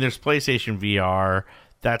there's PlayStation VR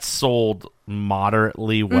that's sold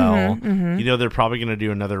moderately well. You know, they're probably going to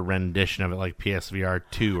do another rendition of it like PSVR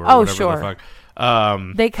 2 or whatever the fuck.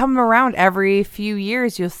 They come around every few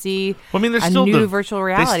years. You'll see there's a still new virtual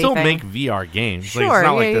reality They still thing. make VR games. Sure, like, it's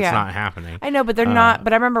not like that's not happening. I know, but they're not.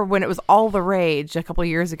 But I remember when it was all the rage a couple of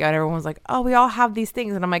years ago, and everyone was like, "Oh, we all have these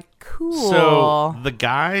things," and I'm like, "Cool." So the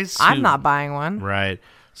guys, I'm not buying one. Right.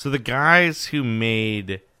 So the guys who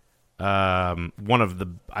made one of the,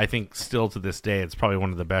 I think still to this day, it's probably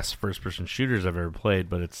one of the best first-person shooters I've ever played,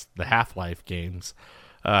 but it's the Half-Life games.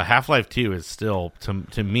 Half-Life 2 is still,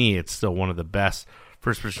 to me, it's still one of the best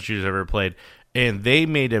first-person shooters I've ever played. And they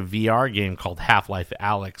made a VR game called Half-Life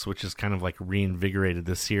Alyx, which is kind of like reinvigorated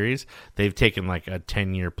this series. They've taken like a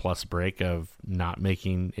 10-year plus break of not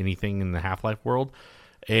making anything in the Half-Life world.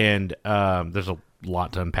 And there's a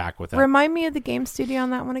lot to unpack with that. Remind me of the game studio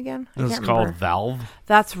on that one again. It's called Valve.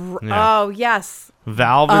 That's oh yes,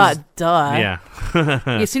 Valve is duh. Yeah.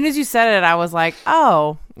 As soon as you said it, I was like,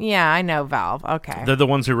 oh yeah, I know Valve. Okay, they're the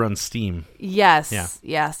ones who run Steam. Yes. Yeah.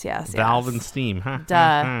 Yes. Valve and Steam. Huh?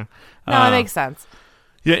 Duh. No, it makes sense.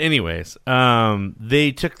 Yeah. Anyways,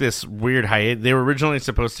 they took this weird hiatus. They were originally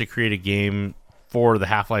supposed to create a game for the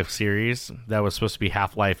Half-Life series that was supposed to be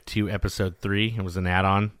Half-Life 2 Episode 3. It was an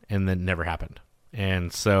add-on, and then never happened.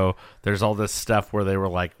 And so there's all this stuff where they were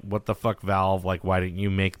like, what the fuck, Valve? Like, why didn't you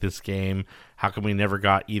make this game? How come we never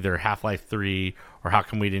got either Half-Life 3 or how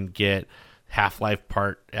come we didn't get Half-Life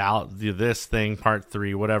part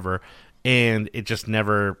 3, whatever. And it just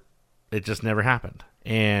never happened.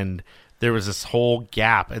 And there was this whole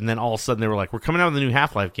gap. And then all of a sudden they were like, we're coming out with a new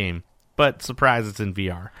Half-Life game, but surprise, it's in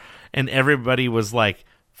VR. And everybody was like,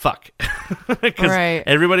 fuck. Because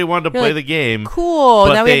everybody wanted to play the game. Cool.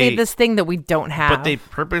 Now we made this thing that we don't have. But they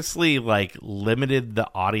purposely like limited the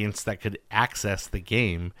audience that could access the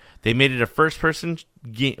game. They made it a first-person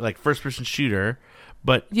shooter.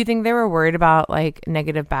 But do you think they were worried about like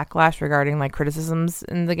negative backlash regarding like criticisms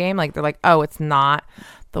in the game? Like they're like, oh, it's not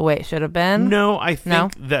the way it should have been? No, I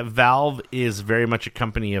think that Valve is very much a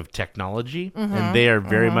company of technology, and they are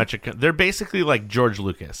very much they're basically like George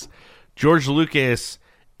Lucas. George Lucas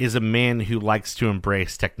is a man who likes to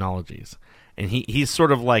embrace technologies, and he's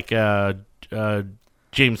sort of like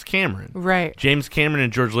James Cameron. Right. James Cameron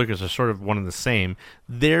and George Lucas are sort of one and the same.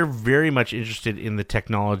 They're very much interested in the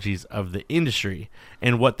technologies of the industry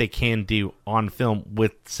and what they can do on film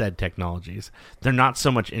with said technologies. They're not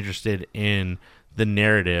so much interested in the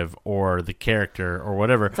narrative or the character or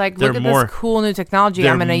whatever. It's like, look at this cool new technology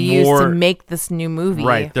I'm going to use to make this new movie.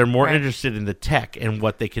 Right. They're more interested in the tech and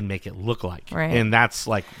what they can make it look like. Right. And that's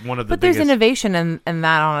like one of the biggest... But there's innovation in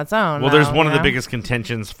that on its own. Well, there's one of the biggest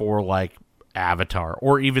contentions for like Avatar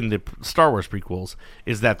or even the Star Wars prequels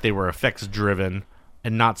is that they were effects driven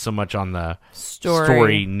and not so much on the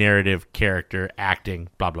story narrative, character, acting,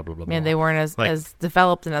 blah blah blah blah. Man, they weren't as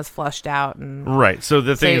developed and as fleshed out, and right. So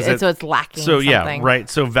the thing is, so it's lacking. So something. Yeah, right.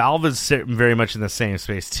 So Valve is very much in the same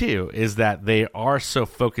space too. Is that they are so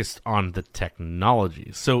focused on the technology.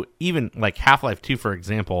 So even like Half-Life 2, for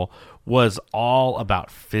example, was all about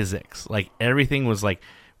physics. Like everything was like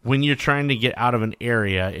when you're trying to get out of an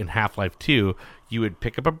area in Half-Life 2, you would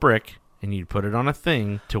pick up a brick and you'd put it on a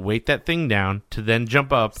thing to weight that thing down to then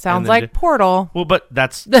jump up. Sounds like Portal. Well, but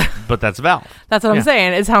that's Valve. That's what I'm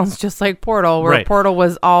saying. It sounds just like Portal, where Portal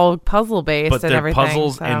was all puzzle based and everything.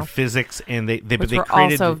 Puzzles and physics, and they created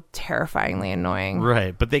also terrifyingly annoying.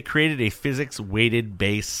 Right, but they created a physics weighted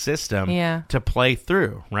based system to play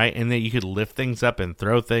through, right, and that you could lift things up and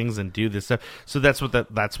throw things and do this stuff. So that's what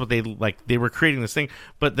they like. They were creating this thing,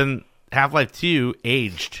 but then Half-Life 2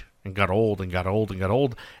 aged. And got old.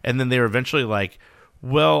 And then they were eventually like,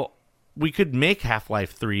 well, we could make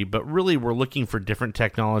Half-Life 3, but really we're looking for different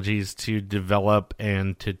technologies to develop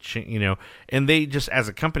and to, and they just, as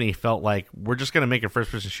a company, felt like we're just going to make a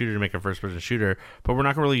first-person shooter to make a first-person shooter, but we're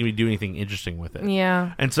not really going to do anything interesting with it.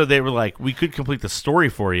 Yeah. And so they were like, we could complete the story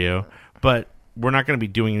for you, but we're not going to be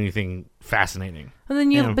doing anything fascinating. But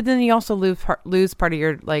then you also lose part of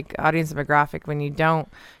your like audience demographic when you don't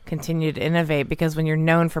continue to innovate, because when you're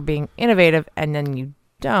known for being innovative and then you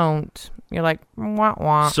don't, you're like wah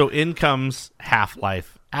wah. So in comes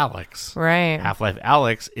Half-Life Alyx. Right. Half-Life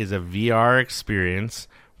Alyx is a VR experience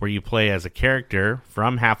where you play as a character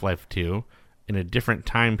from Half-Life 2 in a different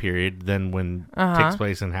time period than when it takes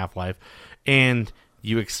place in Half-Life, and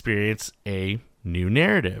you experience a new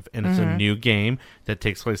narrative, and it's a new game that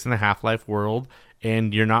takes place in the Half-Life world,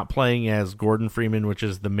 and you're not playing as Gordon Freeman, which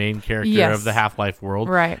is the main character of the Half-Life world,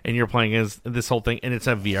 right? And you're playing as this whole thing, and it's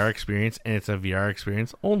a VR experience, and it's a VR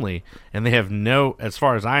experience only, and they have no, as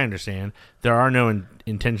far as I understand, there are no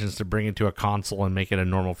intentions to bring it to a console and make it a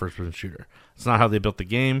normal first-person shooter. It's not how they built the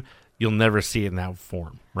game. You'll never see it in that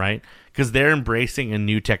form, right? Because they're embracing a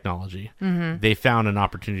new technology. They found an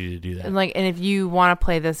opportunity to do that. And if you want to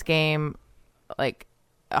play this game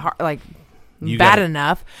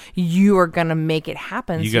enough, you are gonna make it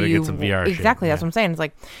happen. You gotta get some VR shit. Exactly, that's what I'm saying. It's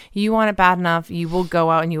like, you want it bad enough, you will go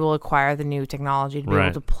out and you will acquire the new technology to be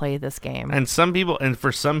able to play this game. And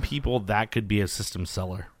for some people that could be a system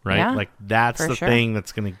seller, right? Yeah, like that's the thing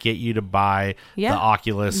that's gonna get you to buy the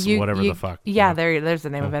Oculus, whatever the fuck. Yeah, there's the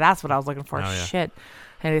name of it. That's what I was looking for. Shit,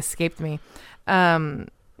 it escaped me. That's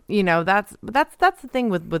the thing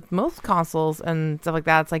with most consoles and stuff like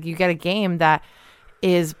that. It's like you get a game that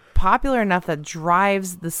is popular enough that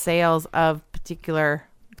drives the sales of particular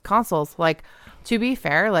consoles. Like, to be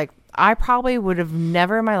fair, like I probably would have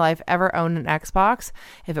never in my life ever owned an Xbox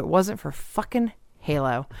if it wasn't for fucking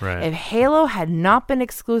Halo. Right. If Halo had not been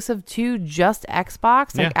exclusive to just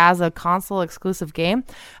Xbox, as a console exclusive game,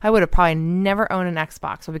 I would have probably never owned an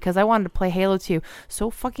Xbox. So because I wanted to play Halo 2 so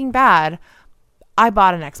fucking bad, I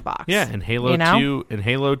bought an Xbox. Yeah, and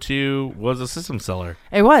Halo 2 was a system seller.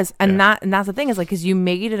 It was. And that's the thing, is like, because you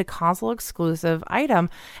made it a console exclusive item,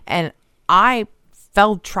 and I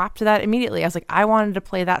fell trapped to that immediately. I was like, I wanted to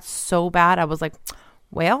play that so bad. I was like,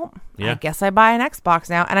 well, Yeah. I guess I buy an Xbox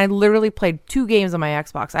now. And I literally played 2 games on my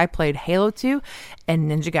Xbox. I played Halo 2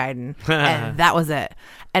 and Ninja Gaiden. And that was it.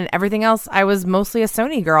 And everything else, I was mostly a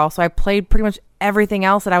Sony girl. So I played pretty much everything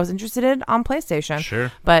else that I was interested in on PlayStation.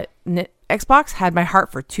 Sure. But Xbox had my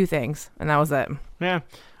heart for 2 things. And that was it. Yeah.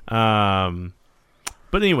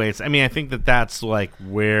 But anyways, I mean, I think that's like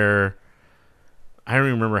where... I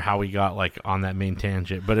don't remember how we got like on that main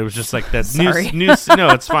tangent, but it was just like that Sorry. new. No,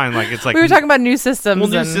 it's fine. Like it's like We were talking about new systems. well,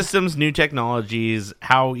 new and systems, new technologies,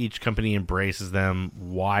 how each company embraces them.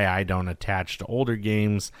 Why I don't attach to older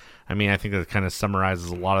games. I mean, I think that kind of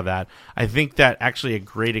summarizes a lot of that. I think that actually a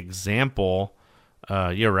great example.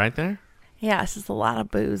 You're right there. Yeah, it's just a lot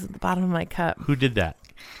of booze at the bottom of my cup. Who did that?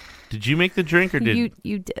 Did you make the drink or did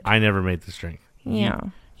You did. I never made this drink? Yeah.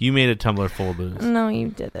 You made a tumbler full of booze. No, you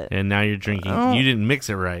did it. And now you're drinking. Oh. You didn't mix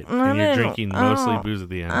it right. I And you're didn't. drinking mostly Oh. booze at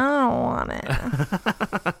the end. I don't want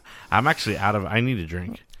it. I'm actually out of... I need a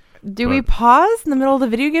drink. Do we pause in the middle of the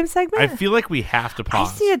video game I segment? feel like we have to I pause.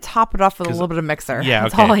 just need to top it off with a 'Cause- little bit of mixer. Yeah,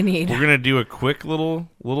 That's okay. all I need. We're going to do a quick little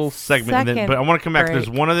segment. And then, Second but I want to come back. break. There's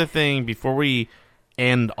one other thing before we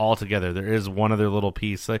end altogether. There is one other little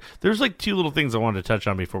piece. Like, there's like 2 little things I wanted to touch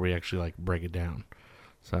on before we actually like break it down.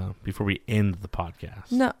 So before we end the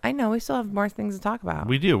podcast. No, I know. We still have more things to talk about.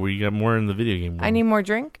 We do. We got more in the video game world. I need more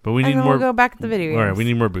drink. But we and need then more... We'll go back to the video games. All right, we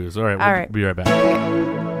need more booze. All right, we'll right. be right back.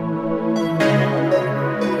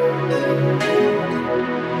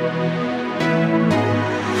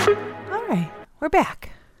 All right. We're back.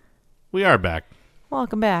 We are back.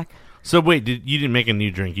 Welcome back. So wait, you didn't make a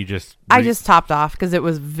new drink? You just... I just topped off because it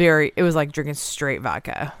was like drinking straight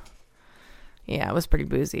vodka. Yeah, it was pretty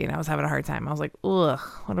boozy and I was having a hard time. I was like, ugh,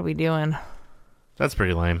 what are we doing? That's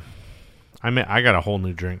pretty lame. I got a whole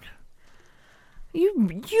new drink.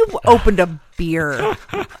 You opened a beer.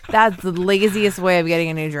 That's the laziest way of getting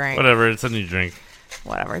a new drink. Whatever, it's a new drink.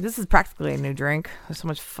 Whatever. This is practically a new drink. There's so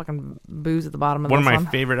much fucking booze at the bottom of One of this my one.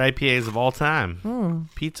 favorite IPAs of all time.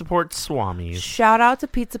 Pizza Port Swamis. Shout out to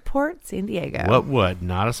Pizza Port San Diego. What would?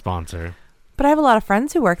 Not a sponsor. But I have a lot of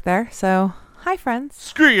friends who work there, so hi, friends.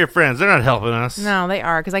 Screw your friends. They're not helping us. No, they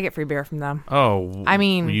are because I get free beer from them. Oh. I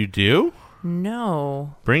mean- You do?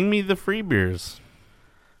 No, Bring me the free beers.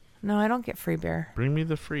 no, I don't get free beer. Bring me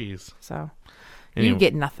the freeze. So Anyway, you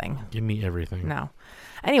get nothing. Give me everything. No.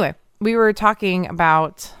 Anyway, we were talking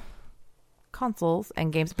about consoles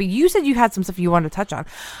and games, but you said you had some stuff you wanted to touch on.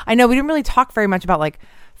 I know we didn't really talk very much about like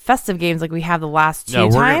festive games like we have the last 2 No,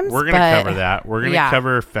 times. we're gonna but cover that. We're gonna yeah.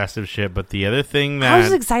 cover festive shit. But the other thing I was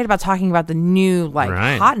that just excited about talking about the new like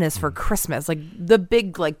Right. hotness for Christmas, like the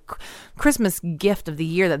big like Christmas gift of the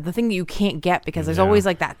year, that the thing that you can't get because there's Yeah. always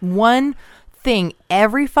like that one thing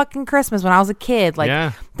every fucking Christmas when I was a kid, like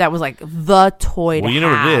Yeah. that was like the toy. well, to you know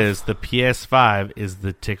what have. it is. The PS5 is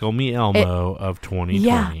the Tickle Me Elmo of 2020.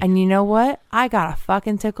 Yeah, and you know what? I got a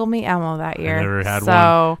fucking Tickle Me Elmo that year. I never had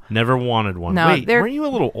so one. Never wanted one. No, Wait, they're- weren't you a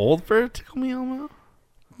little old for a Tickle Me Elmo?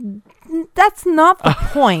 that's not the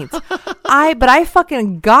point. I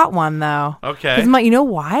fucking got one though. Okay. Because you know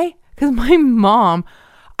why? Because my mom,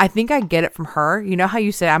 I think I get it from her. You know how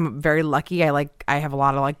you say I'm very lucky. I have a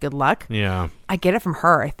lot of like good luck. Yeah. I get it from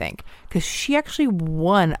her. I think because she actually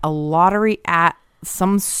won a lottery at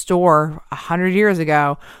some store 100 years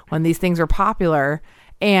ago when these things were popular,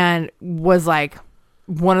 and was like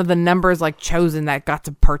one of the numbers like chosen that got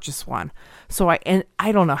to purchase one. So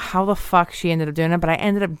I don't know how the fuck she ended up doing it, but I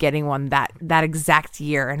ended up getting one that exact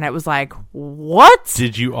year, and it was like, what?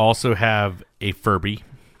 Did you also have a Furby?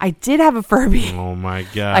 I did have a Furby. Oh my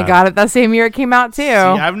god. I got it that same year it came out too. See,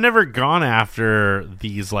 I've never gone after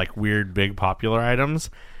these like weird big popular items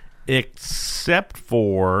except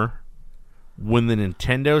for when the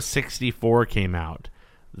Nintendo 64 came out.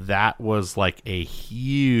 That was like a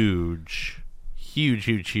huge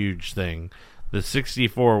thing. The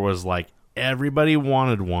 64 was like everybody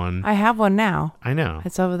wanted one. I have one now. I know.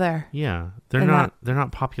 It's over there. Yeah. They're And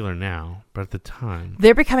not popular now, but at the time.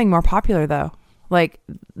 They're becoming more popular though. Like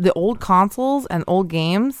the old consoles and old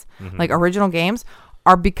games, like original games,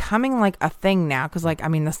 are becoming like a thing now. Because like, I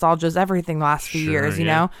mean, nostalgia is everything the last few Sure, years, you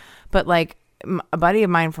yeah. know. But like a buddy of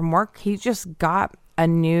mine from work, he just got a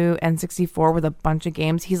new N64 with a bunch of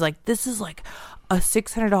games. He's like, this is like a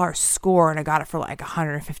 $600 score, and I got it for like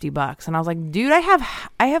 $150. And I was like, dude, I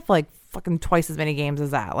have like fucking twice as many games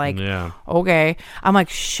as that. Like, Yeah. okay. I'm like,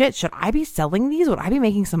 shit, should I be selling these? Would I be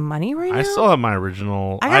making some money right now? I still have my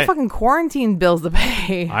original. I got fucking quarantine bills to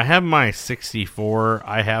pay. I have my 64.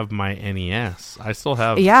 I have my NES. I still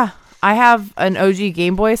have. Yeah. I have an OG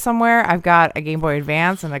Game Boy somewhere. I've got a Game Boy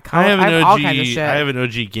Advance and a color. I have an OG. all kinds of shit. I have an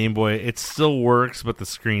OG Game Boy. It still works, but the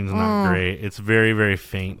screen's not great. It's very, very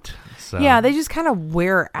faint. So Yeah, they just kind of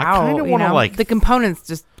wear out. kinda wanna, like, the components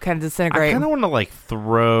just kind of I disintegrate. kind of want to like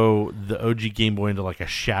throw the OG Game Boy into like a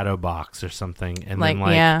shadow box or something, and Like, then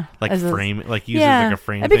like yeah, like as a- frame it, like use it as like a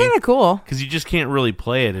frame That'd be thing. kind of cool. Because you just can't really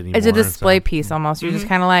play it anymore. It's a display so. piece almost. You're just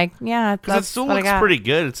kind of like, yeah, Because it that's still what I looks got. pretty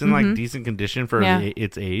good. It's in like decent condition for Yeah.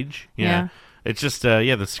 its age. Yeah. It's just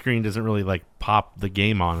the screen doesn't really like pop the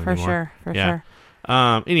game on For anymore. sure, for yeah. sure.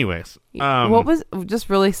 Anyways, What was just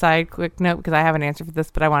really side quick note because I have an answer for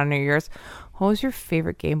this, but I want to know yours. What was your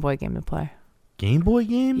favorite Game Boy game to play? Game Boy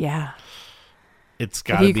game? Yeah, It's if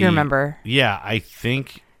got to you be. can remember. Yeah, I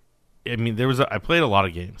think. I mean, I played a lot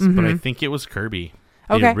of games, but I think it was Kirby.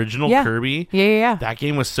 The Okay. original Yeah. Kirby. Yeah. That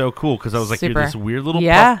game was so cool because I was like, you're Super. this weird little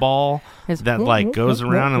Yeah. puff ball It's that like goes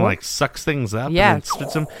around and like sucks things up. Yeah. And then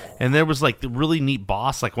spits them. And there was like the really neat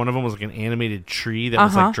boss. Like one of them was like an animated tree that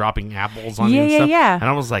was like dropping apples on you and stuff. Yeah. And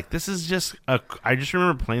I was like, this is just I just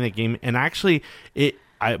remember playing that game. And actually,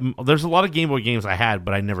 there's a lot of Game Boy games I had,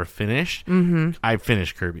 but I never finished. Mm-hmm. I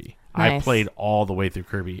finished Kirby. I Nice. played all the way through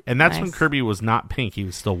Kirby. And that's when Nice. Kirby was not pink. He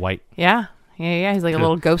was still white. Yeah. He's like a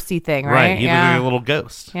little ghosty thing, right? He looked like a little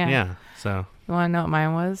ghost. Yeah. Yeah. So, You want to know what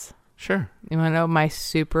mine was? sure. You want to know what my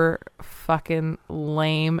super fucking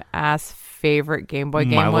lame ass favorite Game Boy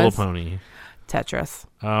game My was? Little Pony. Tetris.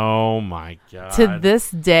 Oh my god! To this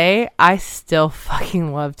day, I still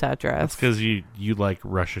fucking love Tetris. That's because you like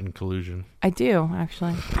Russian collusion. I do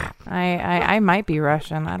actually. I might be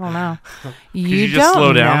Russian. I don't know. you just don't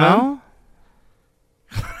slow down, know.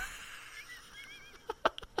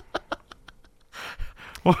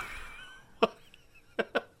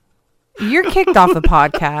 You're kicked off the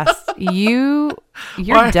podcast.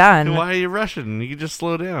 You're done. Why are you Russian? You can just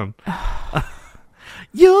slow down.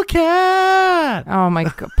 You can. Oh my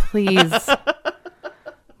god!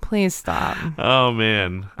 Please stop. Oh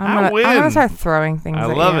man, I'm win. gonna start throwing things. I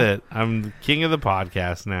at love you. it. I'm the king of the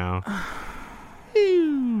podcast now.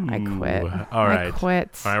 I quit. All right. I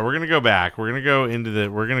quit. All right, we're gonna go back. We're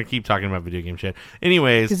gonna keep talking about video game shit.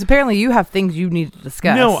 Anyways, Because apparently you have things you need to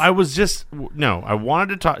discuss. no, I wanted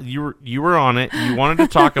to talk. You were on it. You wanted to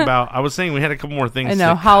talk about. I was saying we had a couple more things. I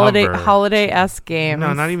know to cover. holiday-esque games.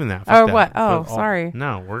 No, not even that. Or Fuck what? that. Oh, But sorry.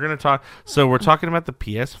 No, we're gonna talk. So we're talking about the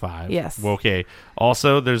PS5. Yes. Well, okay.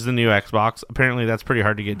 Also, there's the new Xbox. Apparently, that's pretty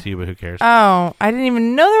hard to get to, but who cares? Oh, I didn't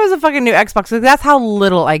even know there was a fucking new Xbox. Like, that's how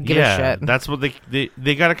little I give a shit. That's what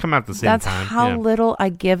they got to come out at the same That's time. how Yeah. little I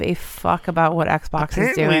give a fuck about what Xbox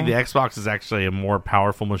Apparently, is doing. the Xbox is actually a more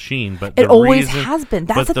powerful machine, but It the always reason- has been.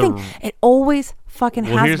 That's but the thing. It always fucking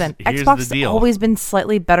Well, has here's- been. here's Xbox the has deal. always been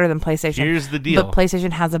slightly better than PlayStation. Here's the deal. But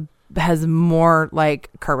PlayStation has more like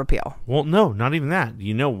curb appeal, Well, no, not even that.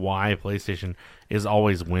 You know why PlayStation is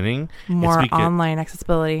always winning? more it's because, online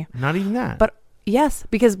accessibility. Not even that. But yes,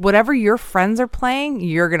 because whatever your friends are playing,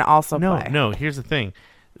 you're gonna also play. No. Here's the thing: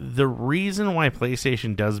 the reason why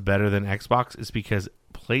PlayStation does better than Xbox is because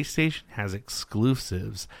PlayStation has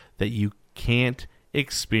exclusives that you can't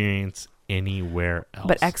experience anywhere else.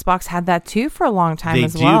 But Xbox had that too for a long time they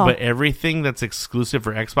as do, well. but everything that's exclusive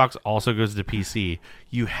for Xbox also goes to PC.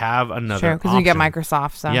 You have another Sure, because you get option.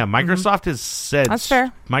 Microsoft. So Yeah, Microsoft has said That's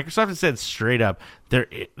fair. Microsoft has said straight up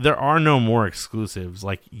there are no more exclusives.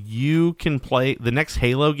 Like you can play the next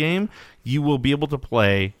Halo game, you will be able to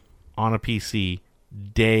play on a PC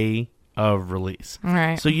day of release. All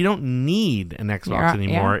right. So you don't need an Xbox Yeah,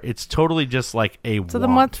 anymore. It's totally just like a So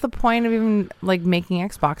then, what's the point of even like making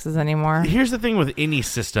Xboxes anymore? Here's the thing with any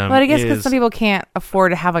system. But I guess because is- some people can't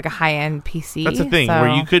afford to have like a high end PC. That's the thing so- where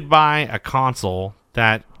you could buy a console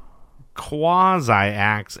that quasi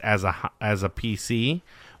acts as a PC,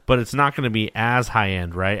 but it's not going to be as high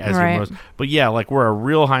end, right? As your Right. most. But yeah, like where a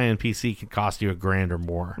real high end PC could cost you $1,000 or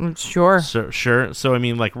more. Sure. So sure. So I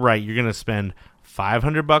mean, like, right, you're going to spend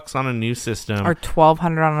 $500 on a new system. Or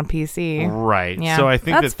 $1,200 on a PC. Right. Yeah, So I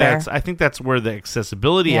think that's that's fair. I think that's where the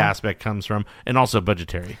accessibility Yeah. aspect comes from, and also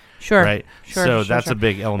budgetary. Sure. Right. Sure. So sure, that's sure. a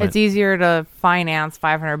big element. It's easier to finance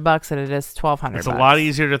 $500 than it is $1,200. It's a lot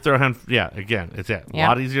easier to throw in. Yeah, again, it's a Yeah.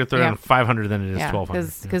 lot easier to throw Yeah. in 500 than it is Yeah,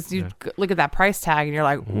 1,200. because you Yeah. look at that price tag and you're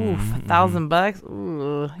like, oof, $1,000.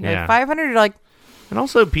 Ooh, you're Yeah. like 500. You're like, And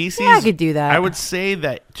also PCs. yeah, I could do that. I would say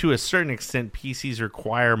that to a certain extent, PCs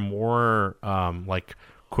require more, like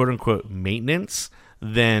quote unquote maintenance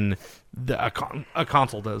than a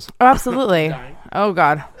console does. Oh, absolutely. Oh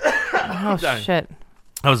God. Oh Dying. shit.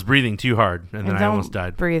 I was breathing too hard, and then And I almost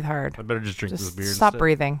died. Breathe hard. I better just drink this Just beer. stop instead.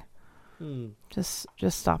 breathing. Just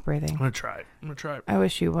stop breathing. I'm gonna try it. I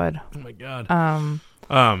wish you would. Oh my god.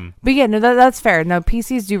 But yeah, no, that's fair. No,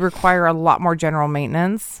 PCs do require a lot more general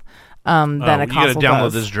maintenance. Then a you got to console download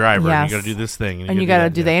does. this driver. Yes. And you got to do this thing. And you got to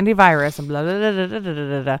do the antivirus and blah, blah, blah, blah, blah,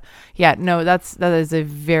 blah, blah. Yeah, no, that is a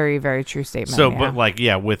very, very true statement. So, yeah. but like,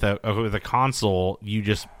 yeah, with a console, you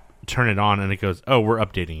just turn it on and it goes, oh, we're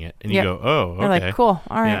updating it. And you Yep. go, oh, okay. You're like, cool.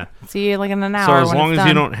 All right. Yeah. See you like in an hour. So as when long it's as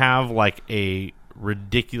you done. don't have like a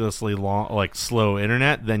ridiculously long, like slow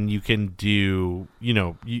internet, then you can do,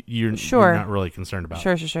 you're not really concerned about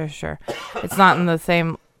it. Sure. It's not in the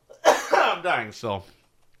same. I'm dying still.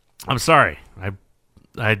 I'm sorry.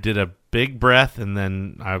 I did a big breath and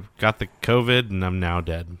then I got the COVID and I'm now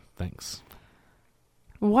dead. Thanks.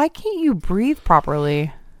 Why can't you breathe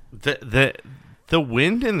properly? The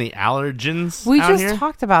wind and the allergens. We out just here,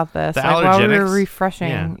 talked about this. the like, while we were allergenics. refreshing.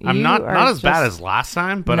 Yeah. I'm You not are as bad just- as last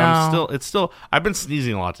time, but No. it's still. I've been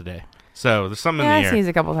sneezing a lot today, so there's something Yeah, in the I air. sneeze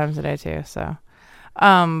a couple times a day too. So,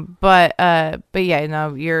 but yeah,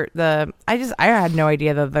 no, I had no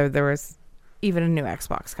idea that there was even a new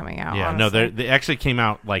Xbox coming out. Yeah, honestly. no, they actually came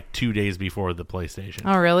out like 2 days before the PlayStation.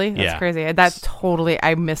 Oh, really? That's Yeah. crazy. That's totally.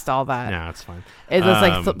 I missed all that. Yeah, it's fine. It was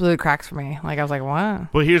like slipped through the cracks for me. Like I was like,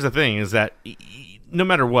 what? But here's the thing: is that no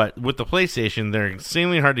matter what, with the PlayStation, they're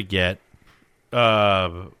insanely hard to get.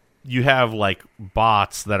 You have like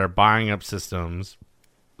bots that are buying up systems.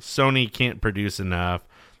 Sony can't produce enough.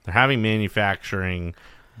 They're having manufacturing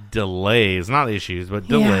delays, not issues, but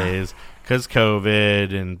delays because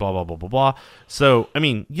COVID and blah, blah, blah, blah, blah. So, I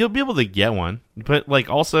mean, you'll be able to get one. But, like,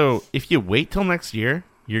 also, if you wait till next year,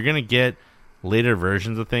 you're going to get later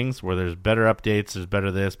versions of things where there's better updates, there's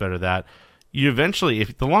better this, better that. You eventually,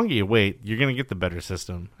 if the longer you wait, you're going to get the better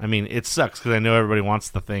system. I mean, it sucks because I know everybody wants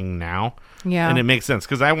the thing now. Yeah. And it makes sense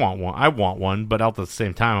because I want one, but at the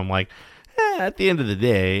same time, I'm like, at the end of the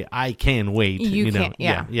day, I can wait. You know? can't.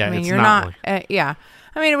 Yeah. Yeah. I mean, it's you're not. not. Yeah.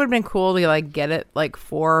 I mean, it would have been cool to like get it like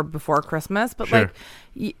before Christmas, but Sure.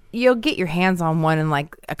 like you'll get your hands on one in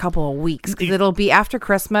like a couple of weeks because it'll be after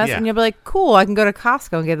Christmas, Yeah. and you'll be like, cool, I can go to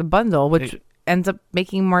Costco and get a bundle, which ends up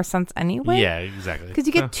making more sense anyway. Yeah, exactly. Because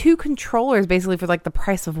you get two controllers basically for like the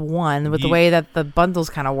price of one, with the way that the bundles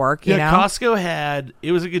kind of work. You know, Costco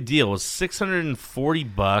it was a good deal. It was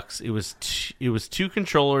 $640. It was two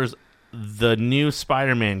controllers, the new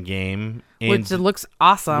Spider-Man game, and which it looks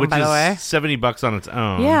awesome, which by is the way. $70 on its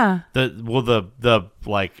own. Yeah. The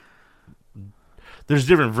like, there's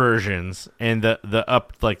different versions, and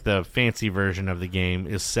the fancy version of the game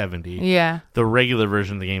is 70. Yeah. The regular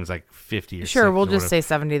version of the game is like 50 or Sure, 60 we'll or just whatever. say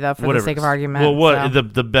 70 though for Whatever. the sake of argument. Well, what so.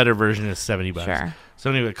 the better version is $70. Sure. So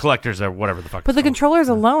anyway, collectors are whatever the fuck. But the it's called. controllers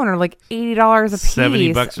alone are like $80 a piece.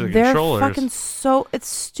 $70 for the They're controllers. fucking it's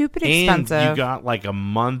stupid expensive. And you got like a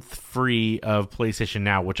month free of PlayStation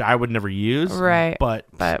Now, which I would never use. Right. But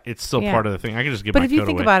it's still yeah. part of the thing. I can just give But my if you code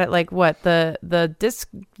think away. about it, like what the disc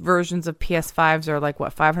versions of PS5s are like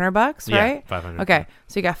what $500, Yeah, right? $500. Okay,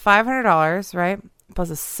 so you got $500, right? Plus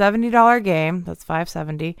a $70 game, that's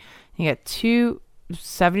 $570. You get two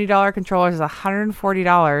 $70 controllers, is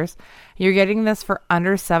 $140. You're getting this for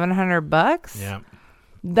under $700. Yeah.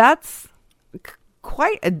 That's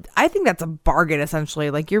I think that's a bargain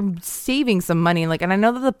essentially. Like you're saving some money. Like, and I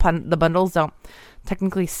know that the bundles don't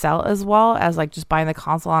technically sell as well as like just buying the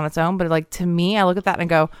console on its own. But like to me, I look at that and I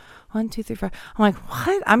go 1, 2, 3, 4. I'm like,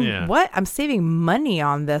 what? I'm saving money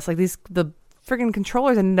on this. Like the freaking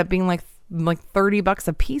controllers ended up being like $30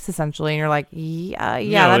 a piece essentially, and you're like,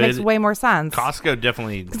 that makes way more sense. Costco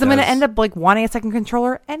definitely Because I'm going to end up like wanting a second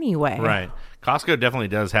controller anyway. Right. Costco definitely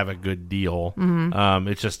does have a good deal.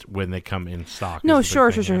 It's just when they come in stock. No, is the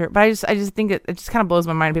sure. big thing, yeah. But I just think it just kind of blows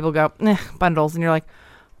my mind. People go bundles, and you're like,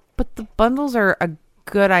 but the bundles are a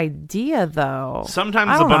good idea though. Sometimes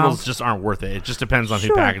I the don't know. bundles just aren't worth it. It just depends on who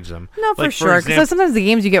Sure. packaged them. No, for Like, sure. Because sometimes the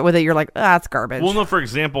games you get with it, you're like, that's garbage. Well, no, for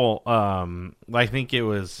example, I think it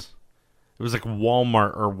was like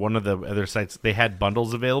Walmart or one of the other sites. They had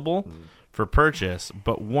bundles available for purchase,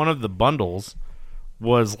 but one of the bundles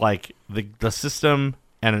was like the system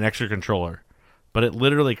and an extra controller, but it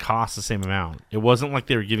literally cost the same amount. It wasn't like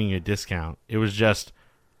they were giving you a discount. It was just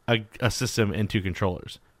a system and two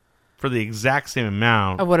controllers for the exact same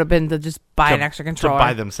amount. It would have been to just buy an extra controller. To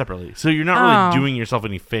buy them separately. So you're not really doing yourself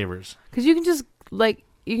any favors. Because you can just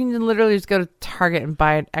you can literally just go to Target and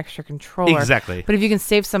buy an extra controller. Exactly. But if you can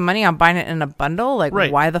save some money on buying it in a bundle, like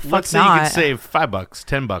Right. why the fuck Let's say not? you could save $5,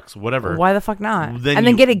 $10, whatever. Why the fuck not? Then and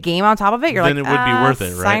then get a game on top of it. You're then like, it would be worth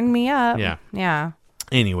it, right? Sign me up. Yeah. Yeah.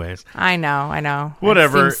 Anyways. I know.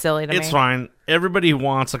 Whatever. It seems silly to me. It's fine. Everybody who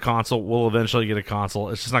wants a console will eventually get a console.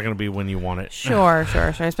 It's just not going to be when you want it. Sure.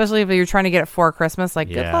 Especially if you're trying to get it for Christmas. Like,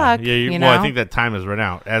 good luck. Yeah. you know? Well, I think that time has run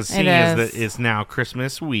out. As seeing as is. that it's now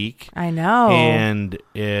Christmas week. I know. And,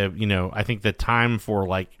 I think the time for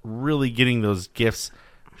like really getting those gifts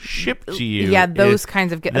shipped to you. Yeah, those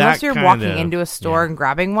kinds of unless you're walking into a store and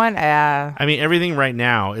grabbing one. I mean, everything right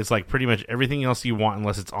now is like pretty much everything else you want,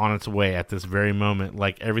 unless it's on its way at this very moment.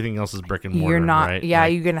 Like everything else is brick and mortar. You're not. Right? Yeah,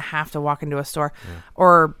 like, you're gonna have to walk into a store,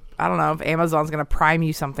 or I don't know if Amazon's gonna prime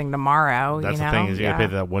you something tomorrow. That's you know? the thing is you gotta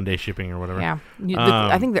pay that 1 day shipping or whatever. Yeah,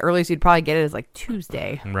 I think the earliest you'd probably get it is like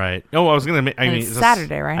Tuesday. Right. Oh, I was gonna. I mean, it's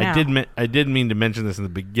Saturday right now. I did mean to mention this in the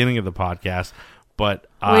beginning of the podcast, but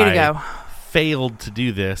Way to go. Failed to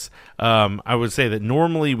do this. I would say that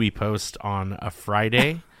normally we post on a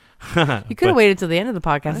Friday. You could have waited till the end of the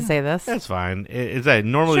podcast to say this. That's fine. It's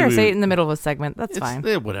normally say it in the middle of a segment. That's fine.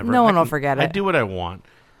 Whatever. No one will forget it. I do what I want.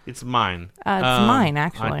 It's mine. It's mine,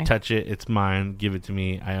 actually. I touch it. It's mine. Give it to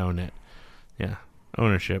me. I own it. Yeah,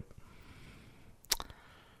 ownership.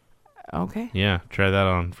 Okay. Yeah, try that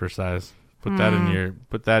on for size. Put that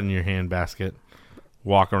in your hand basket.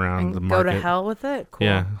 Walk around and the market. Go to hell with it. Cool.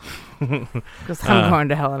 Yeah. Because I'm going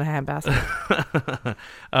to hell in a handbasket.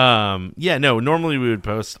 Yeah, no, normally we would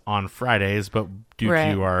post on Fridays, but due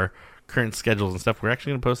to our current schedules and stuff, we're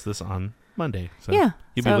actually going to post this on Monday. So yeah.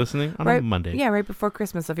 You'll be listening on a Monday. Yeah, right before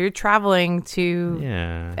Christmas. So if you're traveling to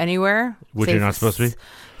anywhere. Which you're not supposed to be.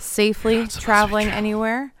 Safely traveling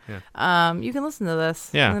anywhere. Yeah. You can listen to this.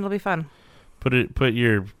 Yeah. And it'll be fun. Put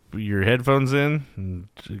your headphones in and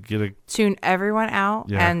tune everyone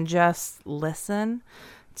out and just listen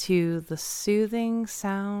to the soothing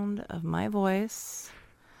sound of my voice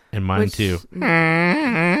and mine too.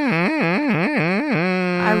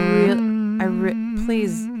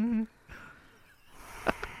 Please.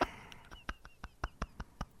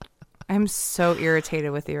 I'm so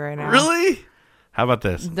irritated with you right now. Really? How about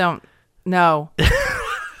this? No.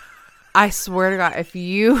 I swear to God, if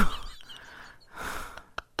you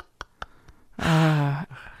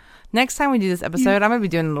next time we do this episode, I'm gonna be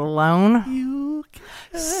doing it alone.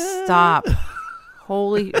 Stop.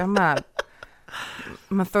 I'm gonna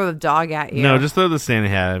throw the dog at you. No, just throw the Santa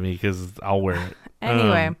hat at me because I'll wear it.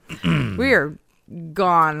 Anyway, we are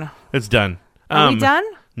gone. It's done. Are we done?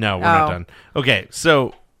 No, we're not done. Okay,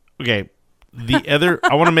 so the other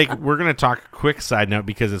we're gonna talk a quick side note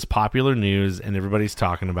because it's popular news and everybody's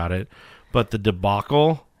talking about it. But the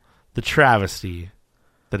debacle, the travesty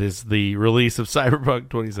that is the release of Cyberpunk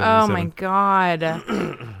 2077. Oh my God.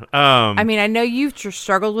 I mean, I know you've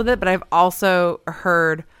struggled with it, but I've also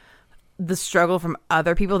heard the struggle from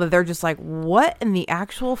other people that they're just like, what in the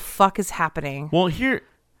actual fuck is happening? Well, here's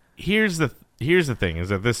the thing is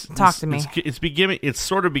that this talk to me. It's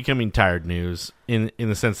sort of becoming tired news in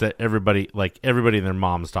the sense that everybody and their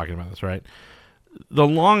mom is talking about this, right? The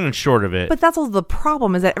long and short of it. But that's also the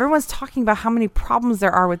problem is that everyone's talking about how many problems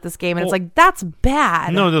there are with this game. And it's like, that's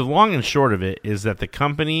bad. No, the long and short of it is that the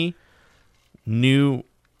company knew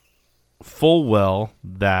full well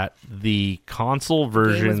that the console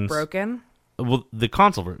versions was broken. Well, the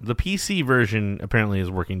PC version apparently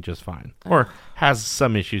is working just fine, or has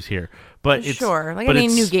some issues here. But it's sure, like any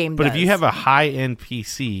new game. But if you have a high-end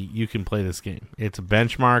PC, you can play this game. It's a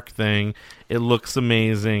benchmark thing. It looks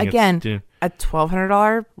amazing. Again, a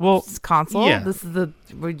 $1,200 console. Yeah.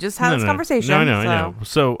 We just had this conversation. I know.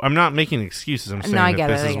 So I'm not making excuses. I'm saying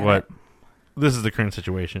this is the current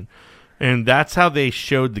situation, and that's how they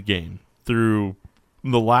showed the game through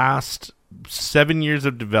the last 7 years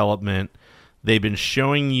of development. They've been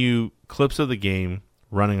showing you clips of the game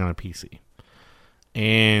running on a PC.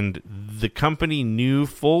 And the company knew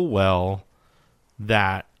full well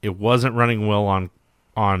that it wasn't running well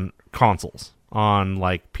on consoles, on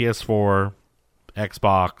like PS4,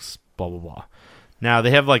 Xbox, blah, blah, blah. Now,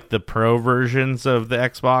 they have like the pro versions of the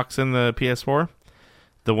Xbox and the PS4,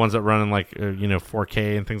 the ones that run in like,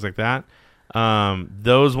 4K and things like that.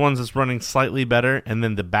 Those ones is running slightly better. And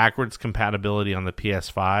then the backwards compatibility on the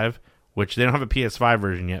PS5, which they don't have a PS5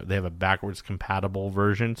 version yet. They have a backwards compatible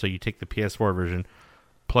version. So you take the PS4 version,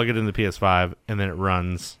 plug it in the PS5, and then it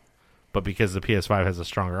runs. But because the PS5 has a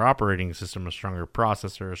stronger operating system, a stronger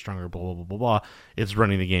processor, a stronger blah, blah, blah, blah, blah, it's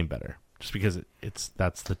running the game better. Just because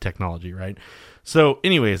that's the technology, right? So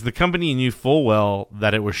anyways, the company knew full well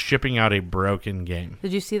that it was shipping out a broken game.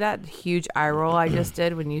 Did you see that huge eye roll I just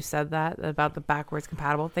did when you said that about the backwards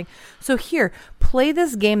compatible thing? So here, play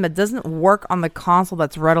this game that doesn't work on the console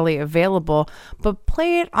that's readily available, but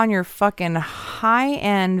play it on your fucking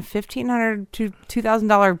high-end $1,500 to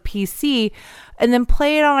 $2,000 PC, and then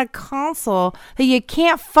play it on a console that you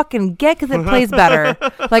can't fucking get because it plays better.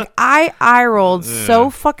 Like, I eye rolled so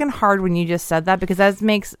fucking hard when you just said that because that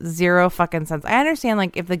makes zero fucking sense. I understand,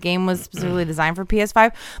 like, if the game was specifically designed for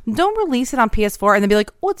PS5, don't release it on PS4 and then be like,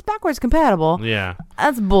 oh, it's backwards compatible. Yeah.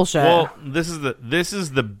 That's bullshit. Well, this is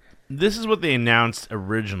the this is what they announced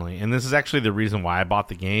originally, and this is actually the reason why I bought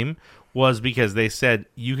the game, was because they said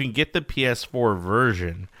you can get the PS4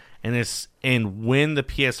 version, and when the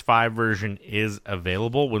PS5 version is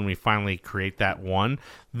available, when we finally create that one,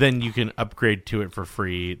 then you can upgrade to it for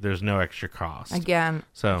free. There's no extra cost. Again,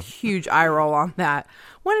 so huge eye roll on that.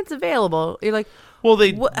 When it's available, you're like, well,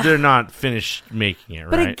 they're not finished making it,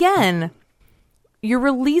 right? but again, you're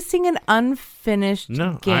releasing an unfinished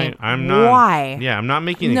game. I'm not. Why? Yeah, I'm not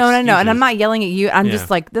making No, excuses. and I'm not yelling at you. I'm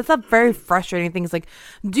just like, that's a very frustrating thing. It's like,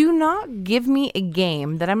 do not give me a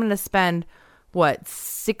game that I'm going to spend, what,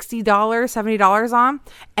 $60, $70 on,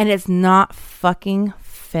 and it's not fucking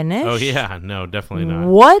finished. Oh yeah, no, definitely not.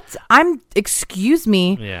 What? Excuse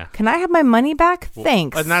me. Yeah. Can I have my money back?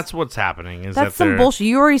 Thanks. And that's what's happening. That's some bullshit.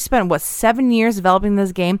 You already spent 7 years developing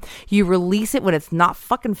this game. You release it when it's not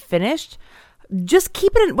fucking finished. Just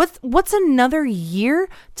keep it in. What's another year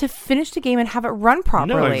to finish the game and have it run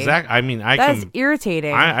properly? No, exactly. I mean, that's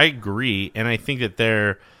irritating. I agree, and I think that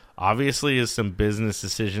there obviously is some business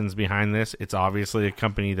decisions behind this. It's obviously a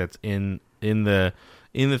company that's in the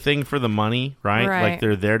thing for the money, right? Like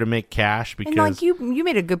they're there to make cash because. And like you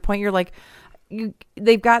made a good point. You're like,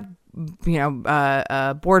 they've got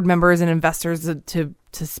board members and investors to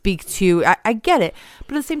speak to. I get it,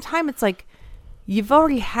 but at the same time, it's like. You've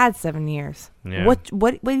already had 7 years. Yeah.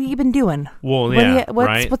 What have you been doing? Well, yeah,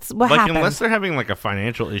 right. What like, happened? Unless they're having like a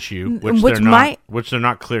financial issue, which they're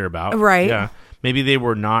not clear about, right? Yeah, maybe they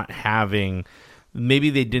were not having. Maybe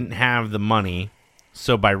they didn't have the money,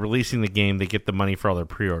 so by releasing the game, they get the money for all their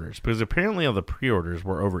pre-orders. Because apparently, all the pre-orders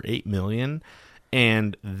were over 8 million,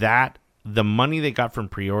 and that the money they got from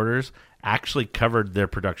pre-orders actually covered their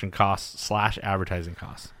production costs / advertising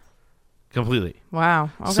costs. Completely. Wow.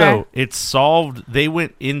 Okay. So it's solved. They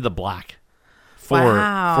went in the black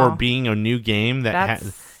for being a new game that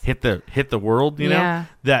hit the world. You know,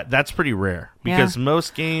 that's pretty rare because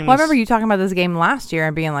most games. Well, I remember you talking about this game last year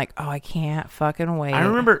and being like, "Oh, I can't fucking wait." I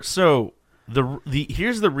remember. So the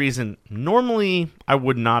here's the reason. Normally, I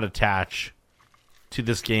would not attach to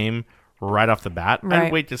this game right off the bat. Right.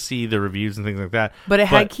 I'd wait to see the reviews and things like that. But it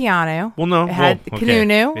had Keanu. Well, no. It had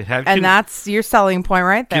Kanunu. It had and that's your selling point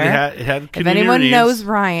right there. It had if anyone knows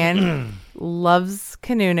Ryan, loves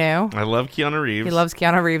Kanunu. I love Keanu Reeves. He loves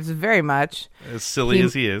Keanu Reeves very much. As silly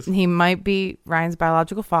as he is. He might be Ryan's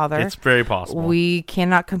biological father. It's very possible. We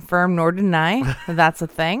cannot confirm nor deny that that's a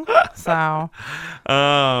thing. So.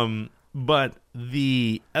 But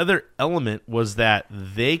the other element was that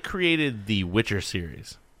they created the Witcher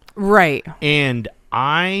series. Right. And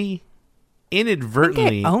I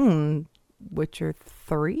inadvertently own Witcher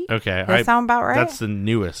 3. Okay. Does that sound about right? That's the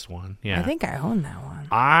newest one. Yeah. I think I own that one.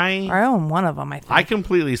 I own one of them, I think. I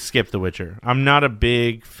completely skipped The Witcher. I'm not a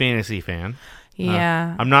big fantasy fan.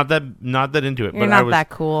 Yeah. I'm not that into it. You're not that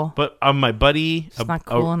cool. But my buddy, it's not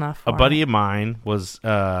cool enough. A buddy of mine was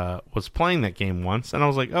playing that game once, and I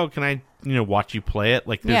was like, "Oh, can I, watch you play it?"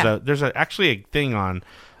 Like, there's actually a thing on.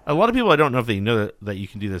 A lot of people, I don't know if they know that you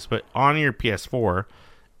can do this, but on your PS4,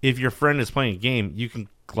 if your friend is playing a game, you can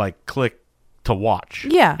like click to watch.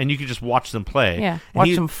 Yeah. And you can just watch them play. Yeah.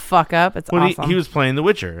 Watch them fuck up. It's awesome. He was playing The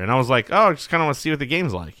Witcher, and I was like, oh, I just kind of want to see what the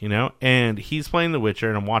game's like, And he's playing The Witcher,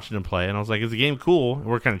 and I'm watching him play, and I was like, is the game cool? And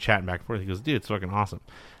we're kind of chatting back and forth. He goes, dude, it's fucking awesome.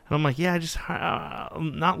 And I'm like, yeah,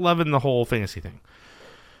 I'm not loving the whole fantasy thing.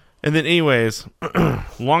 And then anyways,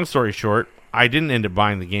 long story short, I didn't end up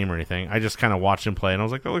buying the game or anything. I just kind of watched him play, and I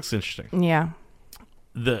was like, that looks interesting. Yeah.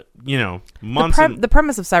 Months. The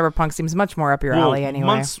premise of Cyberpunk seems much more up your alley anyway.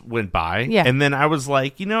 Months went by, and then I was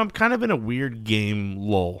like, I'm kind of in a weird game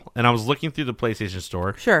lull, and I was looking through the PlayStation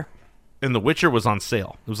Store. Sure. And The Witcher was on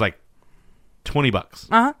sale. It was like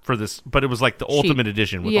 $20 for this, but it was like the Ultimate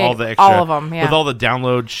Edition with all the extra, all of them, with all the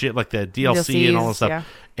download shit, like the DLC and all this stuff. Yeah.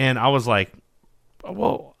 And I was like,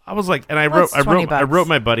 and I wrote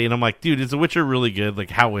my buddy, and I'm like, dude, is The Witcher really good? Like,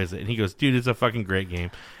 how is it? And he goes, dude, it's a fucking great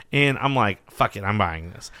game. And I'm like, fuck it, I'm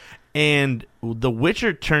buying this. And The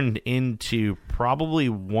Witcher turned into probably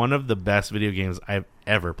one of the best video games I've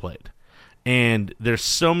ever played. And there's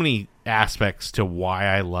so many aspects to why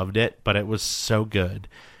I loved it, but it was so good.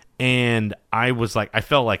 And I was like, I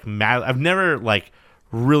felt like mad. I've never like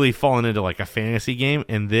really fallen into like a fantasy game,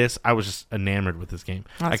 and this, I was just enamored with this game.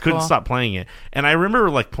 I couldn't stop playing it. And I remember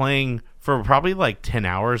like playing for probably like 10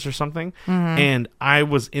 hours or something. Mm-hmm. And I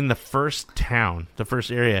was in the first town, the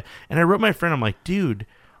first area. And I wrote my friend, I'm like, dude,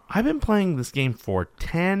 I've been playing this game for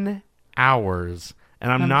 10 hours.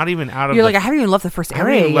 And I'm not even out of You're like, I haven't even left the first area yet.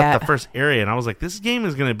 I haven't even left the first area. And I was like, this game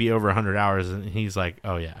is going to be over 100 hours. And he's like,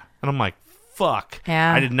 oh, yeah. And I'm like, fuck.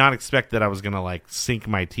 Yeah. I did not expect that I was going to like sink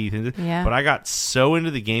my teeth into it. Yeah. But I got so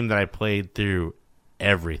into the game that I played through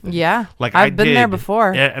everything. Yeah. Like I've been there did,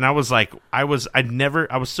 before. and I was like, I was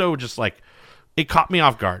so just like, it caught me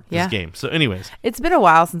off guard, Yeah. this game. So anyways, It's been a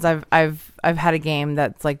while since I've had a game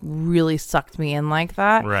that's like really sucked me in like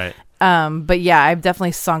that. right. But yeah, I've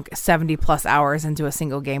definitely sunk 70 plus hours into a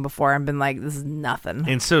single game before and been like, this is nothing.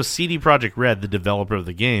 And so CD Projekt Red, the developer of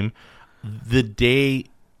the game, the day,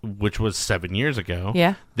 which was 7 years ago,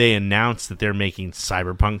 Yeah. they announced that they're making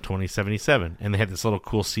Cyberpunk 2077, and they had this little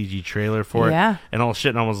cool CG trailer for it, Yeah. and all shit.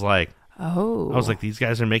 And I was like, Oh. these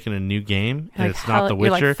guys are making a new game, and Like, it's not The you're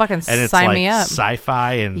like, Witcher, fucking and it's sign like me up.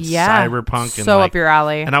 sci-fi and Yeah. cyberpunk, and so like, up your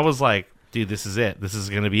alley. and I was like, dude, this is it. This is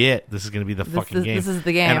gonna be it. This is gonna be the fucking game. This is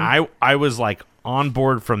the game. And I was like on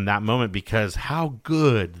board from that moment because how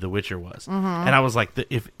good The Witcher was, Mm-hmm. and I was like,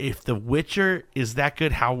 if The Witcher is that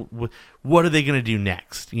good, what are they gonna do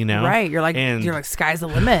next? You know, Right. You're like, sky's the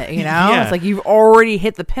limit, you know? Yeah. It's like you've already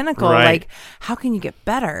hit the pinnacle. Right. Like, how can you get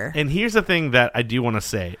better? And here's the thing that I do want to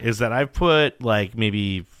say is that I've put like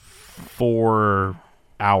maybe 4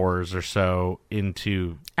 hours or so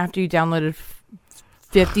into. After you downloaded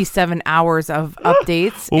 57 hours of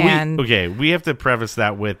updates and we have to preface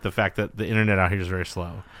that with the fact that the internet out here is very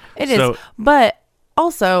slow. it is, but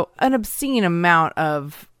also an obscene amount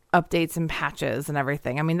of updates and patches and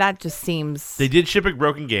everything. I mean, that just seems They did ship a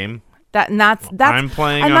broken game. that's I'm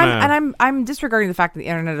playing and on I'm disregarding the fact that the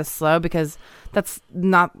internet is slow because that's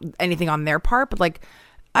not anything on their part, but like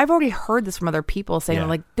I've already heard this from other people saying Yeah. that,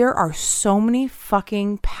 like, there are so many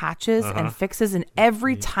fucking patches and fixes, and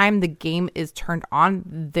every time the game is turned on,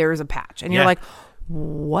 there's a patch, and you're Yeah. like,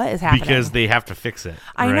 what is happening? Because they have to fix it.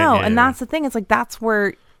 I right? know, Yeah, and yeah. that's the thing. It's like that's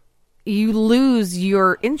where you lose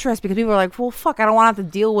your interest because people are like, well, fuck, I don't want to have to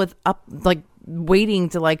deal with waiting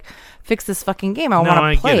to like fix this fucking game. I No, want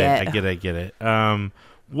I to play get it. it. I get it.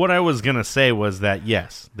 What I was gonna say was that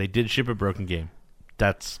yes, they did ship a broken game.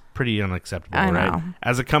 That's pretty unacceptable, I right? know.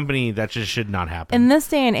 As a company, that just should not happen. In this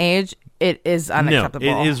day and age, it is unacceptable.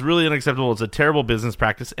 No, it is really unacceptable. It's a terrible business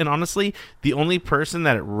practice. And honestly, the only person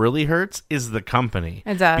that it really hurts is the company.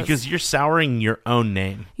 It does. Because you're souring your own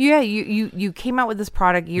name. Yeah, you came out with this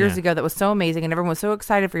product years Yeah. ago that was so amazing, and everyone was so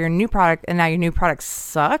excited for your new product, and now your new product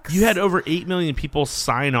sucks. You had over 8 million people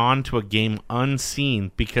sign on to a game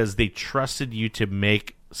unseen because they trusted you to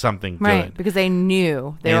make something right good. because they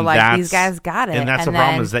knew they were And like, these that's- guys got it, And that's the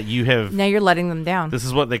problem is that you have... now you're letting them down. This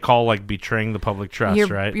is what they call like betraying the public trust, You're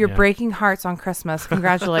right? you're Yeah. breaking hearts on Christmas.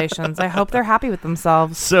 Congratulations. I hope they're happy with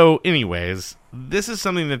themselves. So, anyways, this is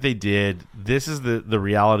something that they did. This is the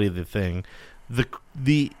reality of the thing.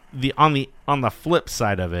 The on the flip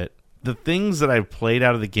side of it, the things that I've played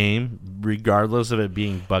out of the game, regardless of it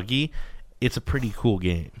being buggy, it's a pretty cool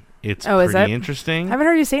game. It's Is pretty it? interesting. I haven't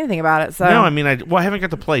heard you say anything about it. So No, I mean, I haven't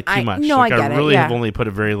got to play too much. no, like, I get it, really yeah. have only put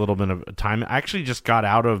a very little bit of time. I actually just got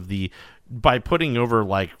out of by putting over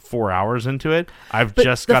like 4 hours into it. I've but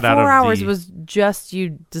just the got out of 4 hours the. was just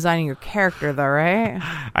you designing your character, though, right?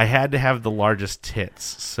 I had to have the largest tits,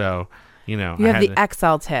 so you know. You I have had the to,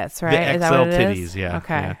 XL tits, right? The Is that what XL it titties, is? yeah,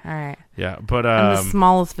 Okay, yeah. all right. yeah, but And the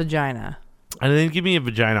smallest vagina. and they didn't give me a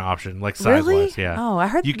vagina option, like size Really? wise. Yeah. Oh, I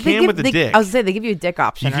heard you they can give- with the they- dick. I was gonna say they give you a dick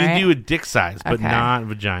option, You can right? do a dick size, but Okay. not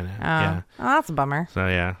vagina. Oh. Yeah. Oh, that's a bummer. So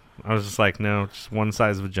yeah, I was just like, no, just one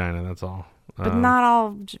size vagina. That's all. But not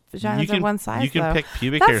all vaginas you can, are one size. You can though. pick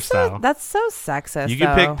pubic that's hairstyle. that's so sexist. You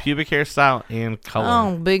can though. pick pubic hairstyle and color.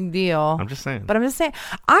 Oh, big deal. I'm just saying. But I'm just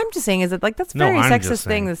saying is that like that's No, very I'm just sexist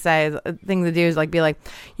thing to say. Thing to do is like be like,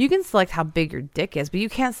 you can select how big your dick is, but you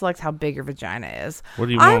can't select how big your vagina is. What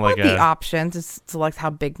do you I want, want like the a option to select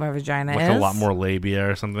how big my vagina like is. a lot more labia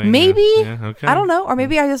or something? Maybe. Yeah, okay. I don't know, or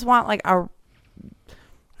maybe I just want like a.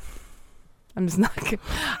 I'm just not.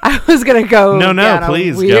 I was gonna go. No, down a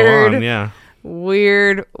please weird, go on. Yeah.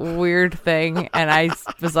 weird thing, and I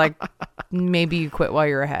was like, maybe you quit while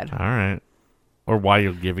you're ahead. All right. Or while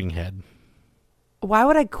you're giving head. Why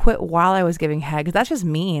would I quit while I was giving head? Because that's just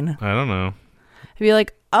mean. I don't know. I'd be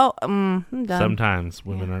like, oh, I'm done. Sometimes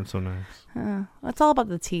women aren't so nice. It's all about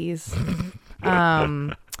the tease.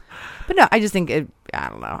 But no, I just think I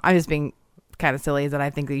don't know. I'm just being kind of silly. Is that I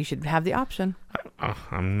think that you should have the option.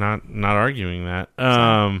 I'm not arguing that.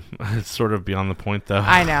 It's sort of beyond the point, though.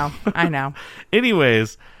 I know.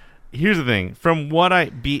 Anyways, here's the thing. From what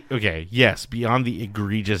yes, beyond the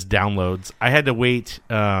egregious downloads, I had to wait.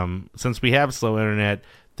 Since we have slow internet,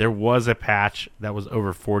 there was a patch that was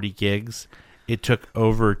over 40 gigs, It took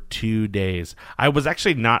over 2 days. I was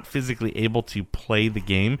actually not physically able to play the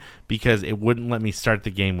game because it wouldn't let me start the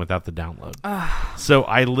game without the download. So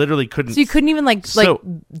I literally couldn't. So you couldn't even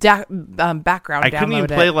background. I couldn't even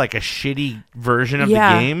play like a shitty version of the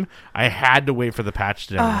game. I had to wait for the patch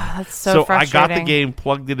to download. That's so frustrating. I got the game,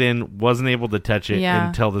 plugged it in, wasn't able to touch it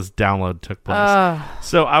until this download took place.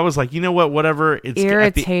 So I was like, you know what? Whatever. It's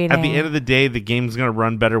irritating. At the end of the day, the game's gonna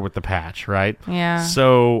run better with the patch, right? Yeah.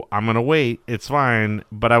 So I'm gonna wait. It's fine.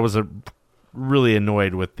 But I was really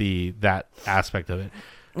annoyed with that aspect of it.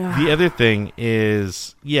 The other thing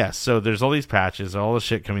is, so there's all these patches, all the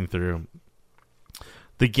shit coming through.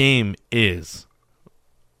 The game is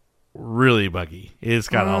really buggy. It's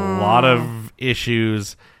got a lot of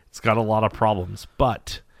issues. It's got a lot of problems.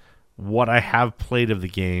 But what I have played of the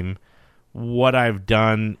game, what I've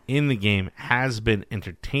done in the game has been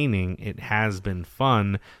entertaining. It has been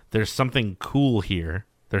fun. There's something cool here.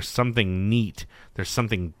 There's something neat. There's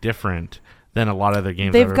something different than a lot of other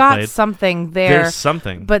games I've ever got played. something there. There's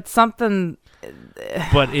something. But something...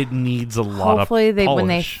 But it needs a lot of polish. Hopefully, when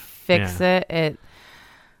they fix it...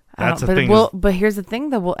 That's the thing. But here's the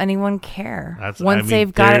thing, though. Will anyone care? Once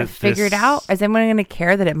they've got it figured out, is anyone going to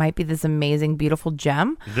care that it might be this amazing, beautiful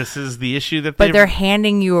gem? This is the issue that they're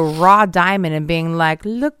handing you a raw diamond and being like,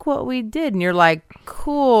 look what we did. And you're like,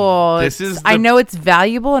 cool. I know it's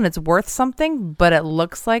valuable and it's worth something, but it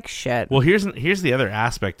looks like shit. Well, here's the other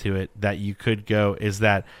aspect to it that you could go is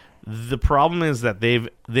that the problem is that they've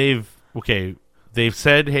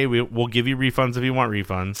said, hey, we'll give you refunds if you want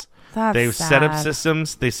refunds. They've set up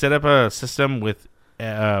systems. They set up a system with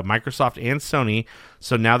Microsoft and Sony,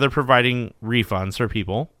 so now they're providing refunds for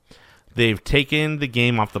people. They've taken the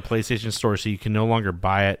game off the PlayStation Store, so you can no longer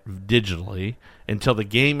buy it digitally until the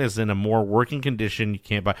game is in a more working condition. You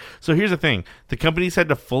can't buy. So here's the thing: the companies had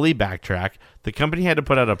to fully backtrack. The company had to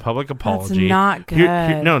put out a public apology. That's not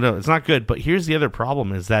good. No, it's not good. But here's the other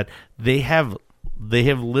problem: is that they have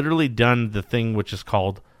literally done the thing which is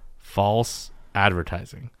called false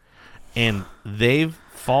advertising. And they've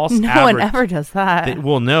no one ever does that.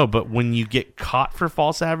 No, but when you get caught for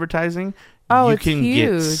false advertising, you can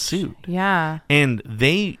get sued. Yeah. And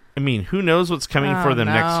who knows what's coming for them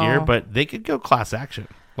next year, but they could go class action.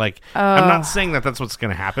 I'm not saying that that's what's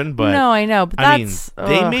going to happen, but no, I know, but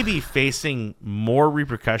they may be facing more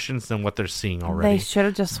repercussions than what they're seeing already. They should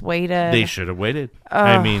have just waited. They should have waited.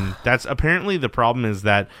 That's apparently the problem is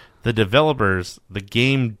that the developers, the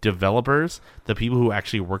game developers, the people who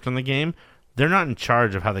actually worked on the game, they're not in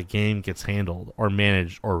charge of how the game gets handled or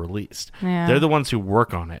managed or released. Yeah. They're the ones who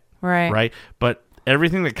work on it. Right? But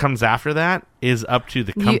everything that comes after that is up to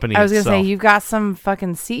the company itself. I was going to say, you've got some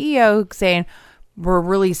fucking CEO saying, we're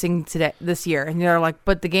releasing this year, and they're like,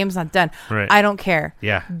 but the game's not done. Right. I don't care.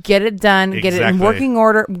 Yeah. Get it done. Get it in working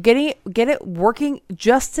order. Get it working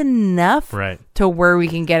just enough to where we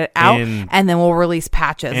can get it out, and then we'll release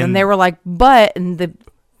patches. And they were like, don't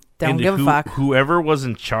give a fuck. Whoever was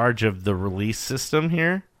in charge of the release system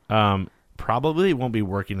here probably won't be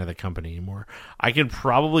working at the company anymore. I can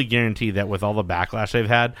probably guarantee that with all the backlash they've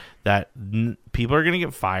had, that people are going to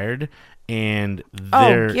get fired. And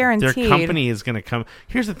their company is going to come.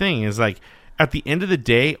 Here's the thing: is at the end of the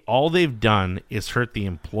day, all they've done is hurt the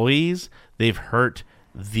employees. They've hurt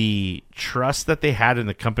the trust that they had in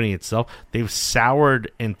the company itself. They've soured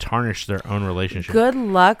and tarnished their own relationship. Good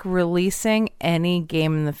luck releasing any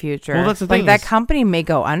game in the future. Well, that's the thing. That company may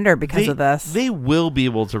go under because of this. They will be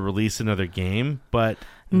able to release another game, but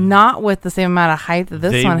not with the same amount of hype that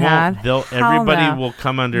this one had. Everybody will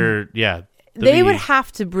come under. Yeah. They would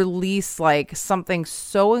have to release something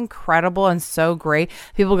so incredible and so great.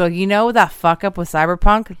 People go, that fuck up with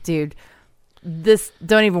Cyberpunk, dude.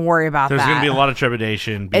 Don't even worry about that. There's going to be a lot of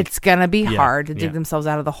trebullition. It's going to be hard to dig themselves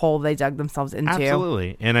out of the hole they dug themselves into.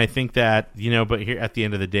 Absolutely, and I think that but here at the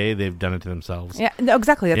end of the day, they've done it to themselves. Yeah, no,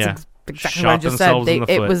 exactly. That's exactly what I just said.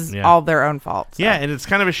 It was all their own fault. So. Yeah, and it's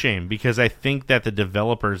kind of a shame because I think that the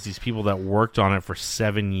developers, these people that worked on it for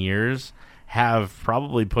 7 years, have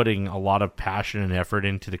probably putting a lot of passion and effort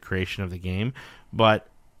into the creation of the game, but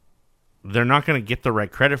they're not going to get the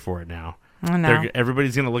right credit for it now. I know.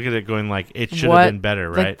 Everybody's going to look at it going it should have been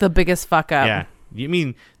better, right? The biggest fuck up. Yeah. You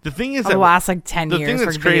mean the thing is that the last 10 years. The thing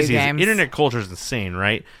that's crazy is internet culture is insane,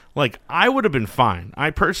 right? I would have been fine. I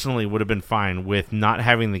personally would have been fine with not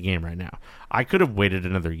having the game right now. I could have waited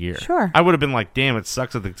another year. Sure. I would have been like, damn, it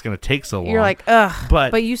sucks that it's going to take so long. You're like, ugh.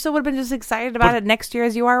 But you still would have been just excited about it next year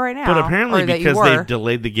as you are right now. But apparently because they've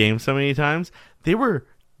delayed the game so many times, they were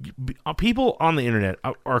people on the internet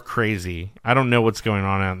are crazy. I don't know what's going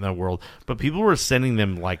on out in the world, but people were sending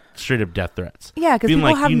them like straight up death threats. Yeah, because being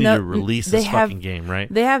people like, have you need to release this fucking game,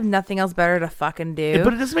 right? They have nothing else better to fucking do.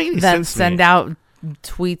 But it doesn't make any than sense. Send out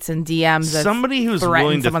tweets and DMs. That somebody who's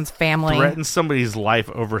willing someone's to family. threaten somebody's life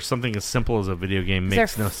over something as simple as a video game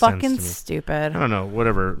makes no sense to me. They're fucking stupid. I don't know.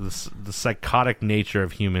 Whatever. The psychotic nature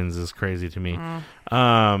of humans is crazy to me.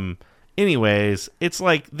 Anyways, it's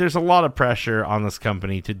like there's a lot of pressure on this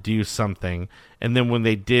company to do something, and then when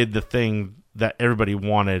they did the thing that everybody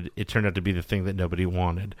wanted, it turned out to be the thing that nobody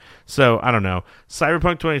wanted. So, I don't know.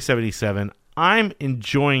 Cyberpunk 2077, I'm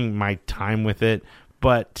enjoying my time with it,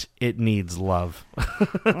 but it needs love.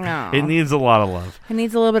 No. It needs a lot of love. It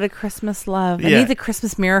needs a little bit of Christmas love. It Yeah. needs a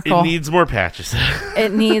Christmas miracle. It needs more patches.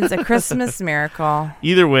 It needs a Christmas miracle.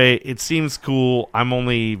 Either way, it seems cool. I'm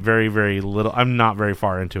only very, very little. I'm not very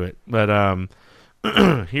far into it. But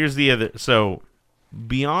here's the other. So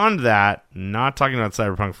beyond that, not talking about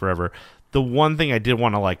Cyberpunk Forever, the one thing I did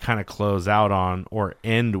want to like kind of close out on or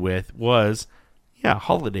end with was,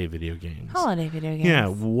 holiday video games. Holiday video games. Yeah,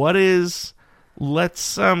 what is...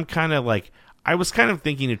 Let's kind of like... I was kind of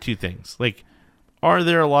thinking of two things. Like, are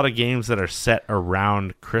there a lot of games that are set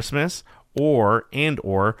around Christmas? Or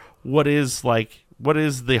what is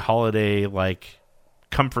the holiday, like,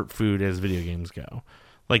 comfort food as video games go?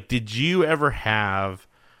 Like, did you ever have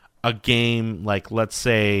a game, like, let's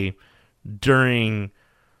say, during...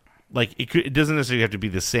 Like, it doesn't necessarily have to be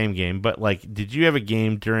the same game, but, like, did you have a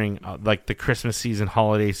game during, like, the Christmas season,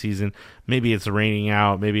 holiday season? Maybe it's raining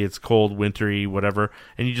out, maybe it's cold, wintry, whatever,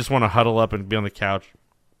 and you just want to huddle up and be on the couch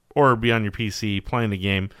or be on your PC playing the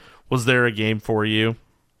game. Was there a game for you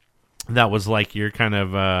that was, like, your kind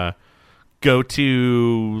of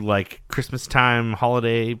go-to, like, Christmas time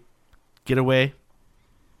holiday getaway?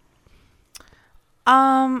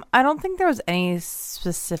 I don't think there was any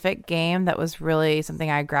specific game that was really something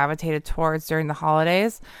I gravitated towards during the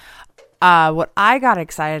holidays. What I got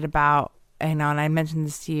excited about, and I mentioned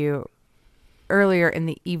this to you earlier in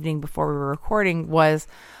the evening before we were recording, was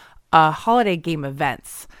holiday game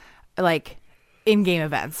events, like in-game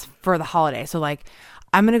events for the holiday. So like,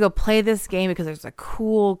 I'm going to go play this game because there's a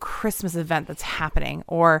cool Christmas event that's happening.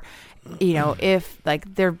 Or, if like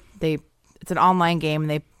it's an online game and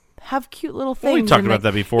they have cute little things. Well, we talked about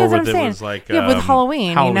that before. With it was like with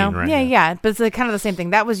Halloween, right, yeah. But it's like kind of the same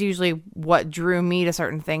thing. That was usually what drew me to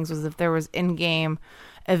certain things, was if there was in-game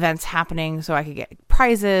events happening, so I could get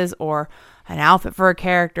prizes or an outfit for a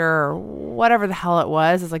character or whatever the hell it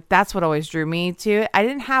was. It's like that's what always drew me to it. I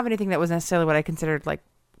didn't have anything that was necessarily what I considered like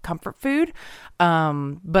comfort food,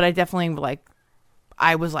 but I definitely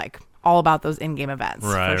I was like all about those in-game events,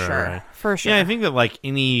 for sure. Yeah, I think that like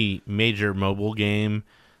any major mobile game,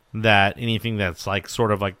 that anything that's like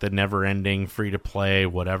sort of like the never-ending free-to-play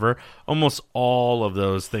whatever, almost all of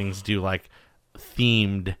those things do like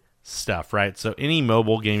themed stuff, right? So any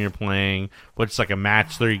mobile game you're playing, which is like a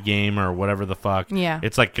match 3 game or whatever the fuck,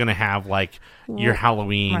 it's like gonna have like your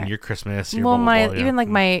Halloween, your Christmas, your even like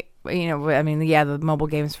my the mobile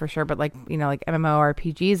games for sure, but like like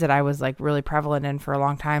MMORPGs that I was like really prevalent in for a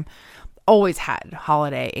long time always had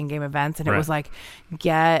holiday in-game events, and it was like,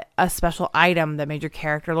 get a special item that made your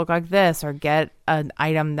character look like this, or get an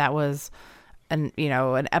item that was an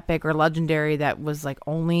epic or legendary that was like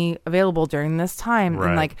only available during this time,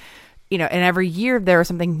 and like and every year there was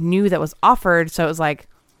something new that was offered. So it was like,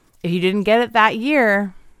 if you didn't get it that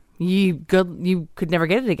year, you could never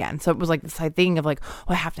get it again. So it was like this thing of like,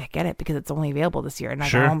 I have to get it because it's only available this year, and I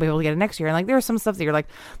won't be able to get it next year. And like there was some stuff that you're like,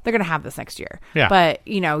 they're gonna have this next year, but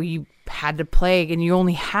you had to play, and you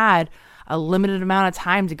only had a limited amount of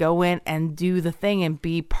time to go in and do the thing and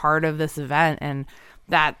be part of this event. And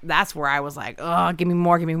that's where I was like, oh, give me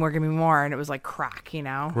more, and it was like crack,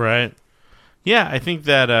 right. Yeah, I think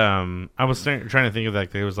that I was trying to think of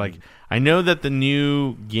that. It was like, I know that the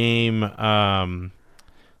new game,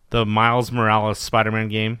 the Miles Morales Spider-Man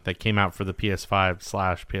game that came out for the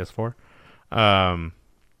PS5/PS4, I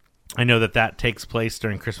know that takes place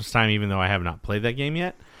during Christmas time, even though I have not played that game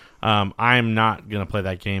yet. I'm not going to play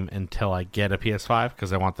that game until I get a PS5,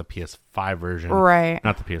 because I want the PS5 version, right?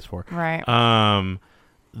 Not the PS4, right?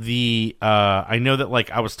 I know that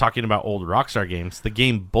like I was talking about old Rockstar games, the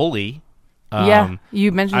game Bully.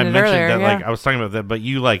 You mentioned it earlier. That, like, I was talking about that, but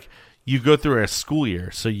you go through a school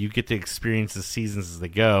year, so you get to experience the seasons as they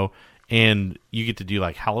go, and you get to do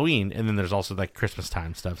like Halloween, and then there's also like Christmas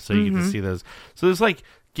time stuff, so you get to see those. So there's like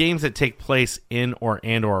games that take place in or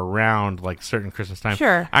around like certain Christmas time.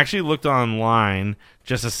 Sure. I actually looked online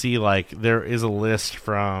just to see, like, there is a list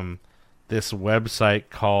from this website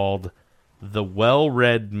called The Well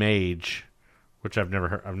Read Mage, which I've never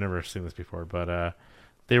heard. I've never seen this before, but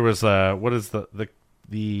there was what is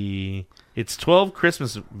the it's 12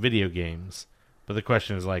 Christmas video games, but the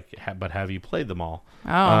question is like, but have you played them all?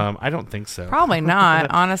 Oh, I don't think so. probably not.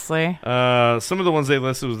 Honestly, some of the ones they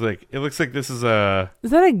listed was like, it looks like this is a.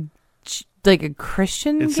 is that like a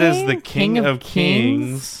Christian game? It says the King of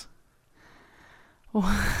Kings.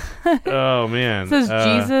 Oh man! It says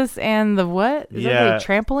Jesus and the what? Is that like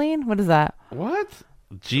trampoline? What is that? What?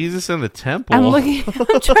 Jesus and the temple. I'm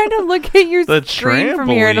trying to look at your The screen from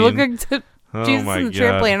here, and it looked trampoline. like Oh Jesus my and the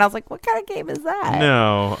God. trampoline, and I was like, "What kind of game is that?"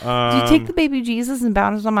 No. Do you take the baby Jesus and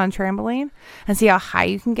bounce him on a trampoline and see how high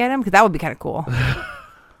you can get him? Because that would be kind of cool.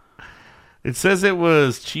 It says it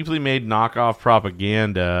was cheaply made knockoff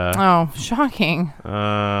propaganda. Oh, shocking!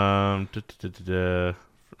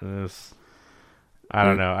 I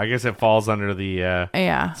don't know. I guess it falls under the.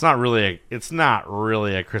 Yeah. It's not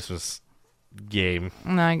really a Christmas game.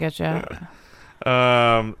 No, I get you.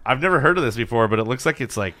 I've never heard of this before, but it looks like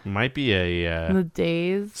it's like might be a The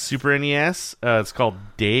days. Super NES. It's called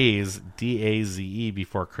Days, DAZE,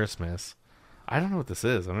 Before Christmas. I don't know what this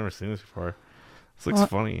is. I've never seen this before. This looks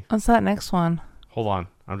funny. What's that next one? Hold on.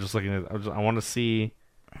 I'm just looking at. I want to see.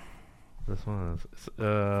 This one is.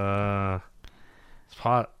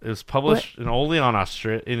 It was published and only on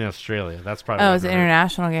in Australia. That's probably. Oh, it's an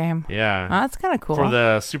international game. Yeah. Oh, that's kind of cool. For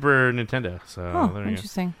the Super Nintendo. So Oh, there you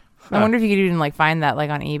interesting. I wonder if you could even like find that like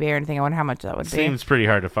on eBay or anything. I wonder how much that would go. be. Seems pretty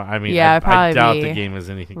hard to find. I mean, Yeah, I it'd probably doubt be the game is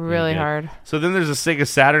anything really good. hard. So then there's a Sega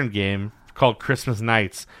Saturn game called Christmas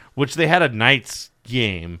Nights, which they had a Nights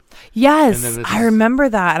game. Yes, And then I remember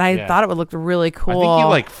that, and I Yeah. thought it would look really cool. I think you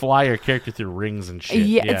like fly your character through rings and shit.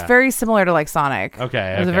 Yeah, it's very similar to like Sonic.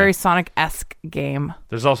 Okay, It was a okay. very Sonic-esque game.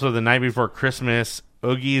 There's also The Night Before Christmas,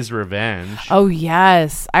 Oogie's Revenge. Oh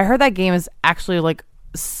yes, I heard that game is actually like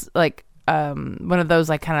one of those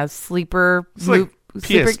like kind of sleeper. It's like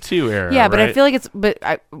PS2 era. Yeah, but I right? feel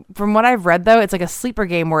like from what I've read though, it's like a sleeper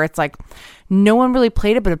game where it's like no one really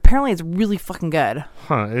played it, but apparently it's really fucking good.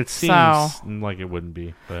 It seems like it wouldn't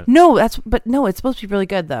be, but No, it's supposed to be really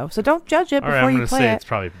good though. So don't judge it all right, before I'm you gonna play say it. it's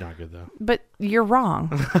probably not good though. But you're wrong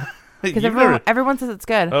because You've never- everyone says it's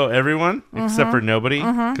good. Oh, everyone except for nobody,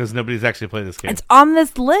 because nobody's actually played this game. It's on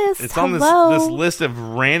this list. It's on Hello. this list of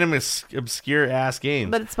random obscure ass games.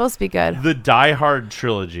 But it's supposed to be good. The Die Hard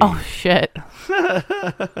trilogy. Oh shit!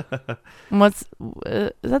 Is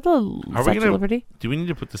that the Statue of Liberty? Do we need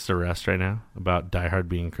to put this to rest right now about Die Hard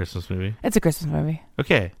being a Christmas movie? It's a Christmas movie.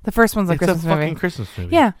 Okay, The first one's a it's Christmas a fucking movie. Christmas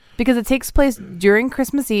movie. Yeah, because it takes place during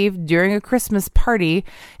Christmas Eve, during a Christmas party.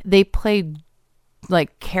 They play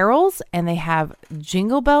like carols and they have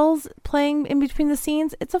jingle bells playing in between the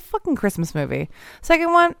scenes. It's a fucking Christmas movie.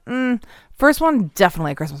 Second one, first one,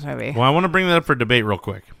 definitely a Christmas movie. Well, I want to bring that up for debate real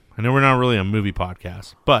quick. I know we're not really a movie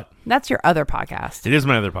podcast, but That's your other podcast. it is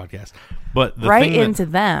my other podcast. But the Right thing that- into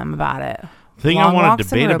them about it. thing Long I want Walks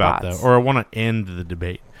to and debate about, Robots. though, or I want to end the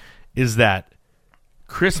debate, is that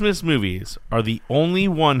Christmas movies are the only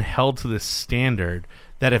one held to this standard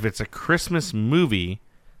that if it's a Christmas movie,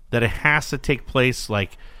 that it has to take place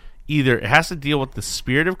like either it has to deal with the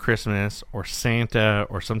spirit of Christmas or Santa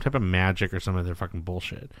or some type of magic or some other fucking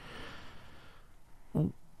bullshit.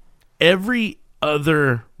 Every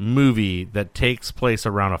other movie that takes place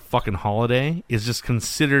around a fucking holiday is just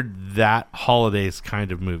considered that holiday's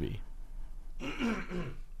kind of movie.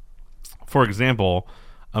 For example,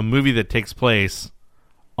 a movie that takes place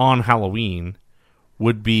on Halloween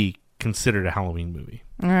would be considered a Halloween movie.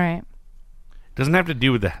 All right. It doesn't have to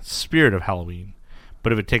do with the spirit of Halloween,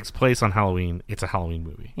 but if it takes place on Halloween, it's a Halloween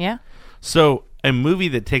movie. Yeah. So a movie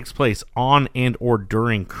that takes place on and or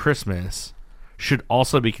during Christmas should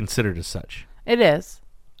also be considered as such. It is.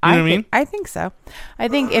 You know what I mean? I think so. I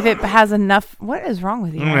think if it has enough. What is wrong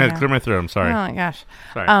with you? I'm right going to now? clear my throat. I'm sorry. Oh my gosh.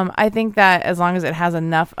 Sorry. I think that as long as it has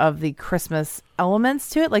enough of the Christmas elements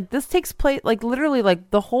to it, like this takes place, like literally, like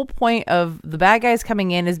the whole point of the bad guys coming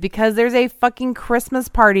in is because there's a fucking Christmas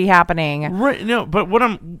party happening. Right. No, but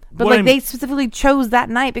They specifically chose that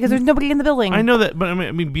night because there's nobody in the building. I know that, but I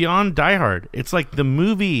mean, beyond Die Hard, it's like the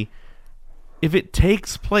movie, if it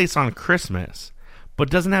takes place on Christmas, but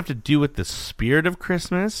doesn't have to do with the spirit of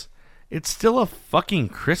Christmas, it's still a fucking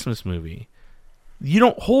Christmas movie. You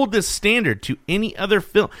don't hold this standard to any other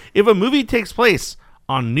film. If a movie takes place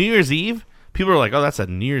on New Year's Eve, people are like, oh, that's a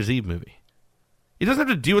New Year's Eve movie. It doesn't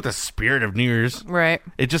have to do with the spirit of New Year's. Right.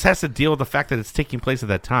 It just has to deal with the fact that it's taking place at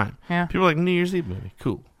that time. Yeah. People are like, New Year's Eve movie.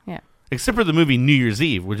 Cool. Yeah. Except for the movie New Year's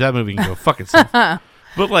Eve, which that movie can go fuck itself.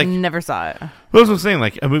 But like, Never saw it. that's what I'm saying.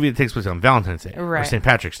 Like a movie that takes place on Valentine's Day or Right. St.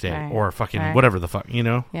 Patrick's Day Right. or fucking Right. whatever the fuck, you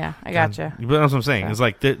know? Yeah, I gotcha. But that's what I'm saying. It's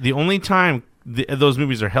like the only time those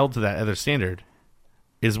movies are held to that other standard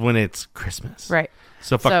is when it's Christmas. Right.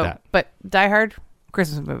 So fuck that. But Die Hard,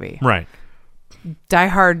 Christmas movie. Right. Die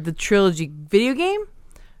Hard, the trilogy video game,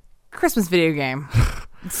 Christmas video game.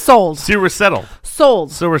 Sold. So we're settled.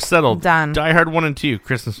 Sold. So we're settled. Done. Die Hard 1 and 2,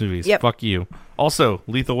 Christmas movies. Yep. Fuck you. Also,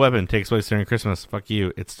 Lethal Weapon takes place during Christmas. Fuck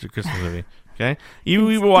you. It's a Christmas movie. Okay? You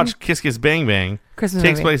will watch Kiss Kiss Bang Bang. Christmas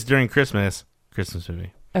takes movie. place during Christmas. Christmas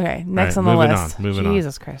movie. Okay, next All on right, the list. moving on.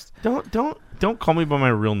 Jesus Christ. Don't call me by my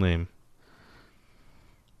real name.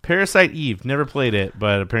 Parasite Eve. Never played it,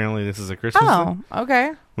 but apparently this is a Christmas thing.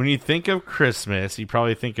 Okay. When you think of Christmas, you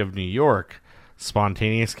probably think of New York,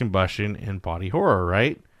 spontaneous combustion, and body horror,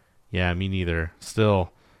 right? Yeah, me neither.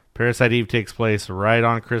 Still, Parasite Eve takes place right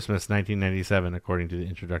on Christmas, 1997, according to the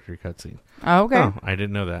introductory cutscene. Okay. Oh, I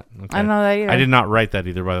didn't know that. Okay. I didn't know that either. I did not write that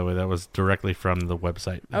either, by the way. That was directly from the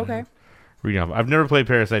website. Okay. Reading off. I've never played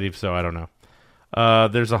Parasite Eve, so I don't know.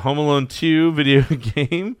 There's a Home Alone 2 video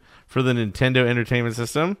game for the Nintendo Entertainment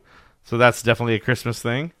System, so that's definitely a Christmas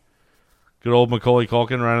thing. Good old Macaulay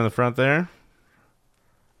Culkin right in the front there.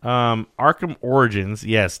 Arkham Origins,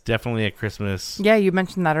 yes, definitely a Christmas. Yeah, you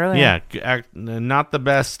mentioned that earlier. Yeah, not the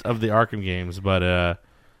best of the Arkham games, but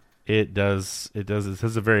it has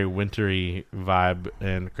a very wintry vibe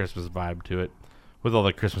and Christmas vibe to it, with all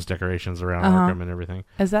the Christmas decorations around Arkham and everything.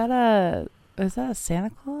 Is that a Santa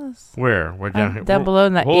Claus? Where? We're down here. Down below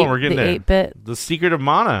in that Hold on, we're getting the there. 8-bit. The Secret of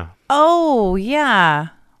Mana. Oh, yeah.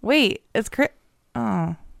 Wait, it's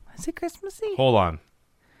oh, is it Christmassy? Hold on.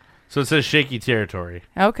 So it says shaky territory.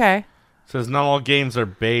 Okay. It says not all games are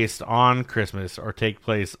based on Christmas or take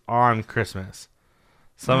place on Christmas.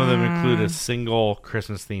 Some of them include a single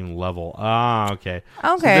Christmas themed level. Ah, okay.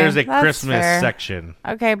 Okay, So there's a that's Christmas fair. section.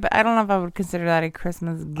 Okay, but I don't know if I would consider that a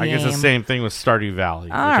Christmas game. I guess the same thing with Stardew Valley,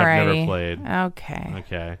 which I've never played.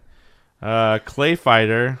 Okay. Okay. Clay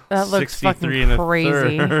Fighter, That looks 63 and a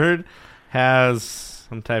crazy. third, has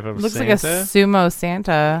some type of Looks Santa. like a sumo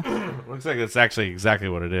Santa. Looks like it's actually exactly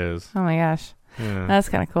what it is. Oh my gosh. Yeah. That's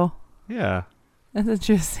kind of cool. Yeah. That's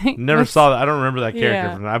interesting. Never saw that. I don't remember that character.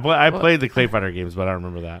 Yeah. From that. I played the Clay Fighter games, but I don't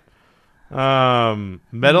remember that.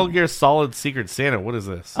 Metal Gear Solid Secret Santa. What is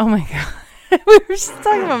this? Oh my god. We were just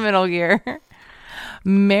talking about Metal Gear.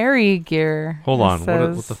 Mary Gear. Hold on.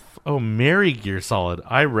 Says. What the? Mary Gear Solid.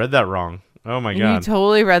 I read that wrong. Oh my You god.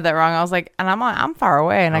 totally read that wrong. I was like, and I'm far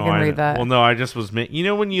away, and I can read that. Well, no, I just was. You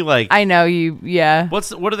know when you like. I know you. Yeah. What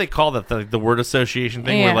do they call that? The word association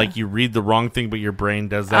thing, Yeah. where like you read the wrong thing, but your brain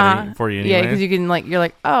does that for you anyway. Yeah, because you can you're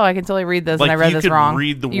like, oh, I can totally read this, Like, and I read you this could wrong.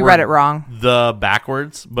 read the you word read it wrong. the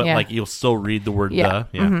backwards, but Yeah. like you'll still read the word Yeah.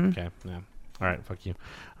 the. Yeah. Okay. Yeah. All right. Fuck you.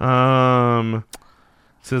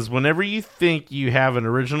 It says whenever you think you have an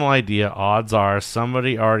original idea, odds are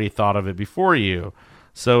somebody already thought of it before you.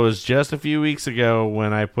 So it was just a few weeks ago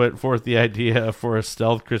when I put forth the idea for a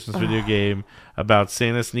stealth Christmas video game about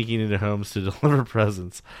Santa sneaking into homes to deliver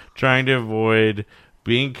presents, trying to avoid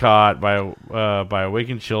being caught by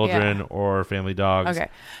awakened children or family dogs. Okay,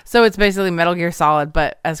 so it's basically Metal Gear Solid,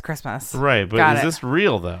 but as Christmas. Right, but Got is it. this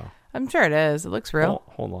real though? I'm sure it is. It looks real.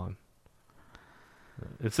 Hold on.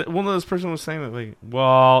 It's one of those person was saying that like,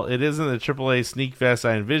 well, it isn't the AAA sneak fest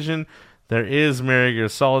I envisioned. There is Mary Gear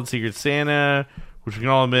Solid Secret Santa, which we can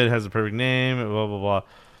all admit has a perfect name. Blah blah blah.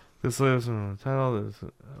 This lives on the title.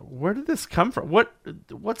 Where did this come from?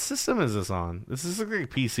 What system is this on? This is like a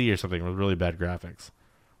PC or something with really bad graphics.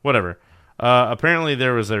 Whatever. Apparently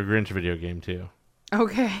there was a Grinch video game too.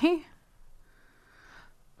 Okay.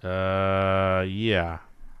 Yeah.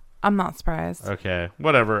 I'm not surprised. Okay.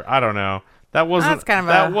 Whatever. I don't know. That wasn't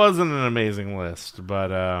wasn't an amazing list,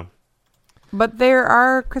 but there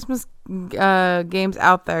are Christmas games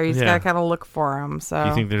out there. You just gotta kind of look for them. So do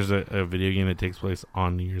you think there's a video game that takes place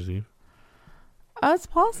on New Year's Eve? It's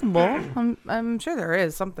possible. I'm sure there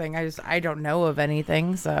is something. I don't know of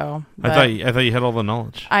anything. So I thought you had all the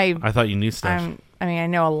knowledge. I thought you knew stuff. I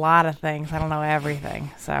know a lot of things. I don't know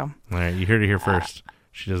everything. So all right, you heard it here first.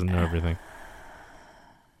 She doesn't know everything.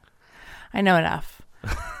 I know enough.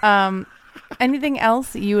 Anything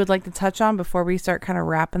else you would like to touch on before we start kind of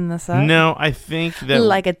wrapping this up? No, I think that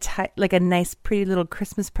like a nice, pretty little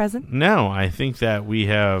Christmas present. No, I think that we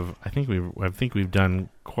have. I think we've done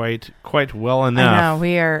quite well enough. I know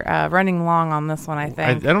we are running long on this one. I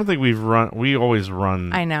think. I don't think we've run. We always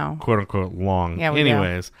run. I know. Quote unquote long. Yeah. We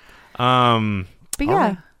Anyways. do. But yeah.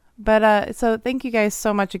 Right. But so thank you guys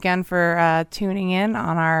so much again for tuning in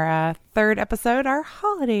on our third episode, our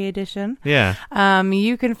holiday edition. Yeah.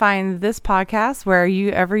 You can find this podcast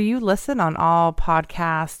wherever you listen on all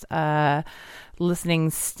podcast listening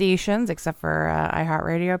stations, except for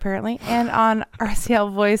iHeartRadio, apparently, and on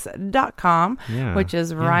rclvoice.com, which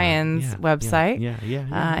is Ryan's website.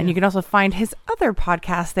 And you can also find his other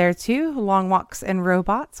podcast there, too, Long Walks and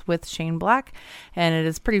Robots with Shane Black. And it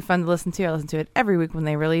is pretty fun to listen to. I listen to it every week when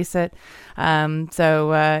they release it. And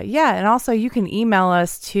also you can email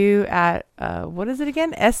us too at what is it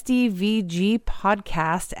again?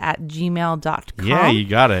 sdvgpodcast@gmail.com. Yeah, you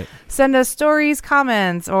got it. Send us stories,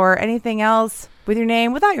 comments, or anything else with your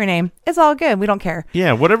name, without your name. It's all good. We don't care.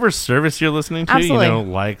 Yeah, whatever service you're listening to, Absolutely.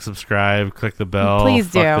 Like, subscribe, click the bell, Please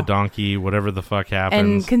fuck do. the donkey, whatever the fuck happens.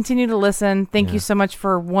 And continue to listen. Thank you so much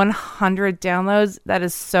for 100 downloads. That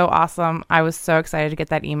is so awesome. I was so excited to get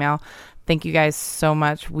that email. Thank you guys so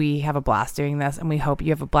much. We have a blast doing this, and we hope you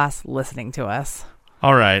have a blast listening to us.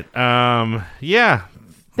 All right. Yeah.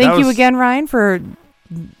 Thank you again, Ryan, for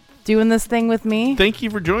doing this thing with me. Thank you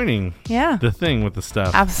for joining. Yeah. The thing with the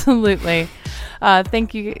stuff. Absolutely.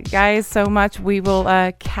 Thank you guys so much. We will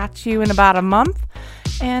catch you in about a month.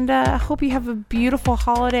 And hope you have a beautiful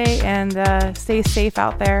holiday and stay safe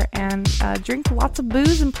out there and drink lots of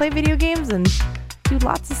booze and play video games and do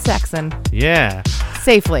lots of sexing. Yeah.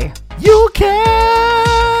 Safely. You can.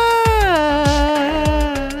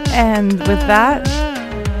 And with that,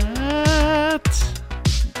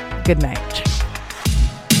 good night.